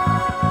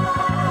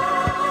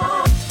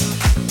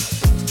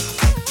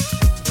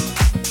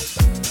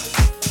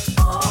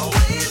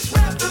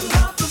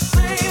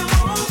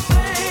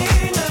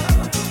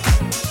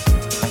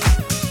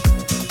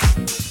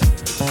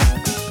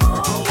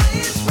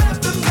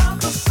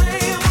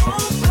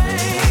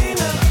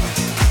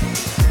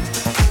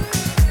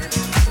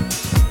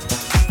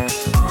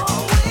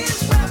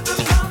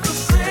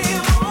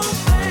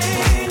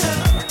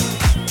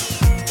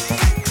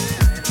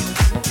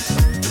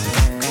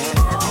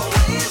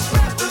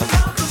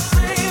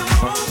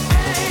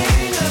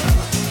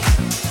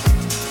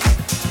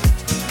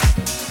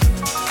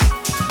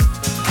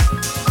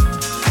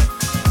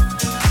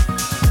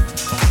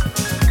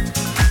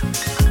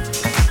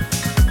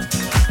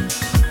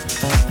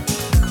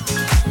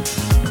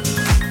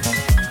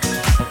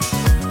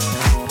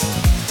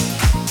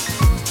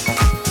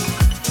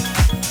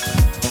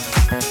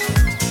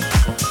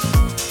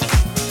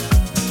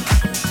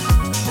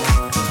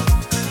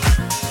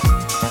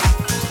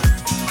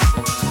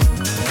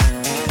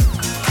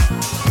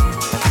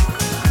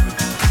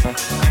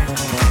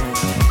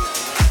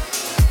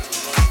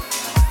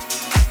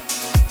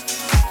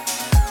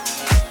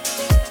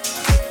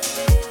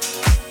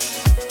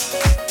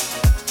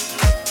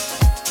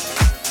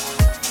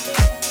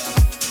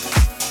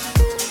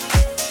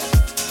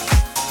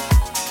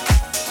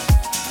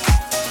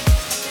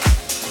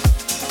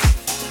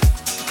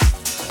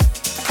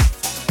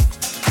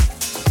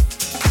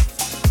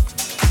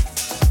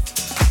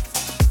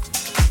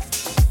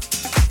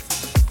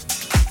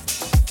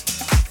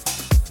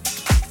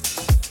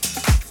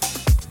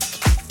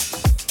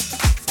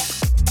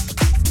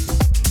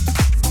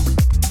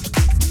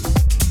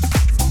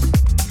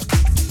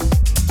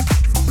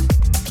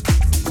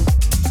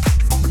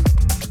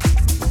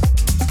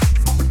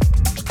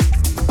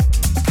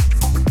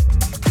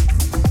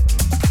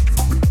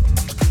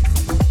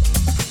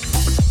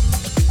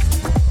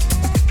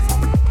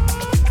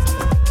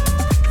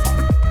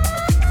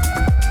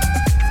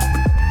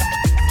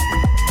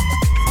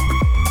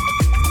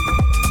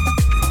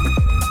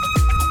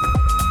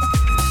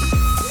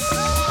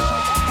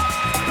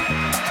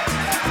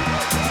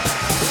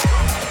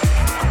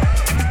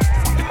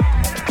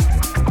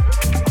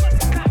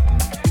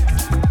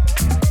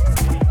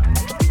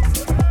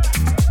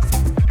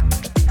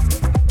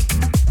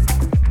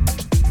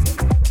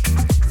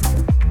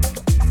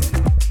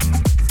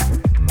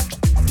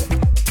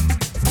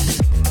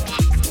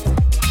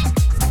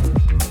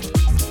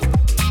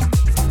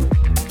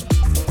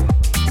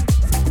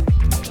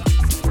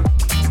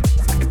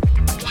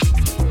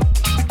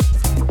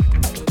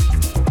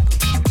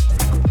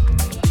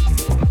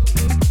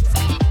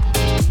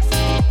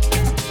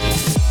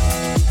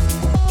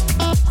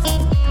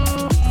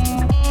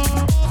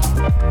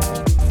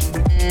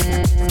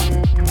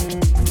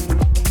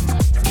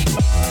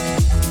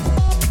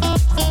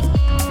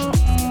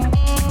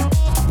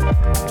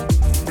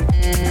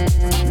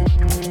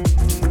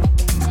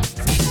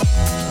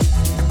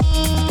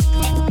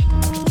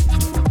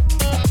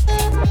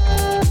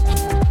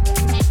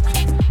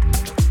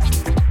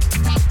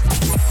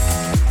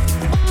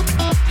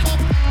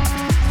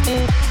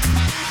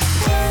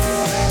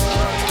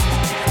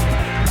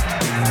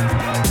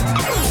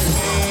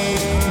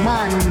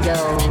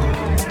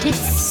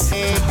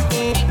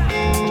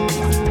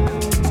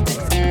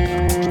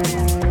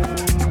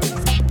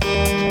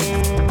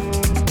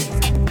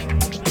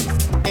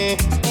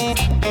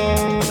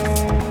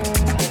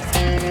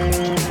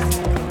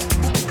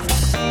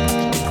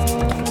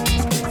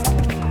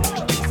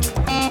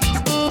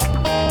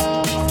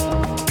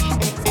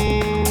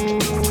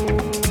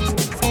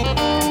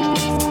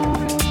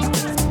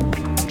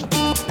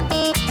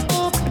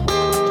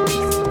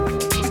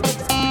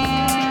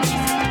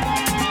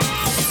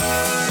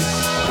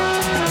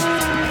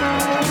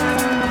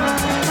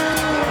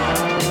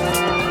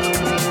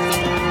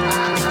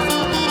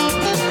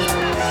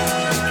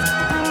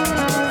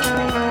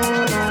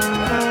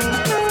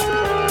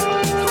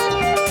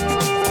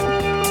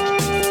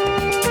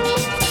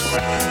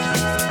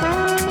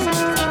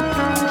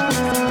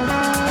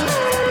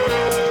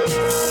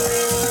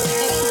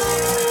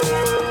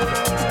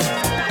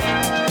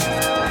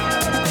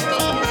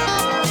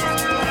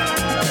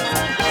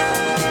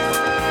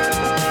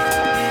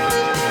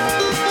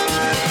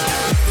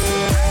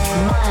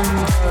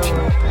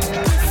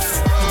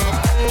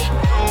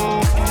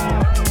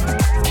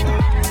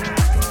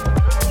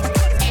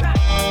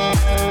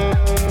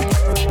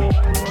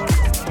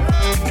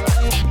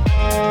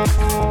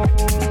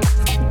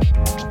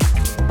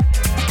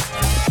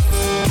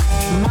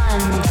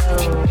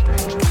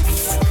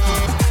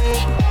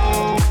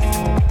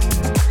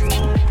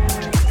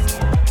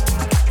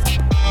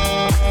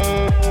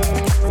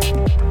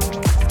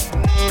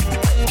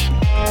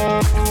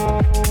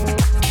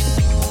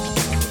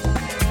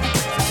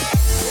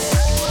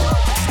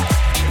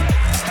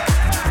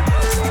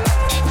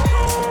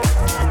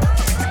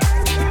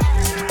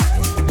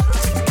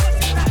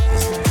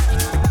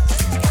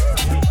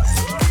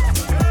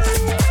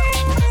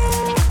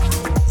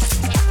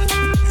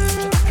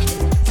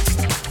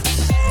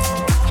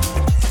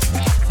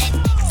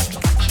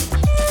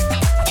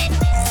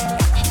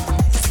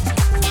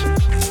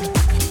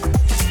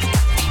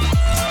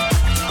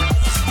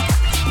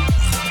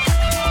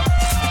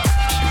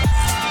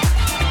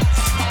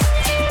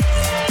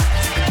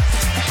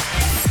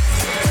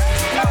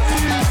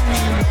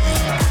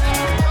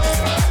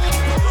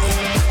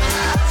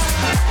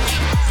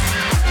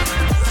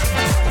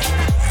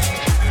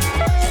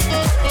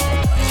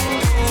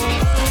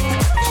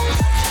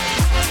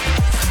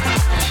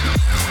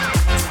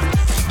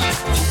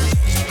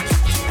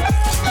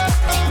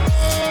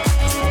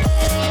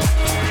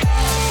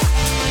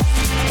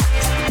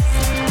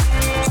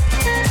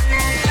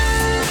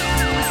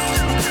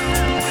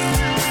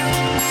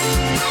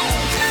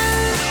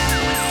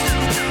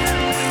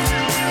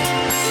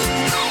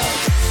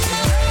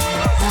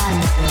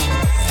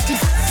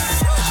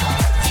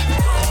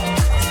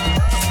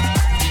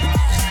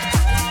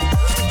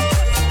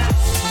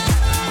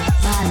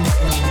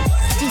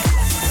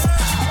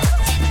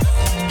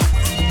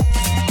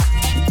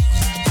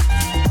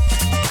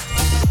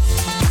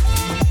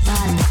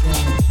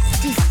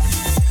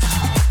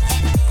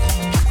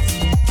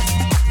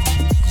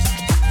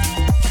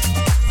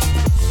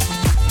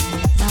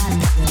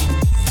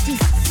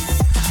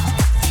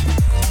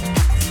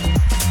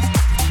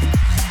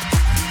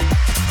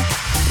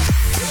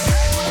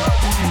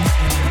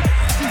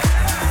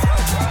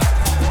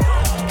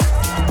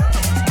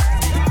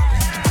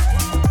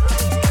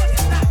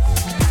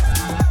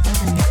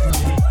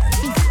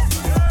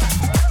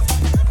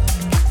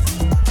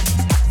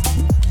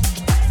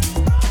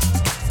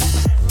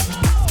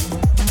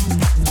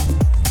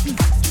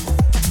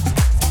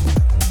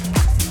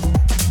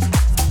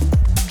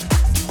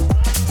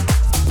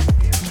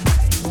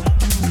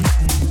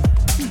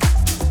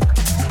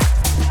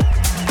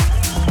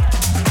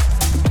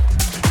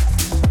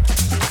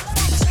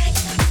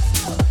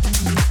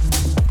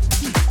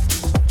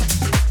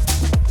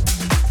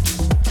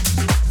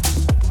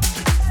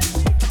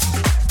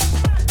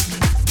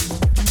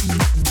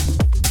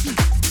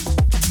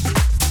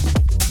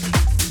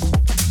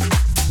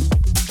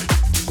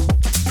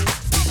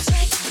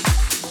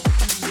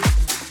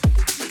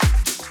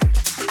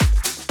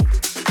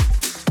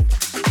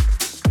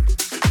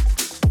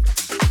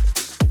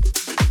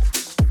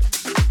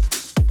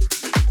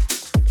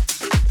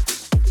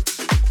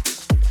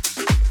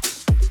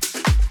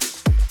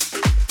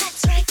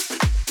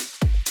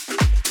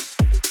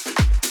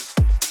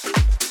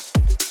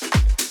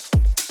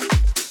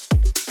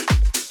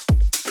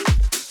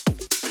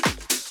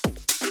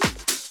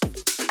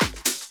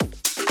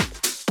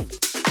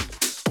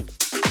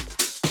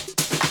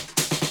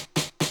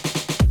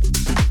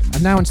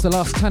 Now into the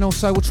last 10 or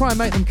so. We'll try and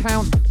make them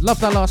count. Love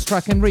that last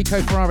track,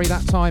 Enrico Ferrari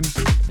that time.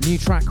 A new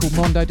track called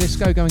Mondo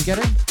Disco, go and get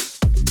it.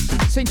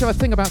 Seem to have a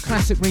thing about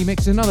classic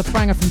remixes. Another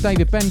banger from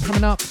David Ben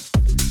coming up.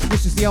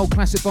 This is the old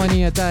classic by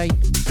Nia Day.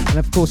 And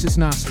of course it's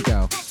Nasty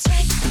Girl.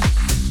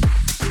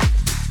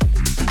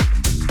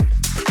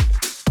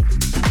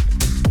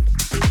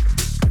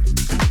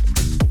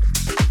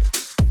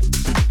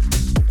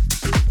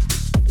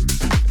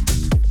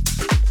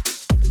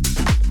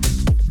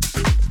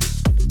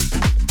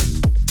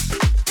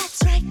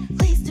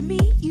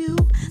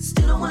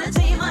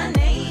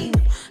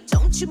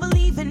 You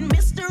believe in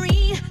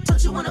mystery?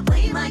 Don't you wanna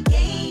play my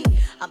game?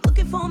 I'm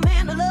looking for a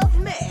man to love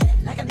me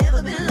like I've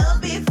never been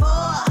loved before.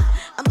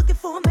 I'm looking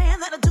for a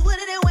man that'll do it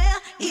anywhere,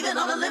 even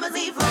on a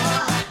limousine floor.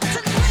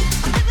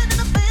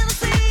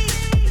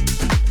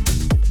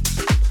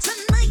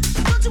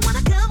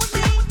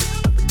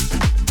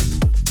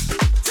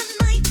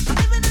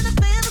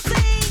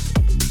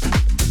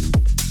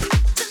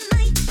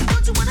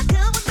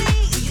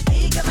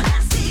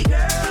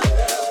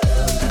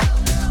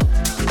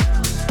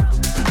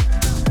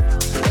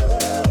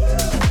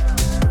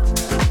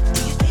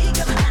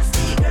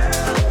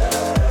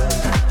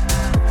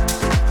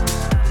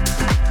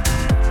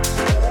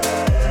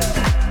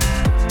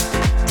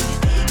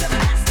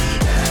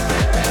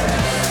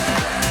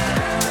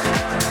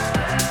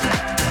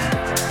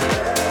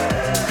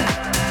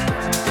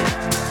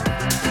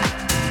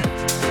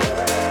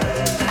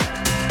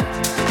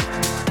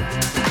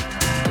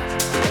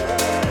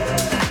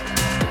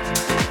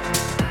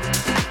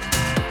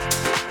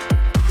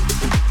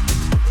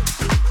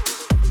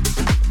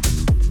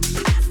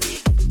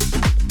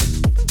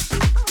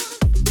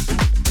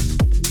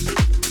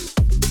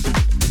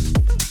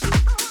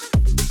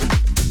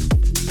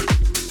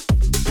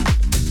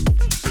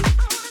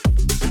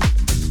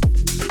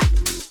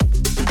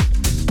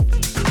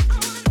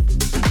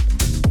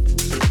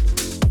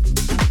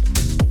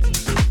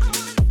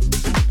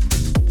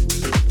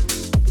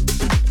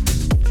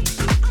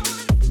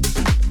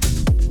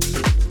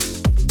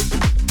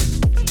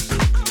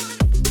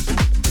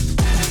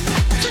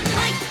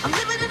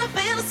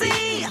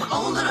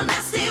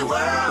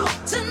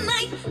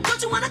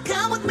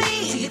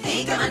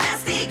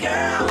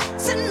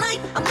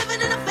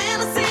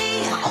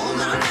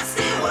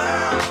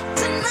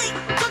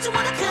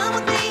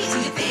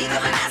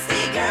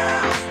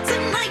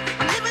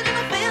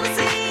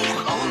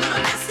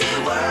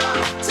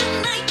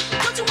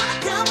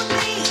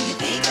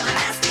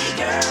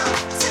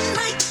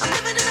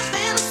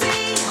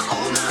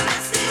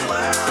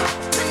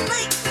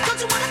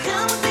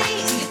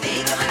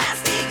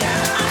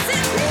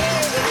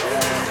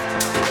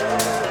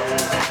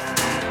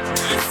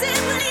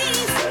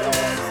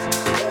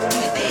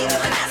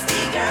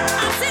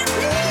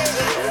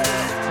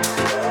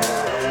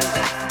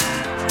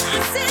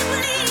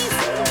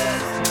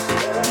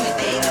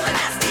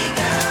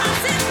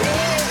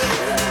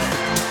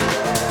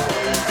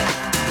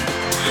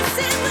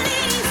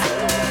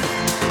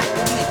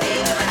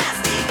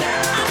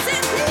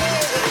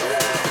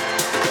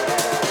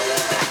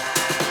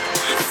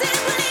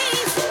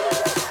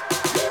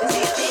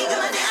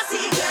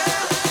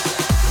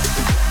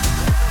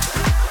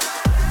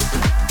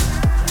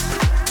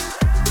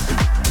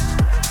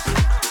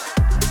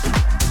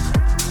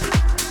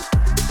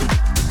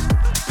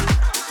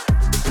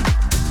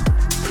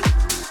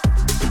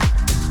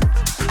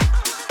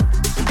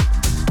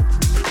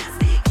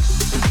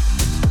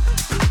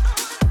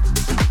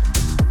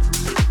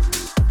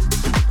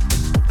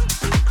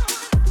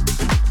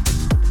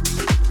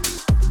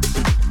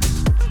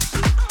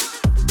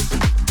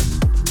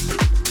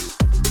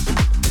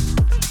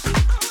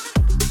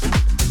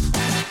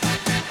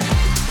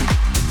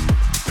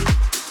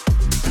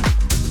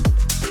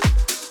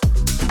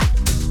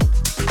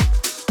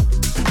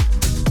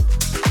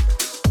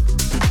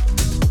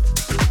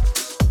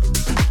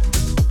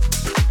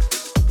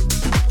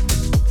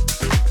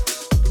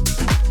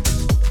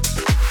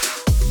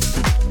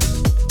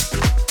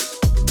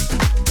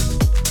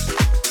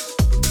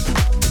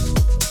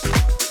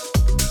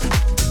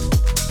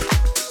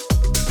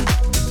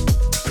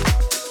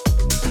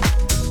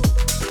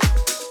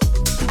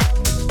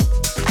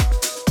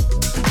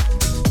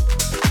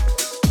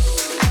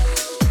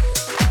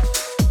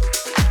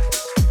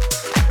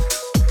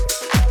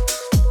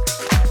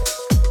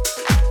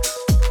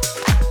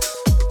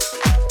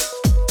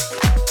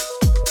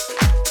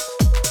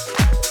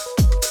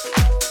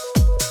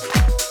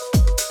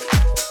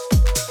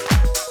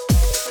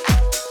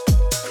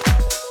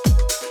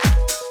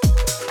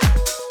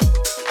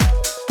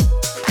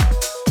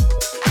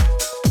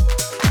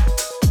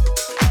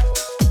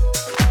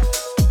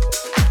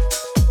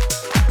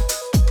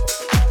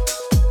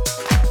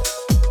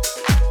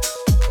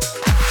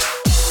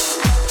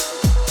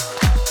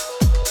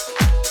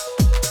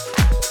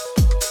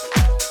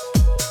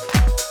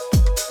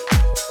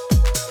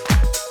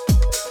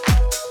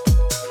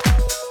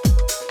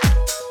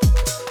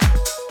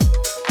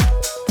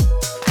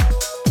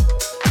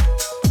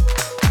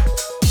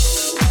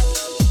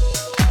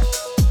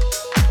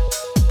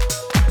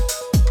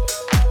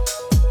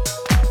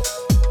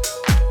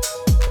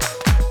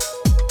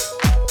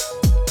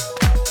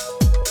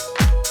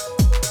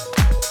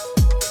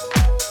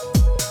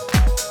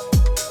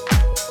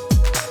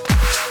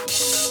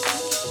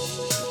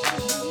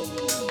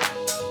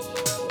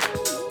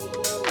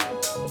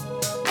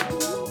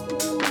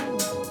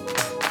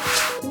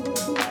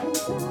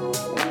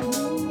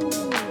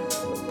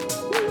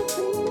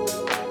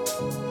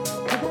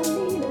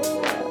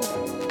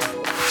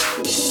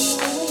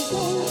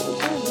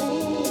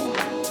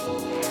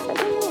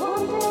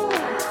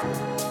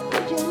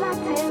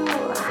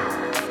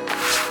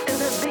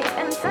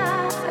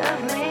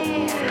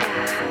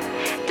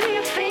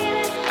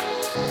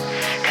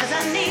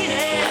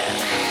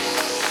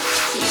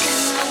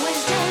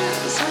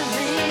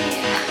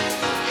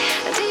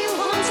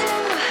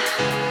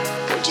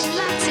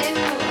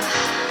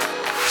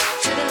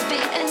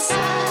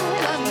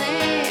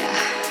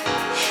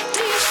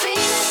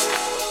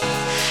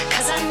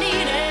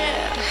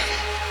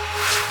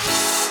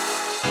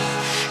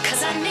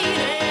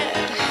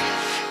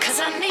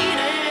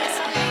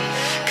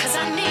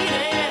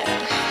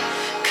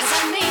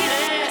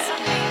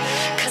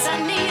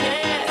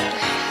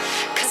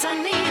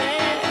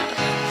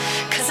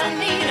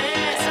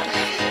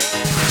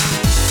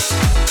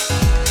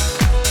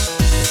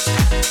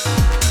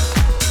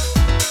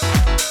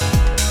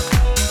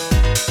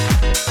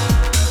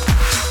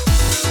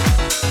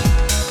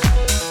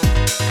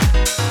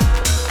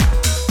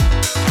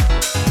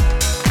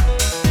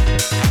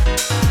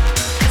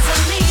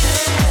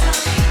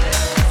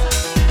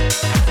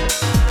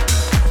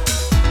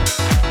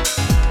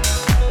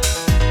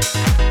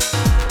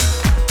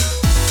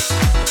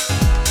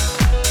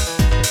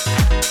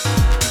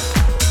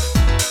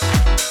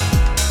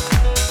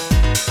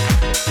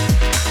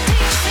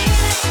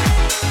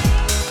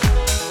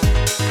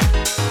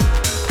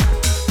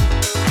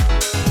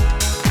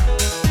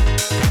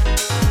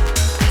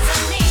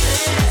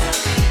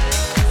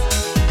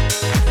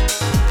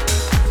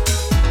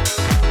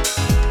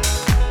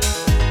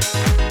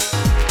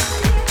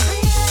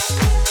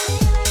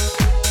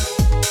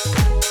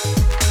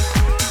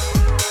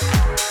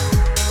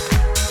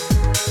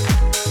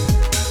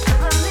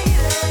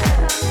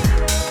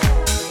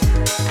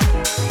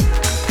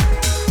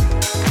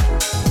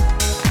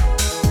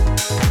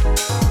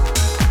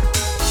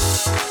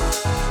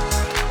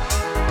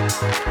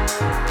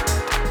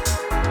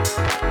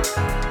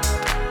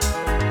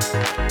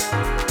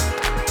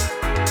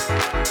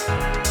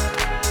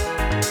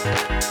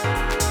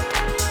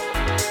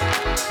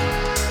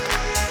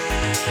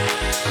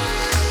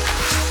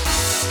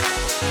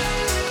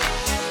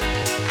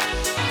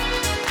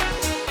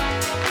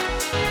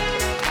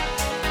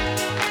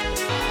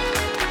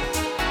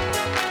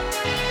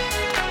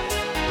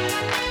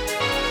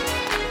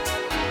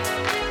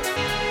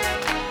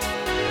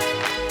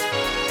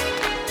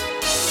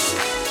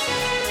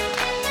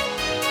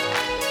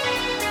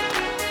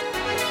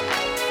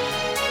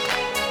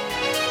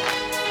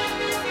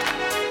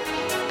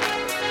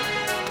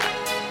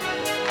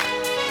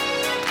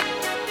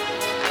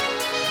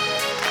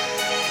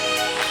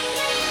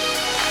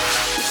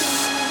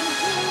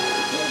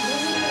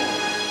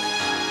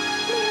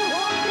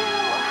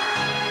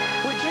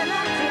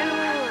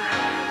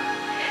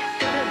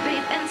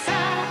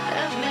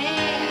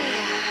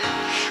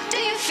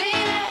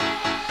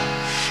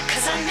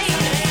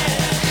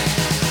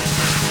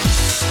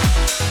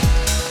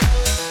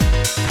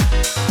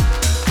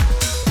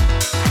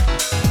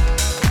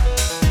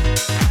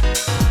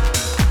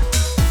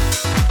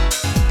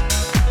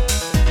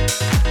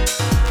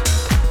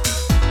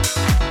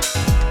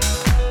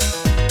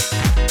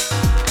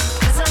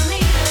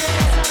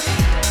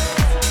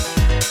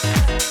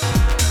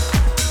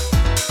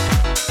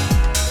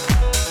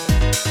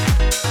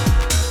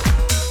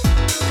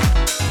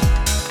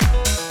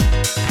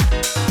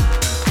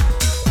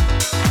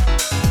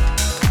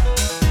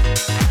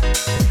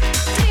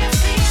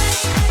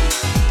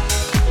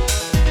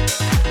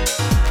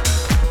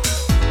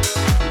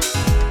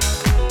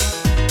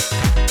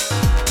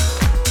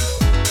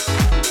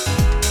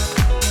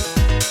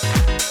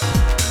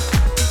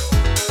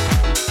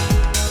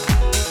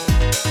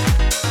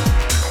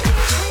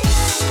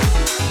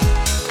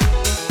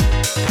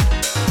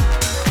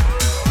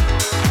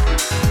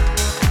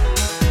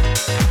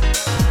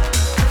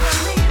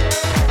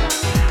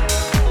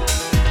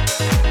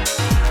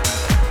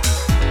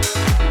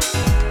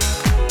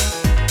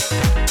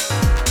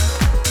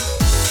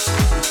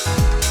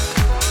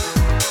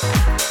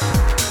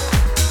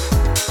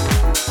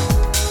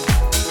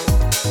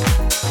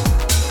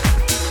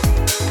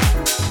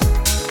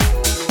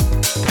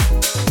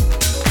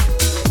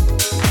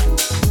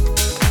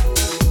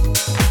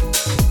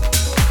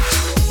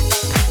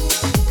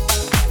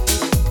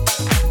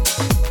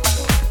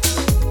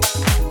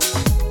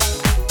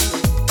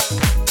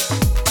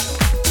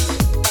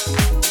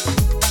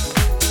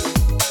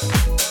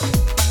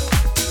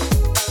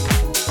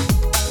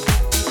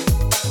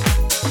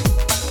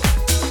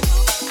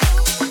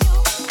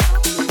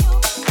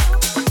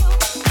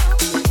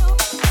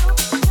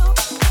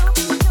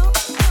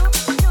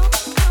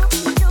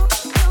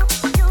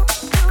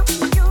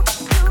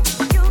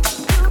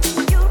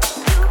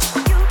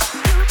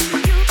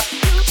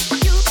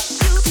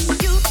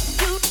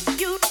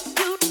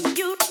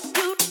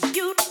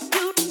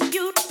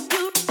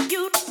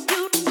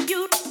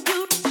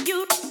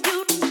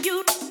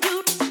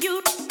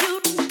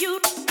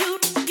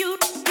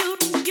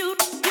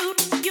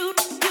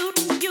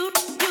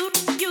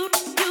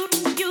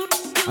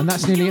 And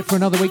that's nearly it for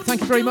another week.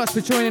 Thank you very much for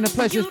joining. A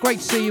pleasure. Great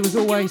to see you as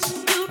always.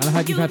 And I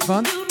hope you've had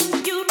fun.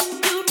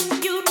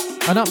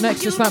 And up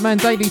next is that man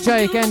Daily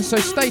J again. So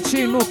stay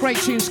tuned. More great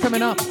tunes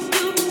coming up.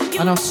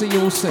 And I'll see you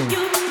all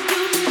soon.